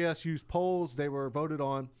BCS used polls. They were voted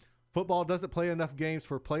on. Football doesn't play enough games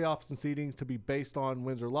for playoffs and seedings to be based on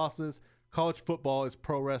wins or losses. College football is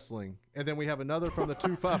pro wrestling. And then we have another from the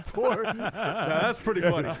 254. That's pretty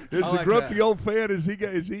funny. Is the Grumpy Old Fan, is he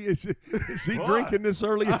drinking this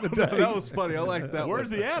early in the day? That was funny. I like that. Where's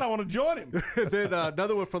he at? I want to join him. Then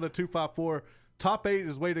another one from the 254. Top 8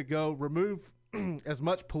 is way to go. Remove as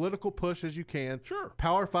much political push as you can. Sure.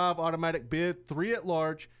 Power 5 automatic bid, 3 at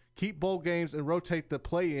large, keep bowl games, and rotate the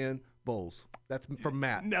play-in bowls. That's from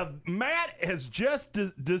Matt. Now, Matt has just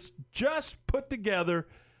put together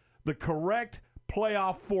the correct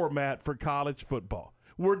playoff format for college football.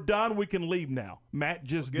 We're done. We can leave now. Matt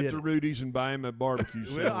just get did to it. Rudy's and buy him a barbecue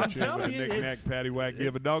sandwich. Well, I'm telling you, knick-knack, paddywhack,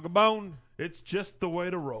 give a dog a bone. It's just the way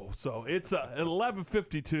to roll. So it's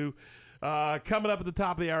 11:52. Coming up at the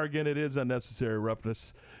top of the hour again, it is Unnecessary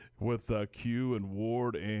Roughness with Q and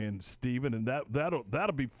Ward and Steven, and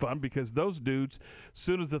that'll be fun because those dudes, as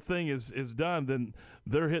soon as the thing is done, then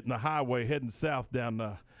they're hitting the highway, heading south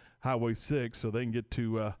down Highway 6, so they can get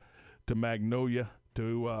to Magnolia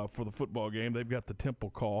for the football game. They've got the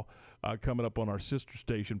Temple Call coming up on our sister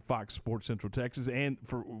station, Fox Sports Central Texas, and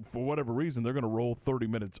for whatever reason, they're going to roll 30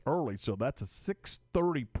 minutes early, so that's a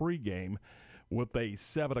 6:30 pregame with a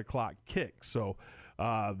 7 o'clock kick. So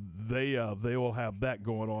they will have that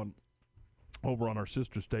going on over on our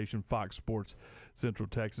sister station, Fox Sports Central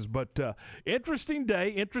Texas. But interesting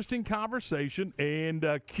day, interesting conversation.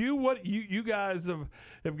 And Q, what you guys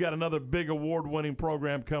have got another big award-winning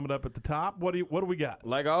program coming up at the top. What do we got?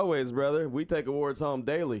 Like always, brother, we take awards home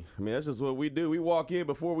daily. I mean, that's just what we do. We walk in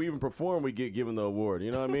before we even perform, we get given the award.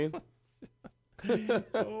 You know what I mean?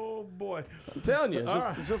 Oh boy, I'm telling you,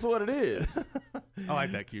 it's just what it is. I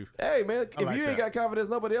like that, Q. Hey man, if you ain't got confidence,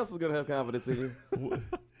 nobody else is gonna have confidence in you.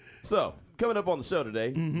 So, coming up on the show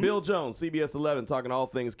today, Bill Jones, CBS 11, talking all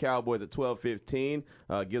things Cowboys at 12:15.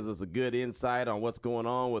 Gives us a good insight on what's going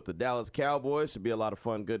on with the Dallas Cowboys. Should be a lot of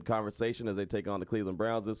fun, good conversation as they take on the Cleveland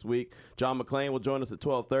Browns this week. John McClain will join us at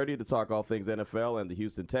 12:30 to talk all things NFL and the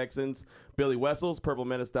Houston Texans. Billy Wessels,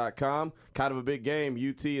 PurpleMenace.com. Kind of a big game,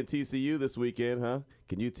 UT and TCU this weekend, huh?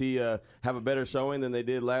 Can UT have a better showing than they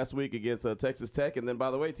did last week against Texas Tech? And then,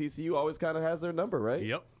 by the way, TCU always kind of has their number, right?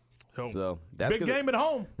 Yep. So that's big game at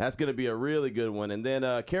home. That's going to be a really good one. And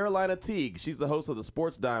then Carolina Teague, she's the host of the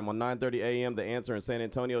Sports Dime on 9:30 a.m. The Answer in San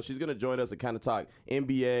Antonio. She's going to join us and kind of talk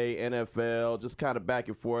NBA, NFL, just kind of back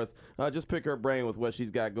and forth. Just pick her brain with what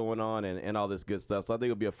she's got going on and all this good stuff. So I think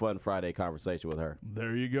it'll be a fun Friday conversation with her.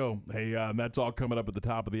 There you go. Hey, and that's all coming up at the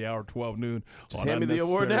top of the hour, 12 noon. Just hand me the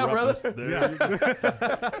award now, brother. There you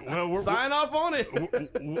go. Well, sign off on it.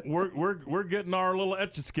 We're getting our little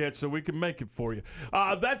etch-a-sketch so we can make it for you.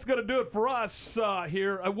 That's going to do it for us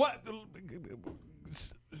here. What?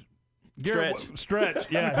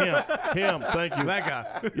 Stretch. Yeah, him. Thank you. That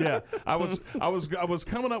guy. Yeah, I was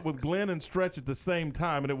coming up with Glenn and Stretch at the same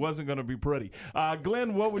time, and it wasn't going to be pretty.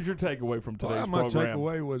 Glenn, what was your takeaway from today's my program? My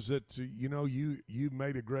takeaway was that you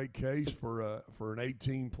made a great case for an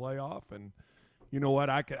 18 playoff, and you know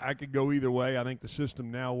what? I could go either way. I think the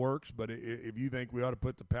system now works, but if you think we ought to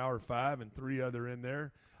put the Power 5 and 3 other in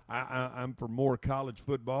there, I'm for more college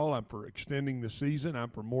football. I'm for extending the season. I'm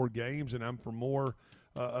for more games, and I'm for more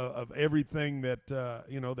of everything that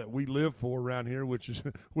that we live for around here, which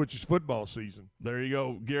is football season. There you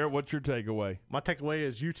go, Garrett. What's your takeaway? My takeaway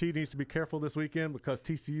is UT needs to be careful this weekend because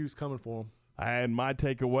TCU's coming for them. And my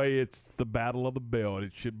takeaway, it's the Battle of the Belt.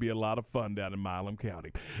 It should be a lot of fun down in Milam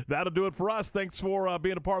County. That'll do it for us. Thanks for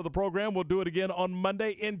being a part of the program. We'll do it again on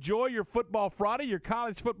Monday. Enjoy your football Friday, your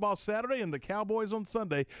college football Saturday, and the Cowboys on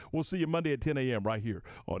Sunday. We'll see you Monday at 10 a.m. right here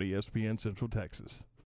on ESPN Central Texas.